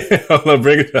 Hold on,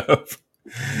 bring it up.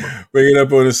 Bring it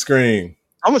up on the screen.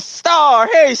 I'm a star.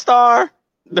 Hey, star.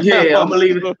 Yeah, I'm gonna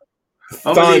leave it.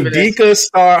 Thondika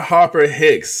Star Harper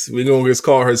Hicks. We're gonna just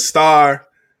call her Star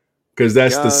because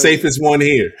that's the safest one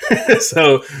here.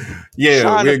 So, yeah,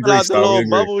 trying we to fill agree. out the little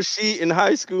bubble sheet in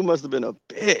high school must have been a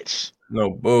bitch.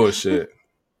 No bullshit.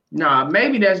 Nah,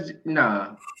 maybe that's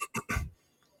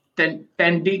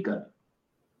Thondika.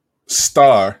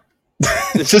 Star.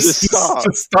 Just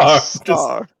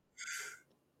Star.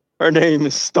 Her name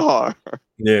is Star.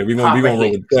 Yeah, we gonna roll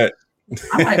with that.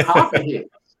 I like Harper Hicks.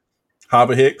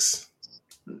 Hopper Hicks.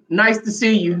 Nice to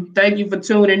see you. Thank you for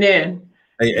tuning in.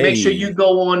 Make sure you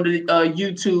go on to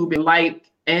YouTube and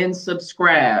like and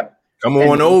subscribe. Come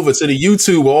on over to the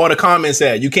YouTube where all the comments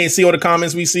at. You can't see all the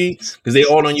comments we see because they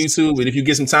all on YouTube. And if you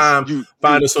get some time,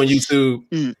 find us on YouTube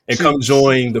and come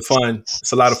join the fun.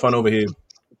 It's a lot of fun over here.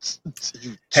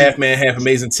 Half man, half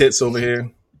amazing tits over here.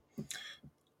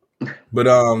 But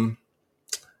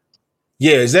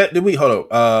yeah, is that did we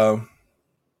hold up?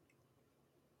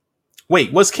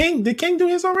 Wait, was King? Did King do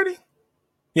his already?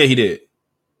 Yeah, he did.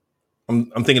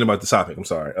 I'm thinking about the topic. I'm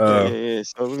sorry. Yeah.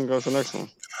 So we can go to the next one.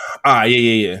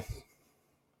 Yeah.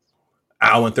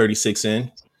 Hour and 36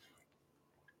 in.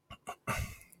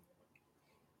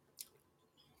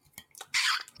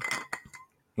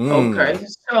 Okay,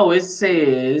 so it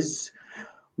says,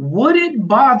 would it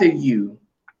bother you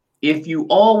if you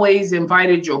always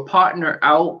invited your partner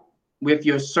out with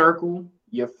your circle,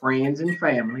 your friends and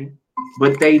family,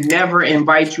 but they never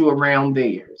invite you around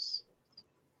theirs?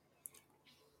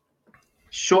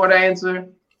 Short answer,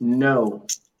 no.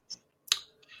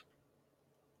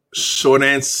 Short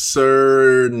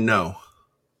answer, no.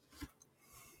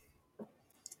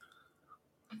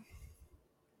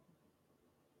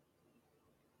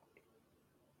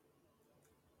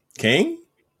 King?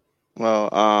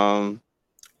 Well,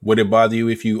 would it bother you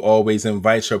if you always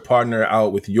invite your partner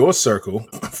out with your circle,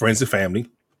 friends and family,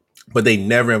 but they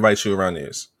never invite you around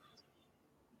theirs?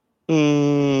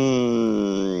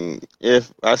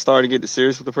 If I started to get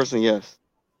serious with the person, yes.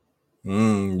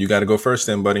 You got to go first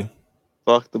then, buddy.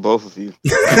 Fuck the both of you.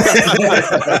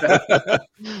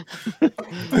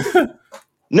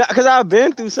 No, because I've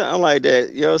been through something like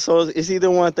that, yo. So it's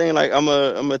either one thing, like I'm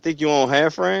gonna think you don't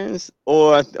have friends,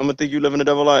 or I'm gonna think you living a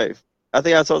double life. I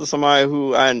think I talked to somebody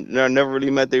who I never really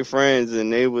met their friends,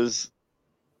 and they was,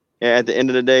 at the end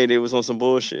of the day, they was on some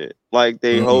bullshit. Like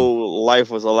their whole life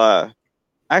was a lie.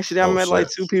 Actually, I met like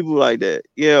 2 people like that,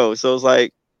 yo. So it's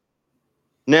like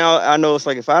now I know it's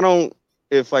like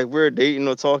if we're dating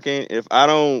or talking, if I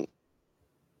don't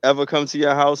ever come to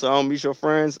your house or I don't meet your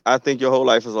friends, I think your whole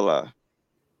life is a lie.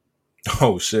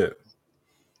 Oh shit.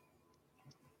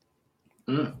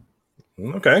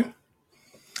 Okay.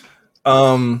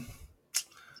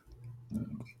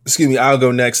 Excuse me, I'll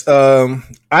go next.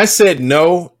 I said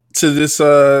no to this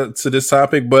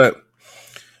topic, but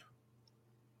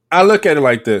I look at it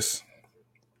like this.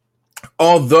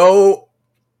 Although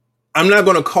I'm not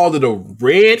going to call it a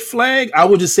red flag, I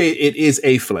would just say it is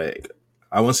a flag.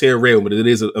 I won't say a red one, but it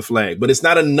is a flag. But it's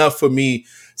not enough for me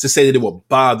to say that it will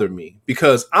bother me,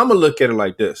 because I'm going to look at it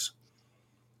like this.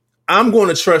 I'm going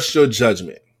to trust your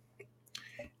judgment.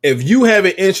 If you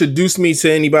haven't introduced me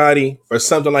to anybody or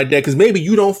something like that, because maybe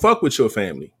you don't fuck with your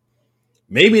family.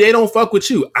 Maybe they don't fuck with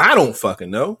you. I don't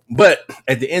fucking know. But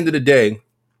at the end of the day,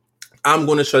 I'm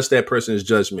going to trust that person's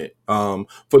judgment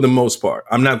for the most part.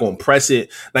 I'm not going to press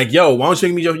it like, yo, why don't you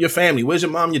make me your family? Where's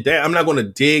your mom, your dad? I'm not going to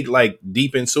dig like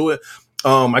deep into it.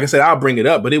 Like I said, I'll bring it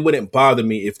up, but it wouldn't bother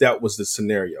me if that was the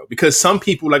scenario, because some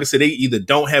people, like I said, they either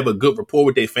don't have a good rapport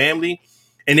with their family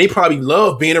and they probably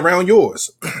love being around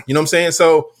yours. You know what I'm saying?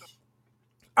 So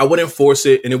I wouldn't force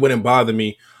it and it wouldn't bother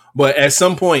me. But at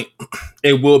some point,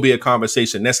 it will be a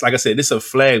conversation. That's, like I said, it's a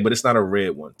flag, but it's not a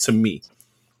red one to me.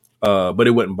 But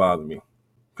it wouldn't bother me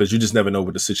because you just never know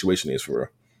what the situation is for real.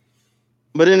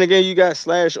 But then again, you got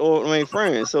slash or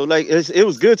friends. So like it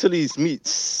was good to at least meet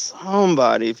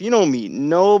somebody. If you don't meet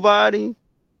nobody,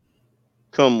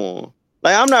 come on.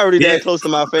 Like I'm not really that close to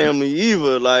my family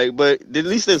either. Like, but at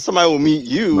least if somebody will meet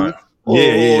you, right.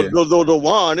 or the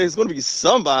one, it's gonna be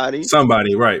somebody.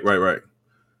 Somebody, right.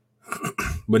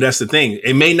 But that's the thing.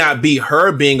 It may not be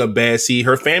her being a bad seed.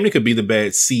 Her family could be the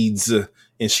bad seeds,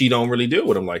 and she don't really deal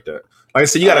with them like that. Like I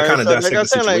said, you got to kind of dissect the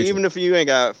situation. Like even if you ain't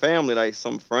got family, like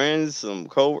some friends, some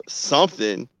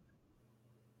something.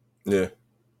 Yeah.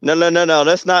 No.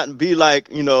 Let's not be like,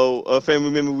 a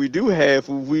family member we do have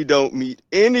who we don't meet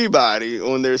anybody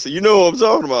on there. So you know what I'm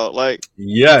talking about. Like,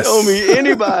 yes. Don't meet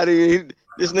anybody.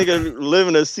 This nigga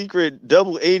living a secret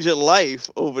double agent life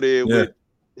over there with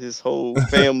his whole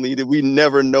family that we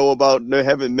never know about,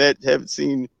 haven't met, haven't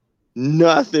seen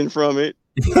nothing from it.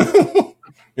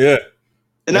 Yeah.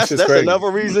 And that's another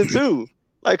reason too.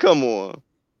 Like, come on.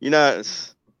 You're not.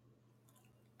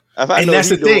 And that's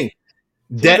the thing.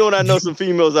 I know some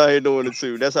females out here doing it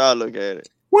too. That's how I look at it.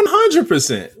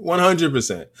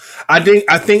 100%.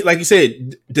 I think, like you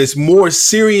said, the more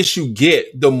serious you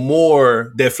get, the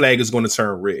more that flag is going to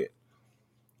turn red.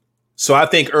 So I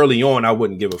think early on, I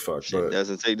wouldn't give a fuck. But it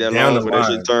doesn't take that long for that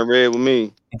shit to turn red with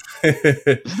me.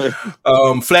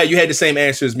 Flat, you had the same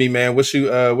answer as me, man. What's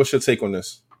your take on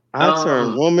this? I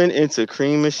turn women into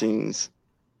cream machines.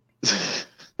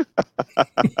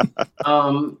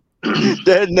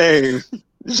 That name,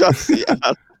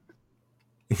 Josiah.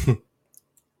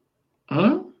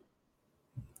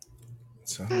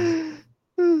 So, I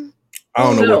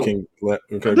don't know what King.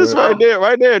 Okay, this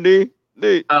right there, D.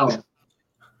 Oh,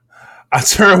 I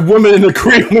turn women into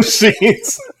cream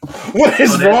machines. What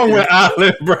is wrong with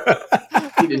Island, bro?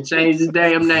 He done changed his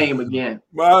damn name again.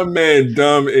 My man,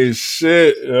 dumb as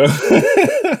shit.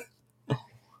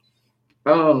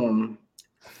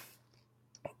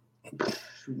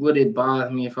 Would it bother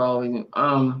me if I was,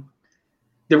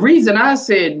 the reason I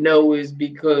said no is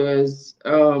because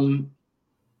I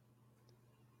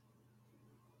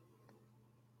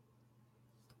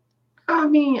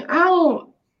mean, I don't.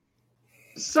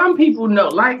 Some people know,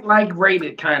 like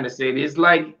Rated kind of said, it's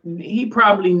like he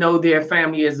probably know their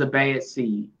family is a bad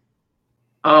seed.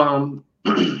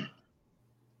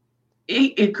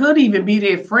 It could even be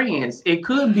their friends. It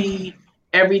could be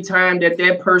every time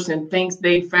that person thinks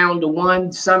they found the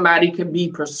one, somebody could be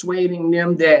persuading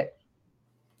them that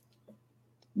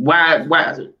why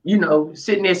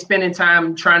sitting there spending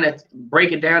time trying to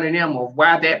break it down to them of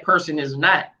why that person is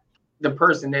not the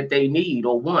person that they need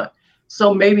or want.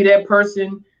 So maybe that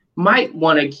person might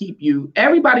want to keep you.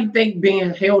 Everybody think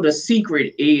being held a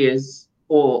secret is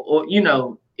or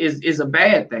is a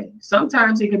bad thing.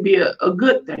 Sometimes it can be a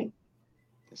good thing.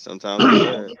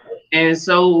 Sometimes. And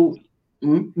so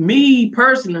me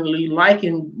personally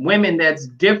liking women that's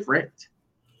different,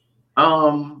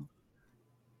 I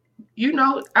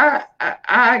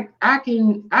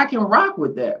can rock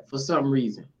with that for some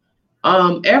reason.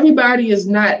 Everybody is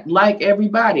not like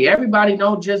everybody. Everybody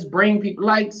don't just bring people.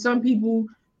 Like some people,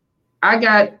 I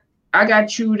got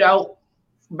chewed out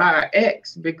by an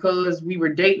ex because we were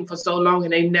dating for so long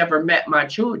and they never met my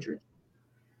children.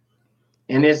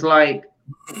 And it's like,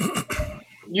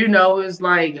 it's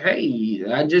like, hey,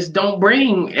 I just don't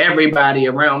bring everybody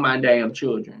around my damn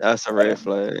children. That's a red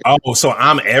flag. Oh, so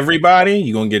I'm everybody?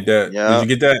 You gonna get that? Yeah. Did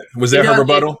you get that? Was that her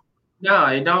rebuttal? No,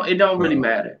 it don't really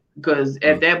matter. Because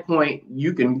at that point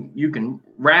you can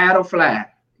ride or fly,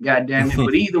 God damn it.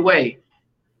 But either way,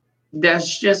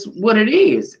 that's just what it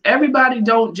is. Everybody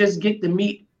don't just get to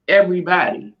meet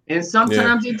everybody. And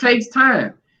sometimes it takes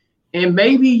time. And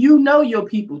maybe your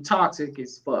people toxic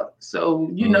as fuck. So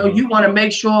you want to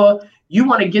make sure you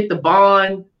want to get the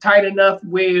bond tight enough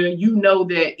where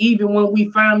that even when we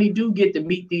finally do get to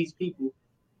meet these people,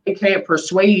 they can't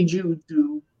persuade you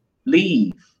to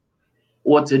leave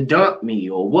or to dump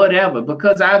me or whatever,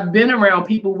 because I've been around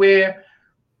people where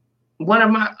in one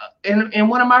of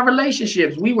my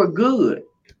relationships, we were good.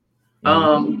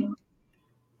 We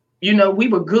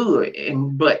were good.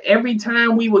 But every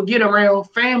time we would get around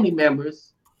family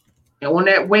members and on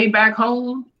that way back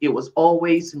home, it was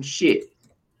always some shit.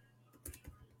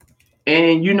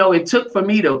 And it took for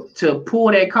me to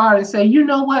pull that card and say, you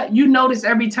know what? You notice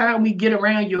every time we get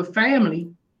around your family,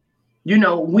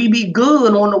 we be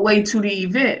good on the way to the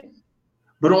event.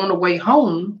 But on the way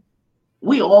home,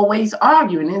 we always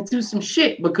arguing into some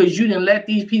shit because you didn't let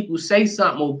these people say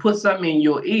something or put something in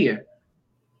your ear.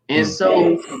 And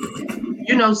so,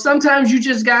 sometimes you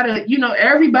just gotta,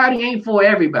 everybody ain't for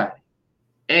everybody.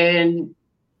 And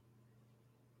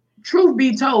truth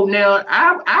be told, now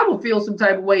I would feel some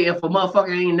type of way if a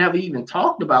motherfucker ain't never even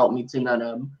talked about me to none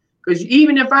of them. Because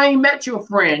even if I ain't met your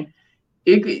friend,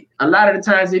 it could, a lot of the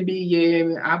times it'd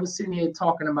be, I was sitting here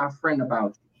talking to my friend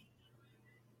about you,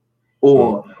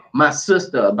 or my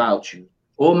sister about you,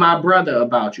 or my brother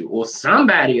about you, or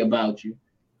somebody about you.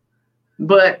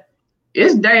 But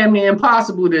it's damn near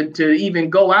impossible to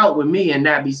even go out with me and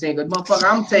not be saying, motherfucker,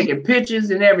 I'm taking pictures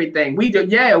and everything. We do,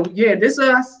 this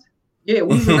us. Yeah,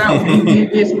 we was out, we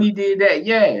did this, we did that.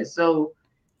 Yeah, so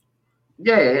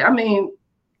yeah, I mean,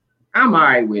 I'm all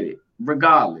right with it,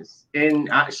 regardless. And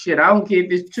I don't care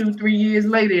if it's 2-3 years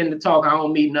later in the talk, I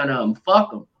don't meet none of them.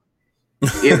 Fuck them.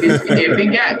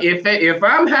 If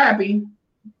I'm happy,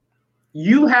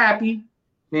 you happy,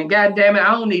 then goddamn it,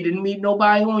 I don't need to meet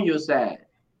nobody on your side.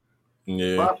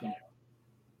 Yeah. Fuck them.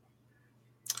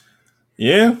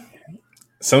 Yeah.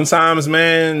 Sometimes,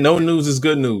 man, no news is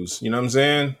good news. You know what I'm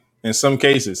saying? In some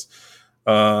cases.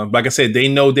 Like I said, they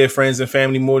know their friends and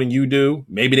family more than you do.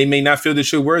 Maybe they may not feel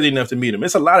that you're worthy enough to meet them.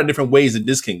 It's a lot of different ways that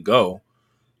this can go.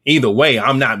 Either way,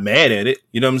 I'm not mad at it.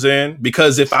 You know what I'm saying?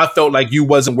 Because if I felt like you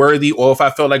wasn't worthy, or if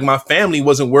I felt like my family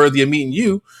wasn't worthy of meeting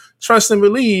you, trust and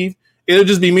believe, it'll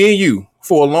just be me and you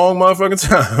for a long motherfucking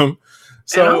time.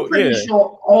 So and I'm pretty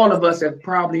sure all of us have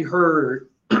probably heard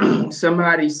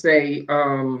somebody say,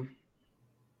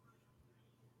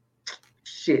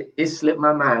 shit, it slipped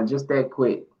my mind just that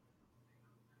quick.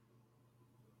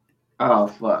 Oh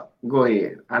fuck! Go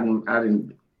ahead. I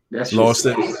didn't. That's Lost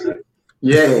just it.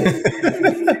 yeah.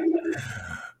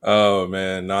 Oh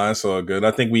man, no, it's all good.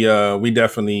 I think we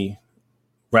definitely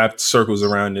wrapped circles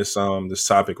around this this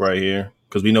topic right here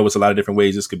because we know it's a lot of different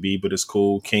ways this could be, but it's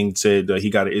cool. King said he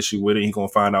got an issue with it. He gonna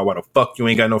find out why the fuck you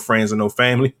ain't got no friends and no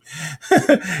family.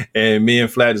 And me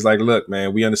and Flat is like, look,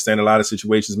 man, we understand a lot of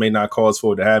situations may not cause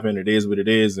for it to happen. It is what it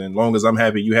is, and as long as I'm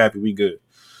happy, you happy, we good.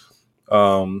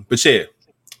 But yeah,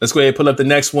 let's go ahead and pull up the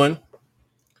next one.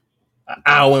 An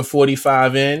hour and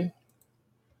 45 in.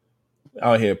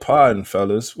 Out here podding,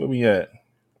 fellas. Where we at?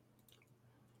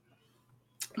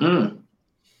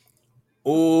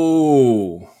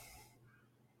 Ooh.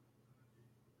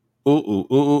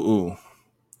 Ooh.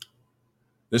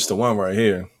 This the one right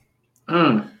here.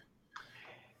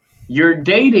 You're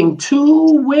dating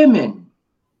two women.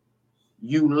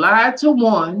 You lie to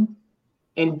one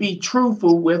and be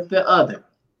truthful with the other.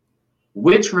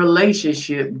 Which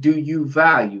relationship do you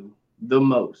value the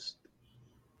most?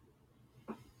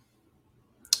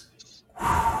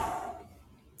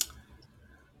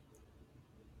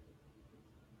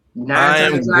 I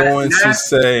am going to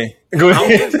say, go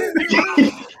ahead.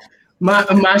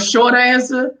 My short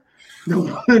answer,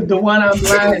 the one I'm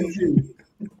lying to.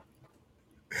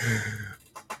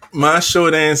 My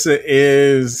short answer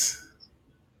is,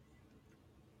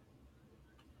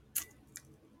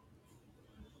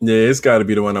 yeah, it's got to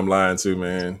be the one I'm lying to,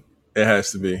 man. It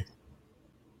has to be.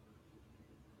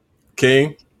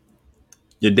 King,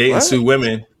 you're dating two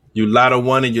women. You lie to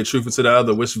one and you're truthful to the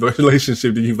other. Which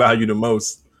relationship do you value the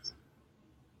most?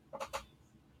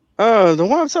 The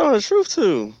one I'm telling the truth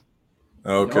to.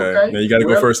 Okay. Now you got to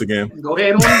go first again. Go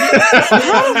ahead on.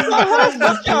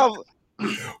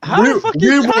 How the fuck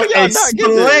you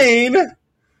explain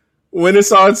when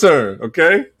it's our turn,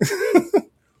 okay?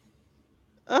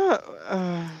 I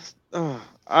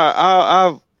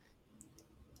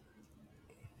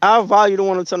value the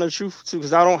one I'm telling the truth to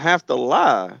because I don't have to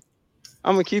lie.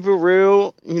 I'm gonna keep it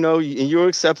real, you know, and you're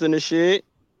accepting the shit.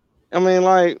 I mean,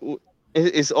 like,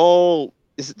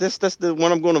 that's the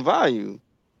one I'm gonna value.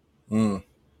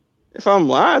 If I'm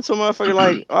lying to a motherfucker,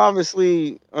 like,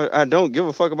 obviously, I don't give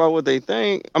a fuck about what they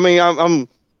think. I mean, I'm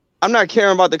not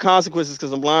caring about the consequences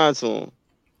because I'm lying to them.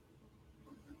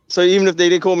 So even if they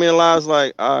did call me a lie, it's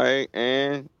like, all right,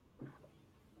 and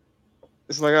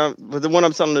it's like, but the one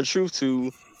I'm telling the truth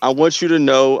to, I want you to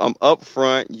know I'm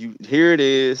upfront. Here it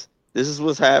is. This is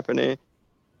what's happening.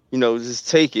 You know, just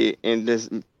take it. And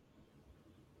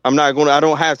I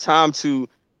don't have time to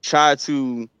try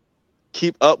to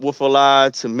keep up with a lie,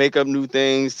 to make up new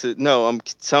things. No, I'm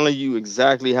telling you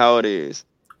exactly how it is.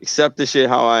 Accept the shit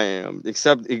how I am.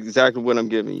 Accept exactly what I'm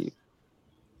giving you.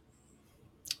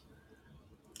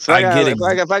 So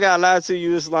if I got lied to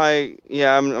you, it's like,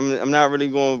 yeah, I'm not really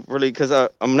going because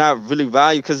I'm not really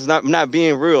valued because I'm not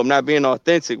being real. I'm not being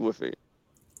authentic with it.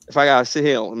 If I gotta sit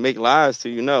here and make lies to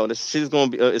you, no, this shit is gonna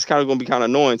be it's kind of gonna be kind of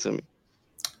annoying to me.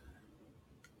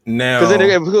 Now,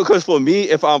 because for me,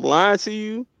 if I'm lying to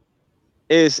you,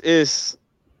 it's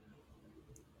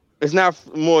not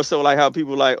more so like how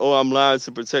people like, oh, I'm lying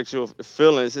to protect your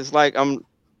feelings. It's like I'm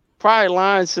probably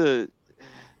lying to.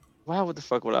 Why? What the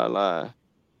fuck would I lie?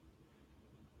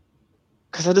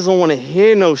 Because I just don't want to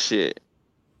hear no shit.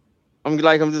 I'm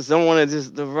just don't want to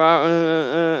just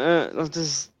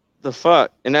the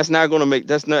fuck, and that's not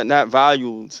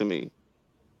valuable to me.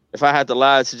 If I had to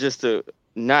lie to just to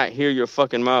not hear your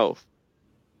fucking mouth.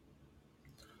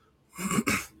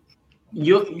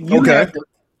 You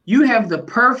have the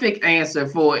perfect answer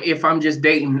for if I'm just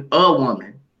dating a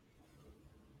woman.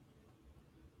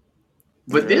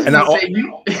 But this one say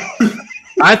you.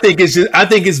 I think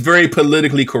it's very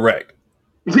politically correct.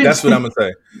 That's what I'm gonna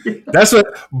say.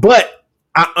 But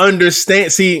I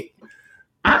understand. See,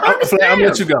 I'm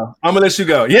gonna let you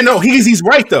go. Yeah, no, he's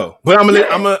right though. But I'm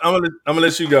gonna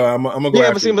let you go. I'm gonna go.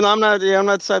 Yeah, but I'm not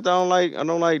the type that I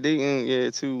don't like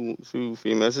dating two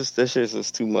females. That shit's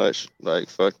just too much. Like,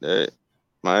 fuck that.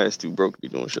 My ass too broke to be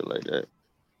doing shit like that.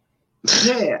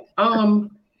 Yeah.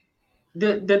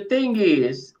 The thing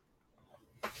is,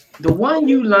 the one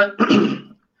you like,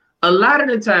 a lot of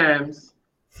the times,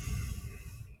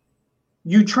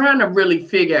 you trying to really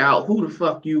figure out who the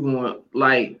fuck you want.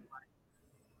 Like,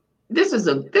 this is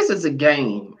a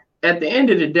game. At the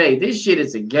end of the day, this shit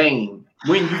is a game.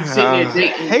 When you sitting here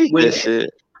dating,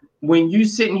 when you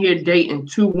sitting here dating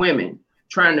two women,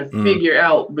 trying to figure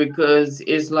out, because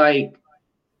it's like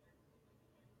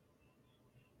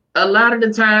a lot of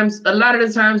the times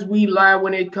we lie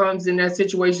when it comes in that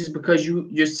situations because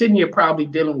you're sitting here probably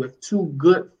dealing with two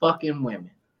good fucking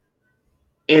women,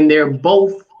 and they're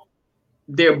both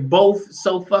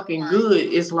so fucking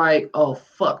good. It's like, oh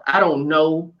fuck, I don't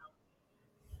know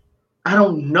I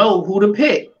don't know who to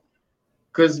pick.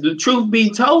 Because the truth be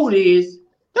told is,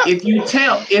 if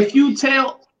you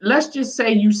tell, let's just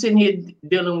say you sitting here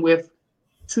dealing with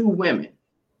two women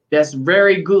that's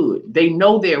very good. They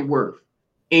know their worth.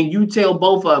 And you tell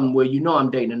both of them, well, you know I'm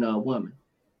dating another woman.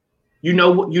 You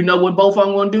know what both of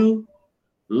them gonna do?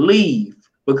 Leave.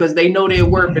 Because they know their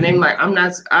worth, and they're like,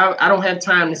 I don't have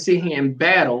time to sit here and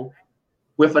battle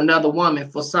with another woman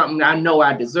for something I know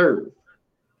I deserve.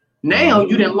 Now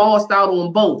you done lost out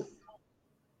on both.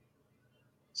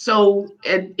 So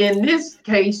in this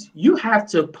case, you have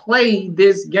to play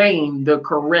this game the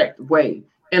correct way.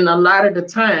 And a lot of the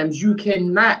times you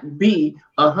cannot be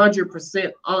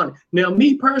 100% honest. Now,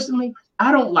 me personally,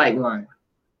 I don't like lying.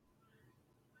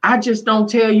 I just don't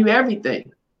tell you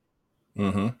everything.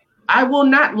 Mm-hmm. I will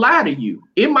not lie to you.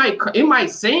 It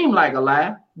might seem like a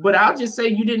lie, but I'll just say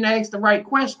you didn't ask the right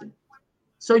question.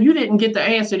 So you didn't get the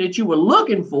answer that you were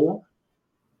looking for.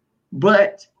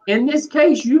 But in this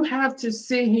case, you have to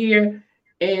sit here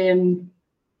and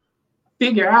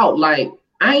figure out, like,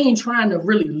 I ain't trying to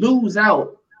really lose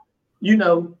out. You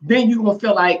know, then you're going to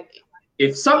feel like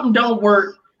if something don't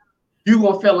work, you're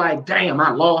going to feel like, damn,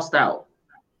 I lost out.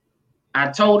 I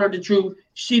told her the truth.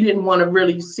 She didn't want to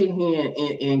really sit here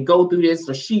and go through this,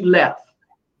 so she left.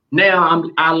 Now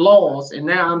I lost, and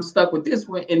now I'm stuck with this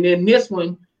one. And then this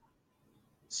one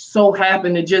so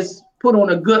happened to just put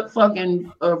on a good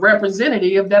fucking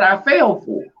representative that I fell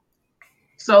for.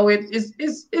 So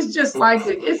it's just like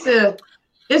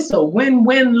it's a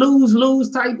win-win,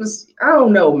 lose-lose type of. I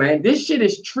don't know, man. This shit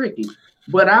is tricky,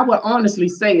 but I would honestly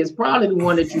say it's probably the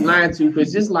one that you lying to,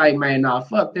 because it's like, man, nah,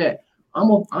 fuck that. I'm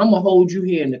gonna hold you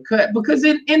here in the cut, because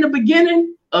in the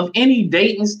beginning of any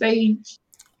dating stage,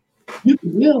 you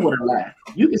can deal with a lie.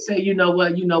 You can say, you know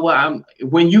what,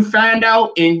 when you find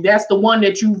out and that's the one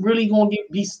that you really gonna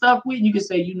be stuck with, you can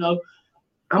say, you know,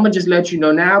 I'm gonna just let you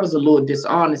know now I was a little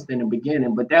dishonest in the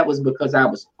beginning, but that was because I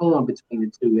was torn between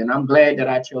the two, and I'm glad that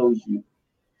I chose you.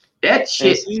 That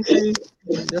shit.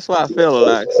 That's why I feel a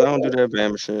lot, because I don't do that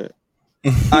Bama shit.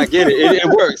 I get it. It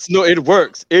works. No, it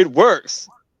works. It works.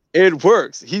 It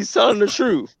works. He's telling the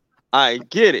truth. I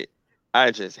get it.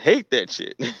 I just hate that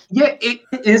shit. Yeah,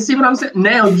 and see what I'm saying?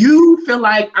 Now you feel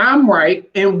like I'm right,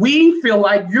 and we feel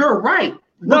like you're right.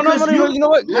 No. You know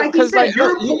what? Like because said,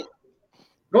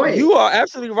 go ahead. You are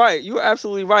absolutely right. You're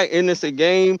absolutely right. And it's a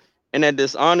game, and that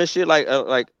dishonest shit. Like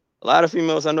a lot of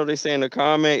females, I know they say in the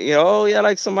comment, you know, oh yeah,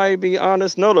 like somebody be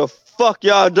honest. No, the fuck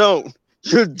y'all don't.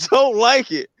 You don't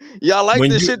like it. Y'all like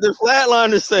the shit that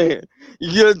Flatline is saying.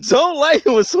 You don't like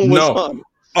it when someone's honest.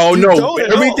 Oh, no.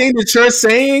 Everything that you're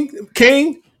saying,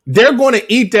 King, they're going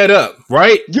to eat that up,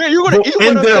 right? Yeah, you're going to eat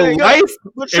in their life,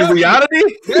 in reality.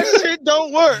 That shit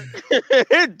don't work.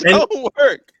 It don't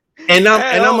work. And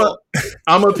I'm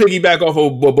gonna piggyback off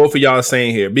of what both of y'all are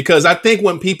saying here, because I think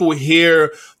when people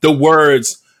hear the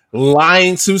words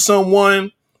lying to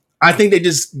someone, I think they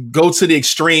just go to the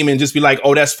extreme and just be like,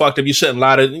 oh, that's fucked up. You shouldn't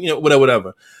lie to, you know,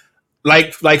 whatever.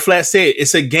 Like Flat said,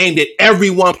 it's a game that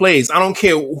everyone plays. I don't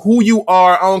care who you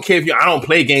are. I don't care if I don't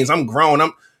play games. I'm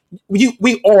grown.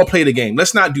 We all play the game.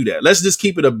 Let's not do that. Let's just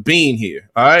keep it a bean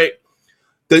here. All right.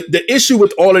 The issue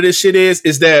with all of this shit is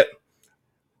that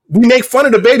we make fun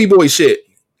of the baby boy shit.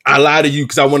 I lie to you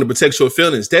because I want to protect your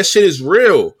feelings. That shit is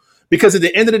real, because at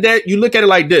the end of the day, you look at it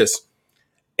like this.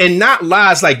 And not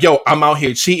lies like, yo, I'm out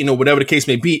here cheating or whatever the case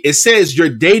may be. It says you're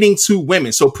dating two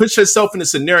women. So put yourself in a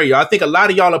scenario. I think a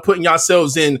lot of y'all are putting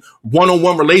yourselves in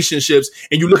one-on-one relationships,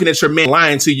 and you're looking at your man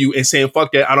lying to you and saying,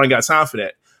 fuck that, I don't got time for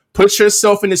that. Put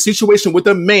yourself in a situation with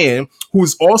a man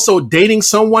who's also dating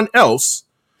someone else.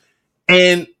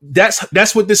 And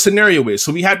that's what this scenario is.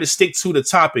 So we have to stick to the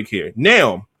topic here.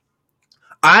 Now,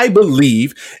 I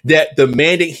believe that the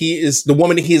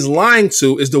woman that he's lying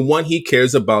to is the one he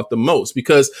cares about the most,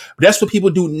 because that's what people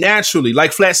do naturally.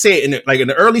 Like Flat said, in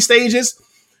the early stages,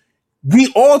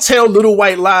 we all tell little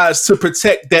white lies to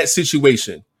protect that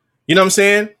situation. You know what I'm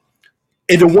saying?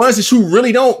 And the ones that you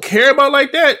really don't care about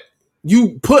like that,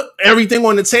 you put everything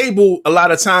on the table a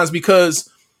lot of times because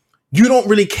you don't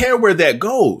really care where that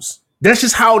goes. That's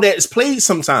just how that is played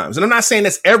sometimes. And I'm not saying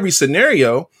that's every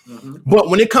scenario,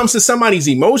 but when it comes to somebody's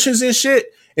emotions and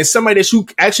shit, and somebody that you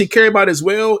actually care about as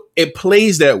well, it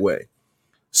plays that way.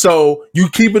 So you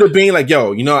keep it a being like,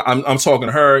 yo, you know, I'm talking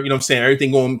to her, you know what I'm saying?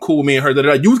 Everything going cool with me and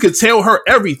her. You could tell her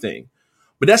everything,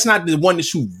 but that's not the one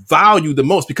that you value the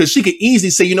most, because she could easily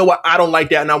say, you know what? I don't like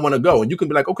that and I want to go. And you can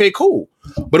be like, okay, cool.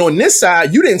 But on this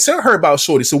side, you didn't tell her about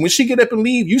Shorty. So when she get up and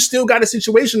leave, you still got a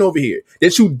situation over here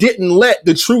that you didn't let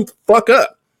the truth fuck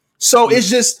up. So it's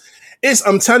just,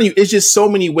 I'm telling you, it's just so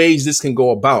many ways this can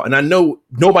go about. And I know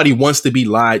nobody wants to be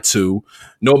lied to.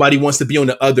 Nobody wants to be on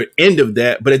the other end of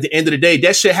that. But at the end of the day,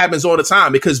 that shit happens all the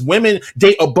time because women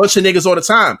date a bunch of niggas all the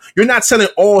time. You're not telling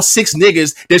all 6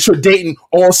 niggas that you're dating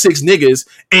all 6 niggas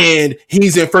and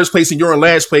he's in first place and you're in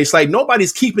last place. Like,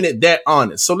 nobody's keeping it that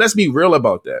honest. So let's be real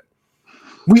about that.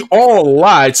 We all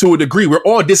lie to a degree. We're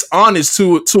all dishonest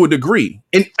to a degree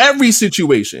in every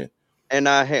situation. And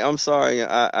I'm sorry.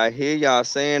 I hear y'all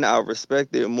saying I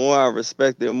respect it more.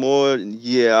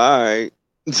 Yeah, all right.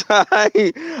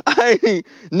 I ain't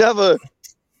never.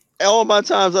 All my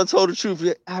times I told the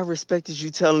truth. I respected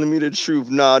you telling me the truth.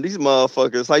 Nah, these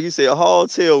motherfuckers, like you said, haul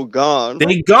tail gone.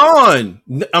 They gone.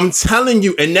 I'm telling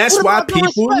you, and that's why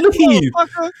people leave.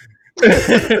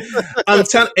 I'm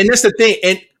telling, and that's the thing.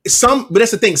 But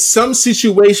that's the thing. Some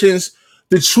situations,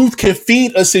 the truth can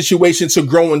feed a situation to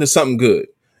grow into something good.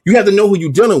 You have to know who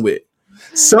you're dealing with.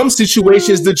 Some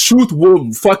situations, the truth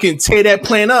will fucking tear that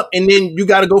plant up, and then you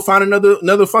got to go find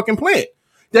another fucking plant.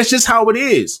 That's just how it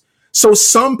is. So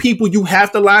some people you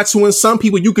have to lie to, and some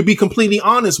people you could be completely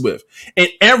honest with. And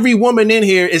every woman in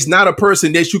here is not a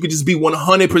person that you could just be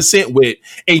 100% with,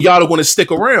 and y'all don't want to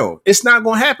stick around. It's not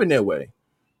going to happen that way.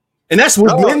 And that's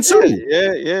what men too.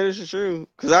 Yeah, this is true.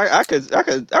 Because I could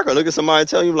look at somebody and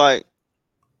tell you like,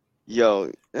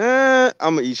 yo, I'm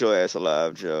gonna eat your ass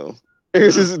alive, Joe.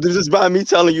 This is by me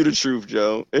telling you the truth,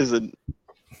 Joe.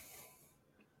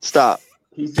 Stop.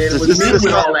 He said it was me with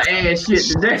all the ass shit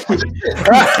today.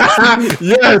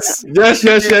 Yes.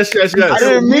 I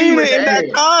didn't mean it in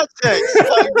that context.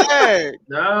 Like, dang.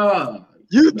 No.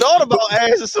 You thought about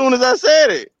ass as soon as I said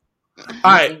it.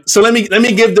 All right, so let me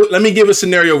give a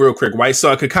scenario real quick, right?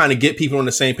 So I could kind of get people on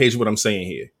the same page with what I'm saying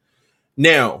here.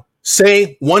 Now,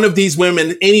 say one of these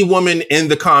women, any woman in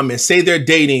the comments, say they're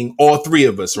dating all 3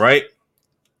 of us, right?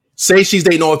 Say she's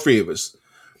dating all 3 of us.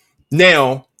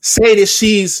 Now, say that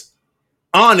she's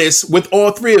honest with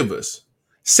all 3 of us.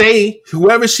 Say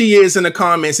whoever she is in the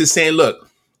comments is saying, look,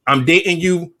 I'm dating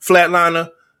you,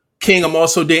 Flatliner. King, I'm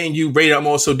also dating you. Raider, I'm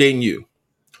also dating you.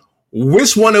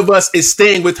 Which one of us is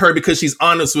staying with her because she's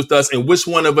honest with us, and which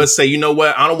one of us say, you know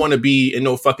what, I don't want to be in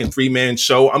no fucking 3-man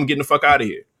show. I'm getting the fuck out of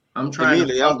here. I'm trying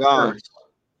to fuck first.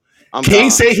 King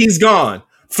say he's gone.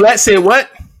 Flat said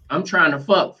what? I'm trying to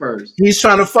fuck first. He's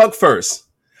trying to fuck first.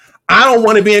 I don't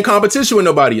want to be in competition with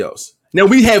nobody else. Now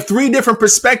we have 3 different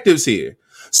perspectives here.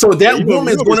 So that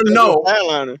woman's going to know.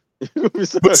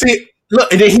 But see,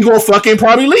 look, and then he gonna fucking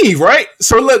probably leave, right?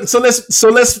 So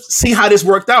let's see how this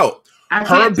worked out. I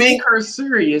can't take her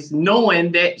serious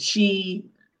knowing that she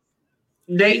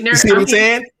dating her. You see what I'm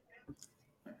saying?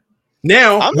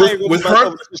 Now, I'm with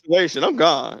her situation, I'm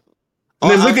gone.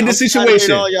 And then look at the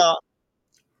situation.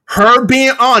 Her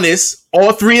being honest,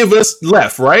 all 3 of us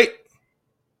left, right?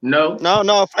 No.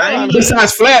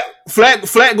 Besides Flat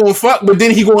gonna fuck, but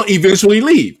then he gonna eventually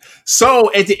leave.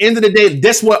 So at the end of the day,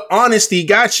 that's what honesty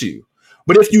got you.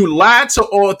 But if you lied to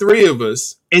all 3 of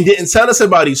us and didn't tell us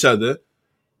about each other,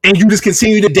 and you just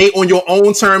continue to date on your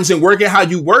own terms and work it how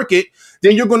you work it,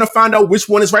 then you're going to find out which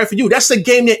one is right for you. That's a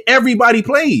game that everybody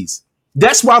plays.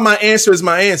 That's why my answer is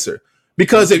my answer.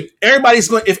 Because if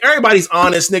everybody's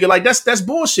honest, nigga, like that's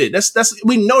bullshit. That's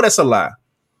we know that's a lie.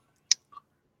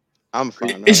 I'm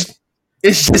fine. It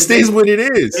just is what it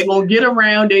is. They're gonna get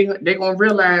around, they're gonna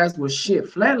realize, well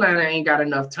shit, Flatliner ain't got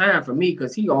enough time for me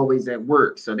because he always at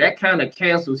work. So that kind of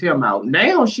cancels him out.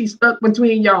 Now she's stuck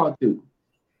between y'all 2.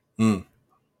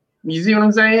 You see what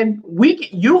I'm saying?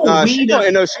 She's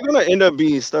gonna end up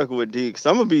being stuck with D. Because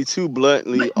I'm gonna be too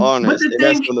bluntly honest.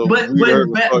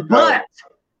 But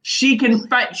she can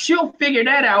fight. She'll figure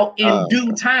that out in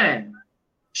due time.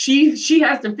 She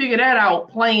has to figure that out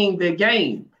playing the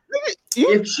game.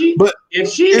 If you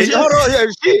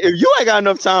ain't got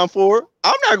enough time for it,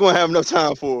 I'm not gonna have enough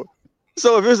time for it.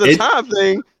 So if it's a time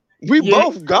thing, we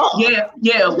both gone.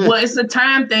 Yeah. Well, it's a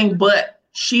time thing, but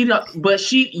you're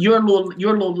a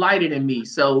little lighter than me.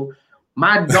 So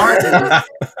my darkness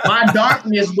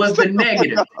was the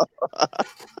negative.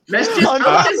 I'm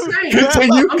just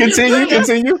saying.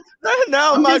 Continue.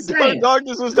 Now my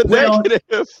darkness was the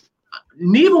negative.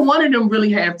 Neither one of them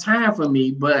really have time for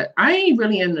me, but I ain't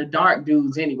really in the dark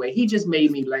dudes anyway. He just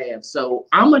made me laugh. So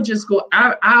I'm gonna just go.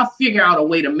 I'll figure out a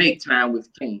way to make time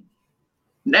with King.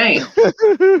 Now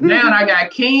I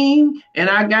got King and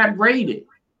I got Rated.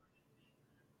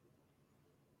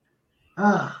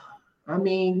 I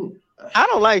mean, I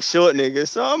don't like short niggas,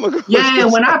 so I'm gonna go. Yeah,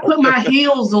 when I put my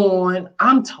heels on,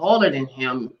 I'm taller than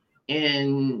him,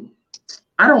 and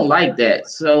I don't like that.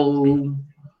 So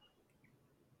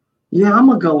yeah, I'm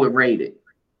gonna go with Rated.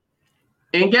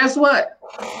 And guess what?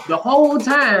 The whole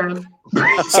time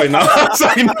Say no.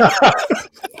 Say no.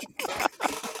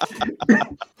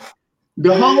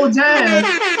 The whole time,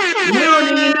 we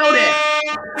don't even know that.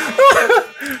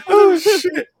 Oh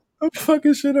shit! I'm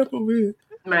fucking shit up over here.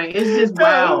 Man, it's just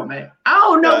wild, man. I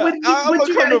don't know what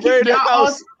you gotta keep.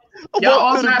 Y'all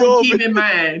also have to keep in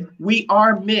mind, we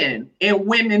are men and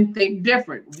women think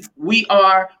different. We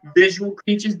are visual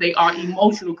creatures. They are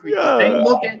emotional creatures. Yeah. They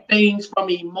look at things from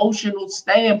an emotional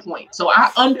standpoint. So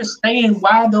I understand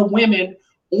why the women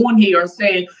on here are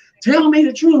saying, tell me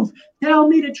the truth. Tell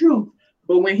me the truth.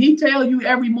 But when he tell you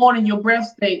every morning your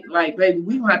breath stink, like, baby,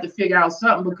 we gonna have to figure out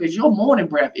something because your morning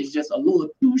breath is just a little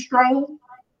too strong.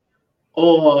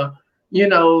 Or, you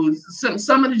know,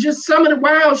 some of the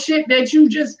wild shit that you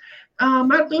just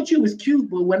I thought you was cute,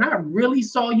 but when I really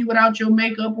saw you without your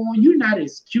makeup on, you're not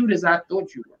as cute as I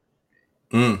thought you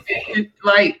were.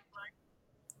 Like,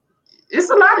 it's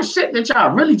a lot of shit that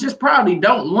y'all really just probably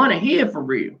don't want to hear for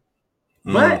real.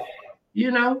 But,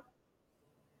 you know,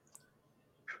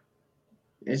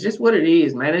 it's just what it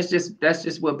is, man. That's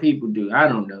just what people do. I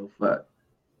don't know. Fuck.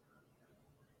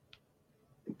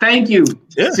 Thank you.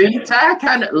 Yeah. See, Ty,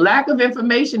 kind of lack of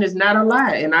information is not a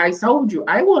lie, and I told you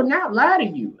I will not lie to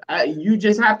you. You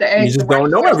just have to ask. You just don't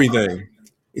know everything.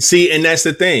 See, and that's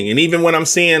the thing. And even when I'm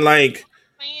seeing like,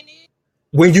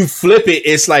 when you flip it,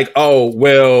 it's like, oh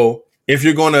well, if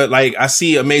you're gonna like, I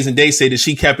see Amazing Day say that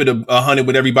she kept it 100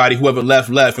 with everybody. Whoever left,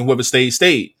 and whoever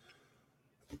stayed.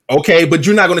 Okay, but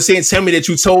you're not gonna say and tell me that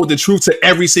you told the truth to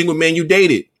every single man you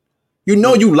dated. You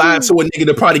know you lied to a nigga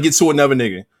to probably get to another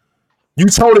nigga. You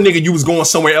told a nigga you was going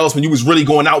somewhere else when you was really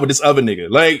going out with this other nigga.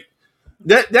 Like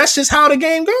that's just how the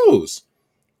game goes.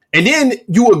 And then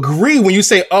you agree when you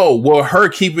say, oh, well, her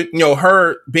keeping, you know,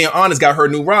 her being honest got her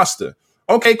new roster.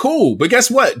 Okay, cool. But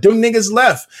guess what? Them niggas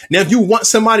left. Now, if you want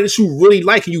somebody that you really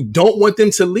like and you don't want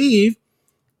them to leave,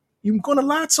 you're going to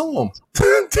lie to them.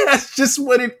 That's just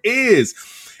what it is.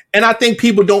 And I think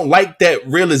people don't like that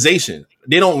realization.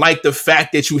 They don't like the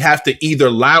fact that you have to either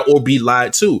lie or be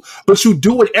lied to, but you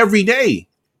do it every day.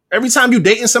 Every time you're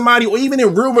dating somebody or even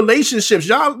in real relationships,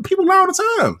 y'all, people lie all the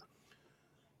time.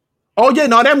 Oh yeah,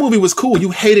 no, that movie was cool. You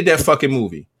hated that fucking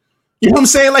movie. You know what I'm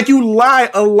saying? Like you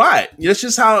lie a lot. That's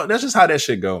just how that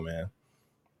shit go, man.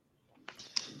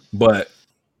 But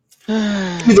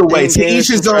either way, to each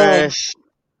his own.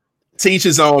 To each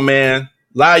his own, man.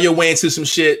 Lie your way into some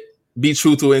shit. Be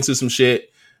truthful into some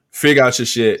shit. Figure out your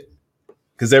shit.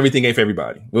 Because everything ain't for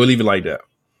everybody. We'll leave it like that.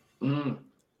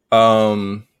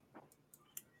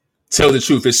 Tell the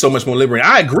truth. It's so much more liberating.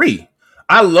 I agree.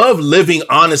 I love living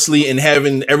honestly and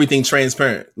having everything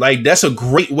transparent. Like, that's a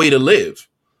great way to live.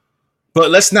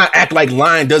 But let's not act like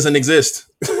lying doesn't exist.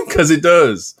 Because it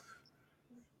does.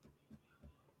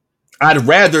 I'd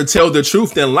rather tell the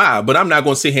truth than lie. But I'm not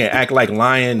going to sit here and act like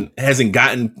lying hasn't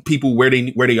gotten people where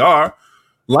they are.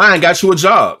 Lying got you a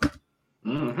job.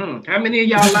 How many of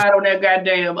y'all lied on that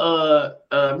goddamn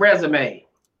resume?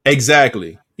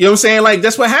 Exactly. You know what I'm saying? Like,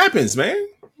 that's what happens, man.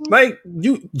 Like,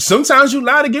 sometimes you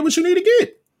lie to get what you need to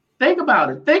get. Think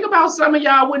about it. Think about some of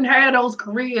y'all wouldn't have those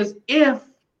careers if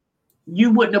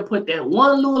you wouldn't have put that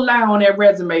one little lie on that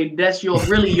resume. That's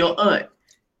really your aunt.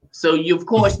 So of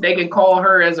course they can call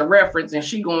her as a reference, and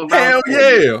she going. Hell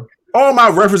yeah! All my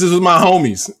references was my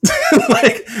homies.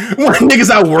 Like, what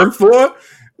niggas I work for.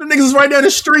 The niggas is right down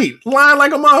the street, lying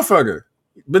like a motherfucker.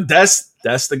 But that's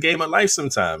the game of life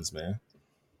sometimes, man.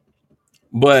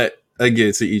 But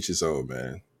again, to each his own,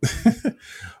 man.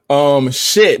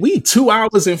 Shit, we 2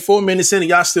 hours and 4 minutes in, and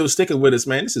y'all still sticking with us,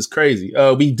 man. This is crazy.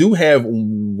 We do have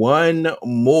one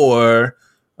more.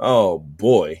 Oh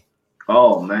boy.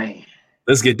 Oh man.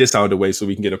 Let's get this out of the way so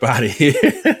we can get up out of here.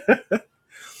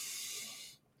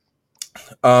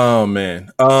 Oh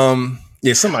man.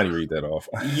 Yeah, somebody read that off.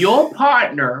 Your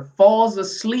partner falls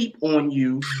asleep on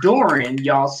you during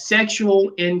y'all sexual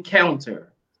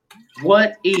encounter.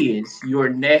 What is your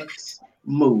next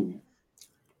move?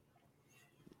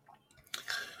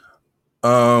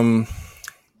 I'm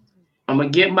gonna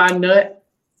get my nut.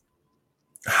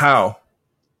 How?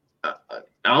 I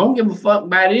don't give a fuck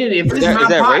about it. If it's my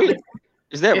partner,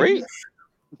 is that rape?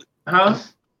 Huh?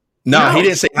 No, he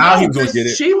didn't say how he was gonna get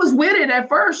it. She was with it at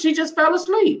first. She just fell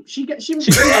asleep. She had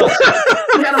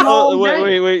a long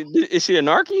day. Wait. Is she a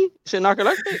narky? Is she a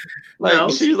narcoleptic? Like, no.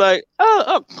 She's like,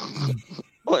 oh.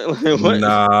 What?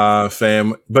 Nah,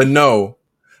 fam. But no,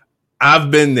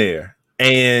 I've been there,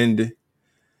 and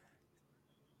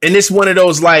it's one of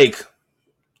those like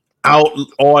out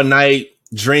all night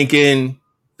drinking.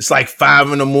 It's like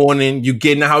 5 a.m. You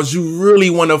get in the house. You really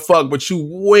want to fuck, but you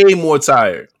way more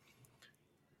tired.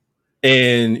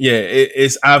 And yeah,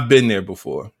 it's I've been there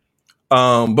before.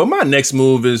 But my next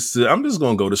move is I'm just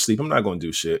gonna go to sleep. I'm not gonna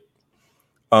do shit.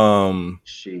 Shit. I'm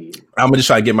gonna just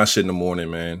try to get my shit in the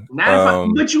morning, man.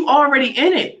 But you already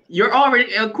in it. You're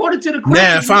already, according to the question.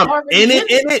 Now, if I'm in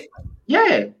it,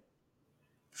 yeah.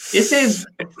 It says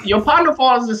your partner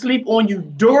falls asleep on you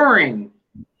during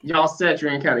y'all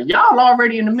sexual encounter. Y'all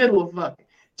already in the middle of fucking.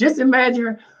 Just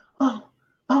imagine, oh.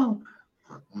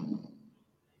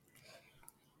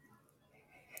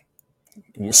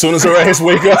 As soon as her ass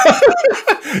wake up,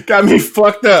 got me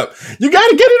fucked up. You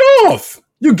gotta get it off.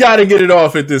 You gotta get it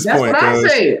off at this point. That's what I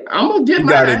said. I'm gonna get You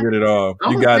gotta get it off.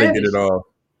 You gotta get it off.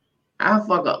 I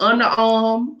fuck an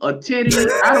underarm, a titty.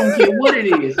 I don't care what it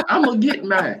is. I'm gonna get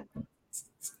mine.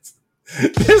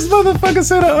 This motherfucker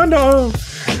said an underarm.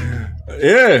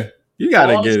 Yeah, you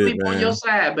gotta get it, man. Sleep on your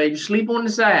side, baby. Sleep on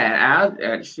the side. I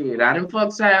didn't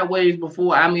fuck sideways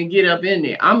before. I'm gonna get up in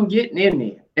there. I'm getting in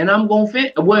there, and I'm gonna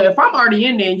fit. Well, if I'm already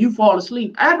in there and you fall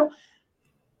asleep, I'm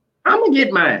gonna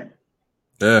get mine.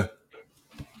 Yeah.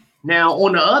 Now,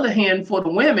 on the other hand, for the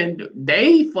women,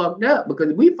 they fucked up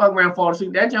because if we fuck around, fall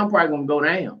asleep, that jump probably gonna go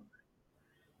down.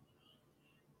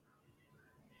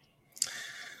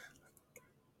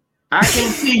 I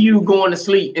can't see you going to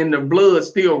sleep and the blood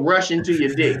still rushing to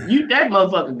your dick. That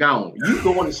motherfucker gone. You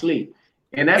going to sleep.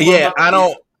 And that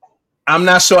I'm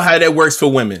not sure how that works for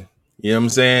women. You know what I'm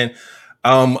saying?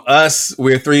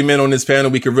 We're 3 men on this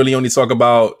panel. We could really only talk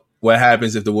about what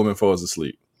happens if the woman falls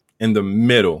asleep in the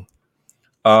middle.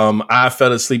 I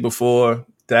fell asleep before.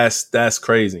 That's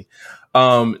crazy.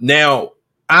 Now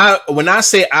when I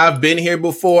say I've been here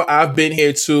before, I've been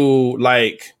here to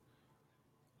like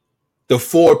the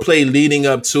foreplay leading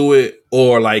up to it,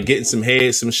 or like getting some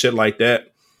head, some shit like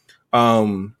that.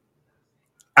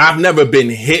 I've never been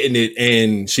hitting it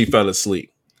and she fell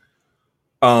asleep.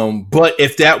 But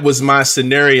if that was my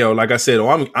scenario, like I said,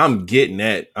 I'm getting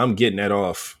that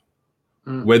off.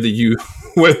 Whether you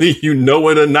know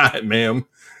it or not, ma'am,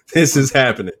 this is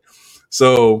happening.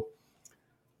 So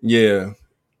yeah,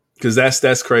 because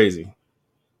that's crazy.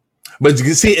 But you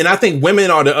can see, and I think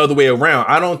women are the other way around.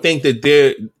 I don't think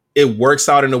that it works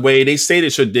out in a way. They say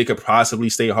that your dick could possibly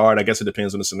stay hard. I guess it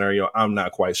depends on the scenario. I'm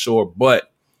not quite sure,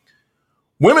 but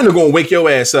women are gonna wake your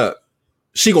ass up.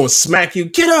 She gonna smack you.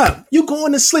 Get up. You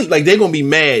going to sleep. Like they're gonna be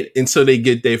mad until they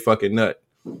get their fucking nut.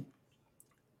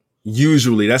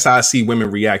 Usually, that's how I see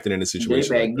women reacting in a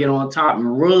situation. They better get on top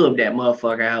and rub that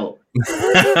motherfucker out.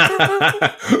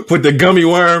 Put the gummy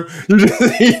worm.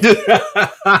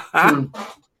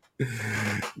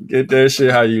 Get that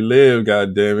shit how you live.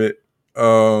 God damn it.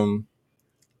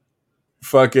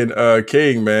 Fucking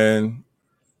King, man.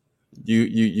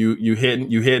 You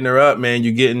hitting her up, man.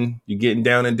 You getting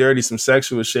down and dirty, some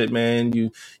sexual shit, man. You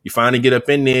finally get up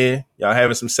in there. Y'all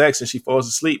having some sex and she falls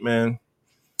asleep, man.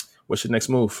 What's your next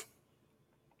move?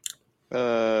 If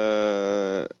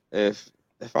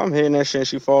I'm hitting that shit and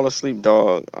she fall asleep,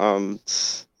 dog, I'm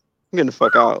getting the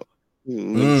fuck out.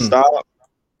 Stop.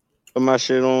 Put my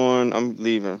shit on. I'm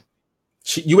leaving.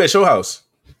 You at your house?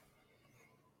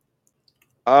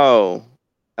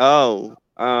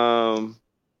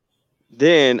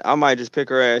 Then I might just pick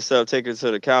her ass up, take her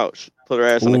to the couch, put her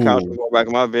ass on the couch, and go back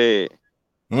in my bed.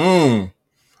 My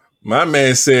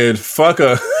man said, "Fuck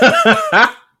her."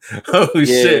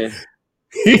 Shit.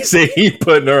 He said he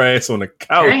putting her ass on the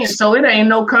couch. Dang, so it ain't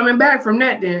no coming back from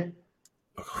that then.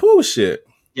 Who shit?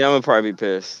 Yeah, I'm gonna probably be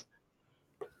pissed.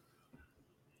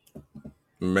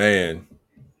 Man.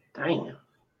 Damn.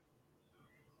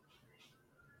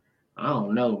 I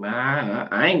don't know, man.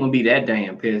 I ain't gonna be that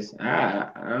damn pissed. I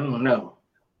don't know.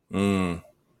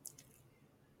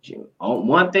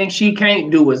 One thing she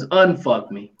can't do is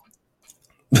unfuck me.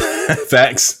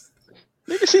 Facts.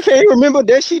 Nigga, she can't remember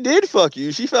that she did fuck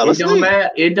you. She fell asleep.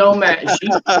 It don't matter.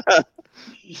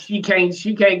 She can't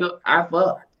go. I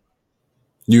fuck.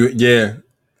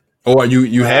 Or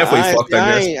you halfway fucked,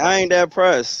 I guess. I ain't that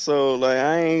pressed. So like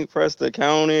I ain't pressed to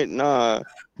count it. Nah.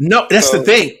 No, that's the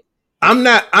thing. I'm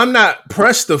not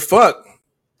pressed to fuck.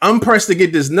 I'm pressed to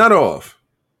get this nut off.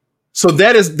 So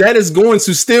that is going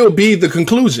to still be the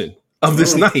conclusion of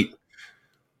this night.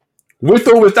 With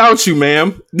or without you,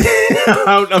 ma'am.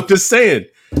 I'm just saying.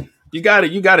 You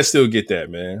gotta still get that,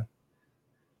 man.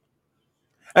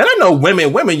 And I know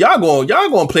women, y'all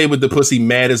gonna play with the pussy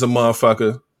mad as a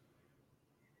motherfucker.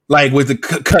 Like with the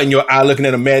cutting your eye, looking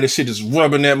at a mad as shit, just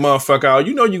rubbing that motherfucker out.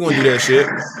 You know you're gonna do that shit.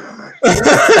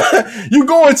 You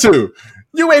going to.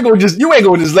 You ain't gonna just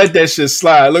let that shit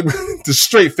slide. Look, the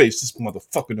straight face. This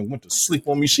motherfucker done went to sleep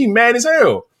on me. She mad as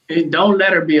hell. And don't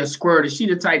let her be a squirter. She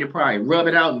the type to probably rub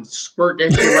it out and squirt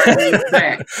that shit right in your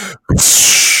back.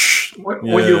 On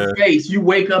your face, you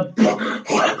wake up. Oh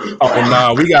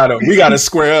nah, we gotta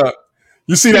square up.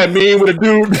 You see that meme with a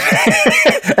dude?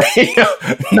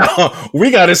 No, we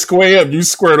gotta square up. You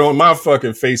squirt on my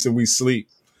fucking face and we sleep.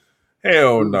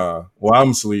 Hell nah. Well, I'm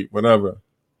asleep, whatever.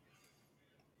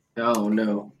 Oh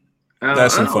no.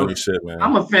 That's some funny shit, man.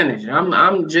 I'm a finish.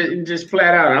 I'm just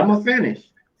flat out. I'm a finish.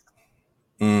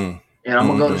 And I'm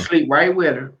gonna go to sleep right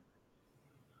with her.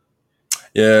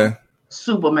 Yeah.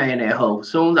 Superman that hoe.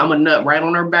 Soon I'm gonna nut right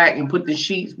on her back and put the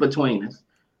sheets between us.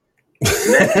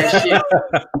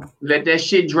 Let that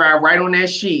shit dry right on that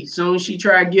sheet. Soon she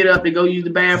try to get up and go use the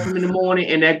bathroom in the morning,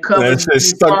 and that cover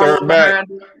stuck to her back.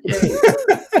 Yeah.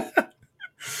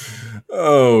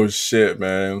 Oh shit,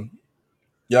 man.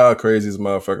 Y'all crazy as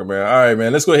motherfucker, man. All right,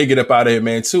 man. Let's go ahead and get up out of here,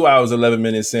 man. 2 hours, 11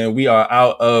 minutes in. We are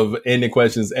out of ending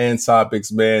questions and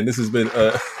topics, man. This has been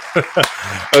a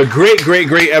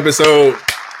great episode.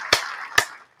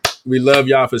 We love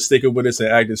y'all for sticking with us and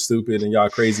acting stupid and y'all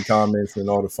crazy comments and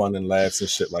all the fun and laughs and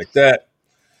shit like that.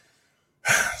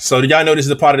 So did y'all know this is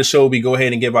the part of the show we go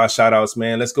ahead and give our shout outs,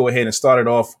 man? Let's go ahead and start it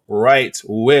off right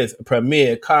with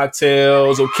Premier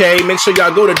Cocktails. Okay, make sure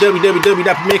y'all go to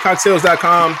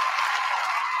www.premiercocktails.com.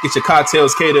 Get your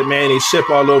cocktails catered, man. They ship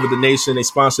all over the nation. They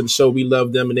sponsor the show. We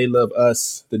love them and they love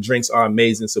us. The drinks are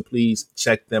amazing, so please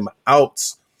check them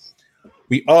out.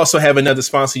 We also have another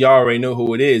sponsor. Y'all already know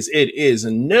who it is. It is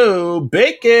No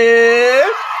Bacon.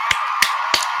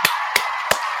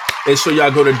 Make sure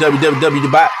y'all go to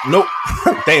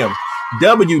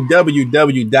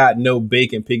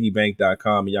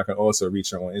www.nobaconpiggybank.com, and y'all can also reach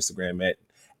her on Instagram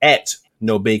at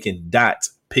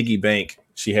nobacon.piggybank.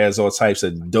 She has all types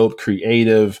of dope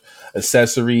creative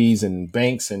accessories and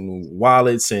banks and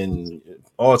wallets and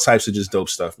all types of just dope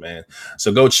stuff, man.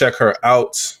 So go check her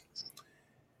out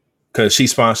because she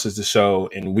sponsors the show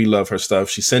and we love her stuff.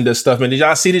 She send us stuff. And did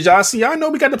y'all see? I know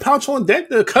we got the pouch on deck,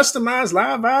 the customized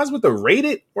live vibes with the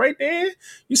rated right there.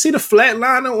 You see the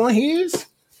flatliner on his?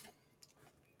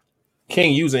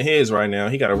 King using his right now.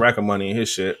 He got a rack of money in his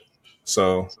shit.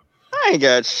 So I ain't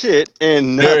got shit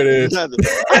and there it is. Nothing.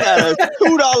 I got a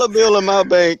 $2 bill in my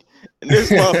bank, and this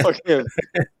motherfucker.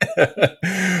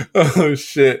 Oh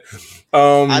shit!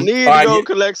 I need to go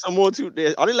collect some more.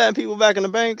 Are they letting people back in the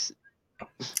banks?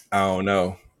 I don't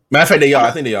know. Matter of fact, they are.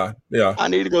 I think they are. They are. I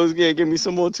need to go give me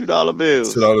some more $2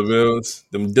 bills. $2 bills.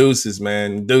 Them deuces,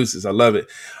 man. Deuces. I love it.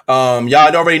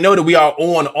 Y'all already know that we are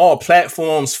on all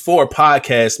platforms for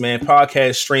podcasts, man.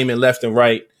 Podcast streaming left and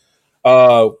right.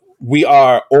 We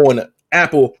are on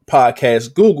Apple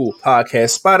Podcasts, Google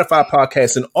Podcasts, Spotify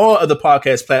Podcasts, and all other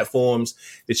podcast platforms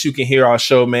that you can hear our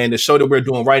show, man. The show that we're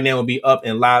doing right now will be up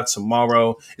and live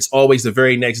tomorrow. It's always the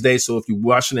very next day. So if you're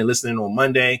watching and listening on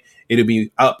Monday, it'll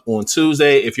be up on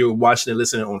Tuesday. If you're watching and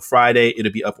listening on Friday,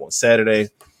 it'll be up on Saturday.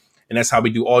 And that's how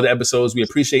we do all the episodes. We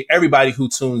appreciate everybody who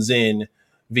tunes in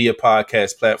via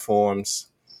podcast platforms.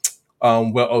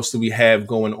 What else do we have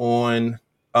going on?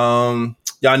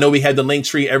 Y'all know we had the link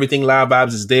tree. Everything Live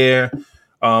Vibes is there.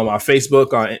 Our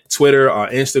Facebook, our Twitter, our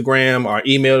Instagram, our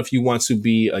email. If you want to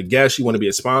be a guest, you want to be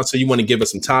a sponsor, you want to give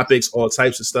us some topics, all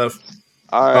types of stuff.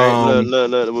 All right,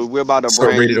 look. We're about to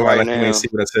brand it right now. See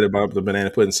what I said about the banana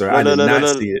pudding, sir. I did not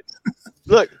see it.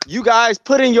 Look, you guys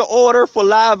put in your order for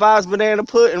Live Vibes banana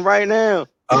pudding right now.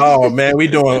 Oh man, we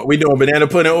doing banana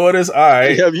pudding orders. All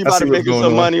right, yeah, you about to make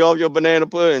some money off your banana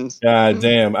puddings. God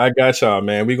damn, I got y'all,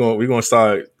 man. We gonna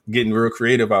start getting real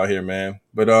creative out here, man.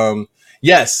 But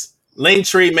yes,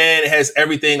 Linktree, man, it has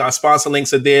everything. Our sponsor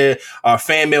links are there. Our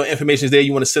fan mail information is there.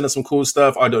 You want to send us some cool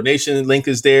stuff. Our donation link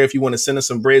is there. If you want to send us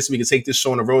some bread so we can take this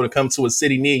show on the road and come to a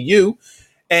city near you,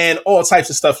 and all types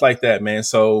of stuff like that, man.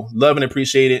 So love and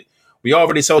appreciate it. We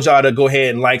already told y'all to go ahead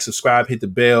and like, subscribe, hit the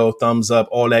bell, thumbs up,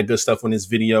 all that good stuff on this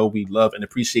video. We love and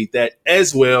appreciate that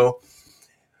as well.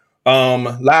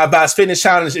 Live Vibes Fitness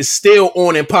Challenge is still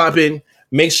on and popping.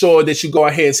 Make sure that you go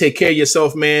ahead and take care of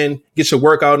yourself, man. Get your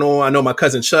workout on. I know my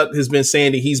cousin Chuck has been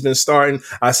saying that he's been starting.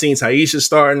 I seen Taisha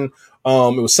starting. It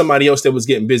was somebody else that was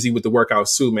getting busy with the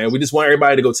workouts too, man. We just want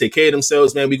everybody to go take care of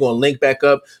themselves, man. We're going to link back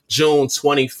up. June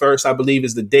 21st, I believe,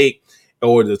 is the date,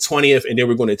 or the 20th. And then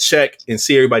we're going to check and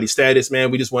see everybody's status,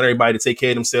 man. We just want everybody to take care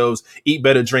of themselves, eat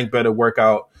better, drink better, work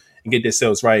out, and get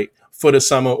themselves right for the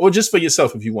summer, or just for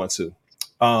yourself if you want to.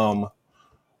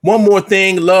 One more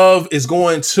thing. Love is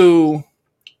going to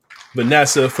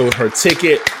Vanessa for her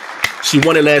ticket. She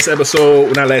won it last episode,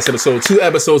 well, not last episode, 2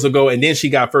 episodes ago, and then she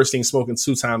got First Thing Smoking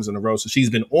 2 times in a row. So she's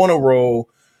been on a roll.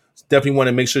 Definitely want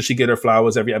to make sure she get her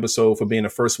flowers every episode for being the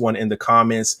first one in the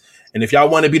comments. And if y'all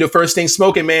want to be the First Thing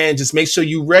Smoking, man, just make sure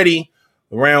you ready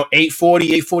around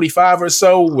 8:40, 8:45 or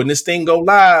so, when this thing go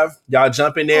live, y'all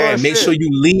jump in there and make sure you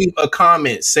leave a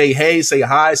comment. Say hey, say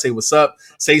hi, say what's up,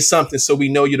 say something so we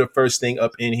know you're the first thing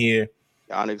up in here.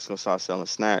 Y'all niggas gonna start selling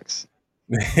snacks.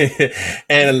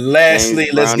 And lastly,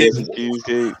 let's get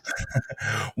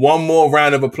one more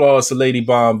round of applause to Lady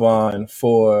Bonbon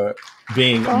for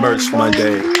being Merch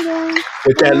Monday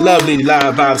with that lovely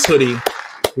Live Vibes hoodie.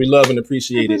 We love and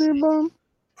appreciate it.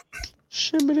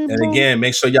 And again,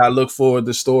 make sure y'all look for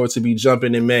the store to be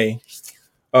jumping in May.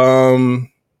 Now,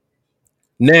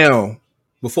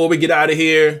 before we get out of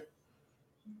here,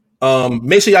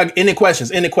 make sure y'all any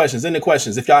questions.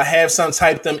 If y'all have some,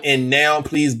 type them in now.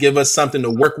 Please give us something to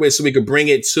work with so we can bring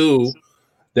it to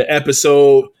the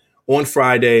episode on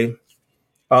Friday.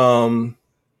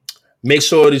 Make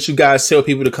sure that you guys tell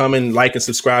people to come and like and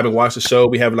subscribe and watch the show.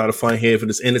 We have a lot of fun here for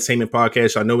this entertainment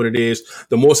podcast. Y'all know what it is.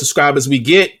 The more subscribers we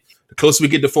get, the closer we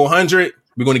get to 400,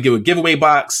 we're going to give a giveaway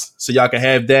box so y'all can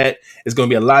have that. It's going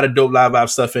to be a lot of dope live vibe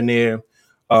stuff in there.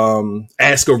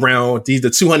 Ask around.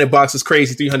 The 200 box is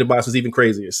crazy. 300 box is even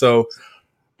crazier. So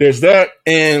there's that.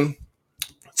 And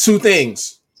two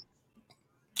things.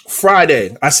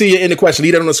 Friday. I see you in the question.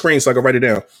 Leave that on the screen so I can write it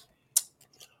down.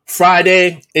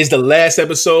 Friday is the last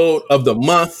episode of the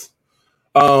month.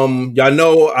 Y'all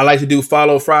know I like to do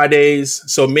follow Fridays.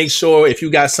 So make sure if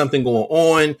you got something going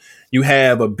on, you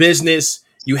have a business,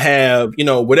 you have,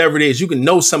 whatever it is, you can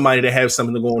know somebody that has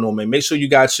something going on, man. Make sure you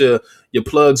got your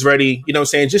plugs ready. You know what I'm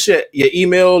saying? Just your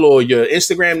email or your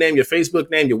Instagram name, your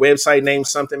Facebook name, your website name,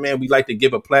 something, man. We like to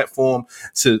give a platform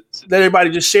to let everybody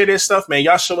just share their stuff, man.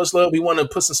 Y'all show us love. We want to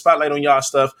put some spotlight on y'all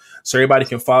stuff so everybody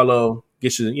can follow,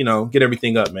 get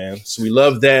everything up, man. So we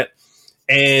love that.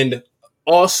 And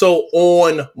also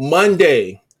on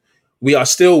Monday, we are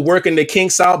still working the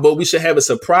kinks out, but we should have a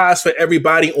surprise for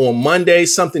everybody on Monday,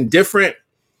 something different.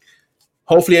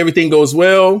 Hopefully everything goes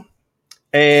well.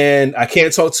 And I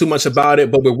can't talk too much about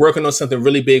it, but we're working on something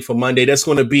really big for Monday. That's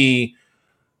going to be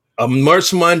a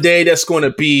Merch Monday. That's going to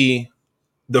be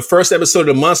the first episode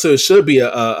of the month. So it should be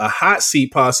a hot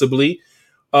seat possibly,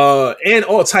 and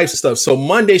all types of stuff. So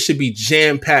Monday should be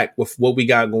jam-packed with what we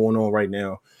got going on right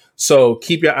now. So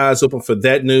keep your eyes open for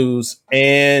that news.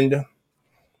 And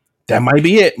that might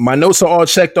be it. My notes are all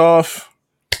checked off.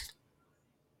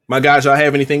 My guys, y'all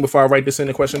have anything before I write this in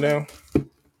the question down?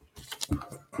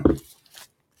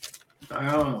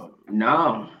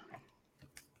 No.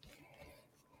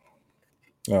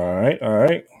 All right.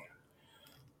 Let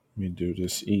me do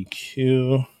this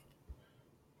EQ.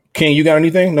 King, you got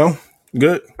anything? No?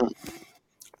 Good? All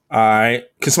right.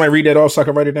 Can somebody read that off so I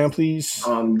can write it down, please?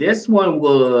 This one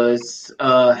was,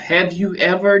 have you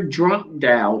ever drunk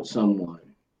dialed someone?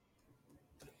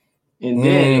 And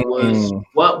then it was,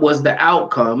 what was the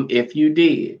outcome if you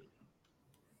did?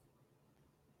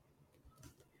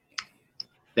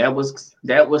 That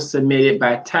was submitted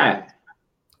by Ty.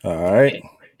 All right.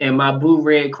 And my Boo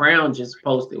Red Crown just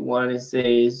posted one. It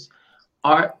says,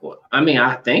 I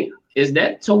think, is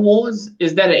that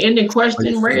an ending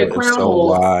question, Red Crown? So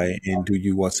why and do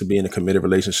you want to be in a committed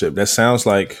relationship? That sounds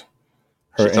like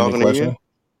her ending question.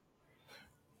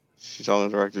 She's talking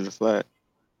directly to Flat.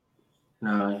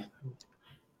 No.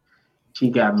 She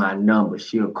got my number.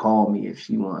 She'll call me if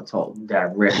she want to talk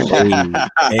directly.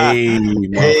 Hey,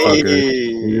 motherfucker.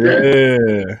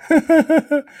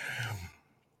 Yeah.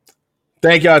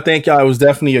 Thank y'all. It was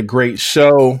definitely a great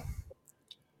show.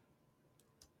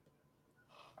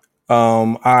 All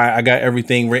right, I got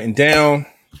everything written down.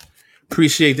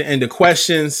 Appreciate the end of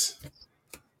questions.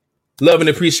 Love and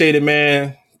appreciate it,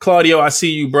 man. Claudio, I see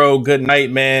you, bro. Good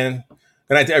night, man.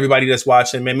 Good night to everybody that's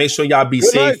watching, man. Make sure y'all be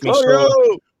safe. Make sure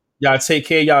y'all take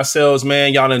care of yourselves,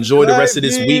 man. Y'all enjoy the rest of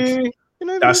this week.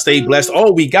 Y'all stay blessed.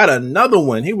 Oh, we got another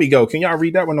one. Here we go. Can y'all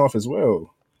read that one off as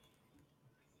well?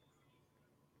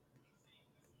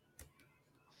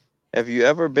 Have you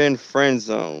ever been friend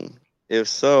zoned? If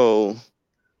so,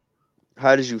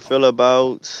 how did you feel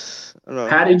about?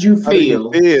 How did you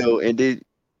feel?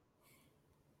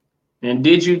 And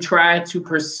did you try to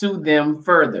pursue them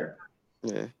further?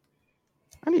 Yeah,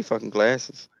 I need fucking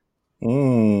glasses.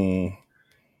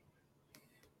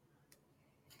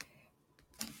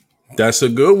 That's a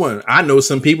good one. I know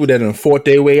some people that done fought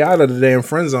their way out of the damn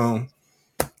friend zone.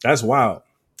 That's wild.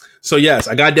 So yes,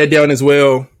 I got that down as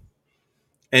well.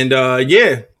 And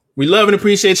yeah, we love and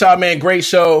appreciate y'all, man. Great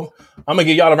show. I'm gonna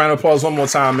give y'all a round of applause one more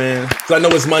time, man. Because I know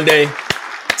it's Monday,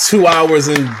 2 hours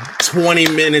and 20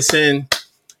 minutes in.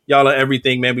 Y'all are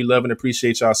everything, man. We love and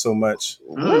appreciate y'all so much.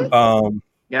 Got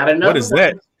another what is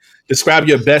that? Describe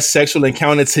your best sexual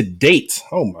encounter to date.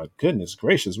 Oh my goodness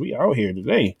gracious, we out here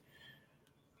today.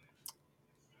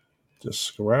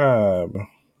 Describe.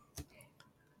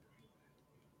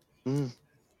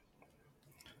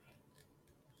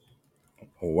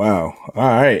 Wow. All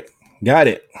right. Got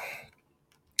it.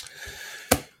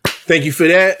 Thank you for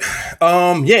that.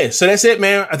 Yeah, so that's it,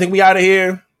 man. I think we out of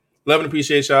here. Love and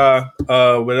appreciate y'all.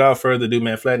 Without further ado,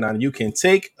 man, Flat9, you can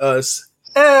take us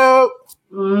out.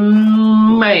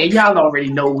 Man, y'all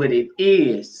already know what it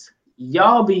is.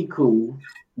 Y'all be cool.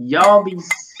 Y'all be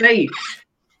safe.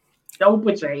 Don't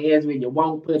put your hands where you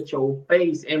won't put your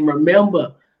face. And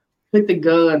remember, put the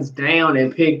guns down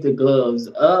and pick the gloves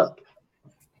up.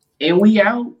 And we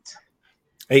out.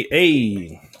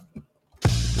 Hey.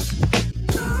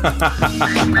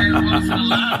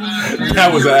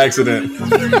 That was an accident.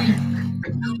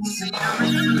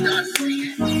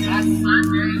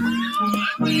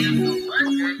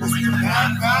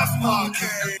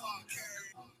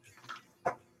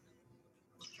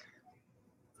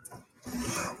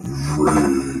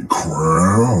 Red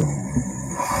Crown.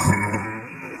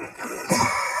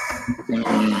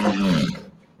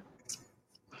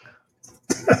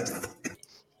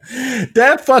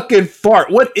 That fucking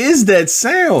fart. What is that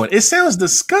sound? It sounds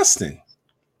disgusting.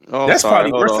 Oh, that's sorry.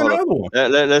 probably worse than the other one.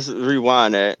 Let's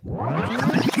rewind that. Look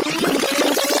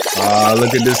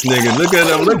at this nigga. Look at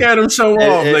him. Look at him show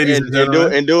off, ladies and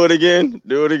gentlemen. Do it again.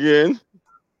 Do it again.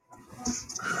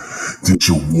 Did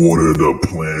you water the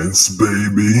plants,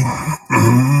 baby?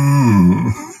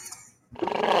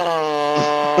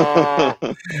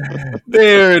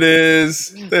 There it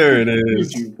is. There it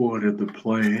is. Did you water the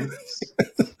plants?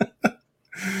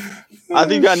 I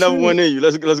think you got another one in you.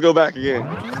 Let's go back again.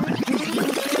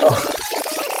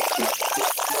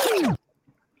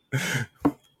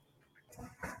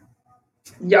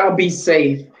 Y'all be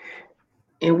safe.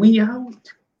 And we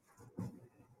out.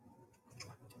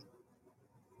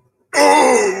 I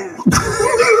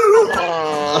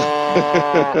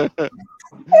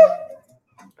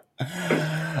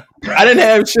didn't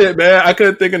have shit, man. I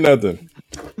couldn't think of nothing.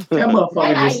 That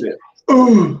motherfucker just said,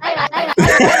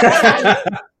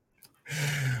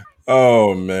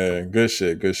 Oh man, good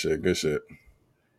shit.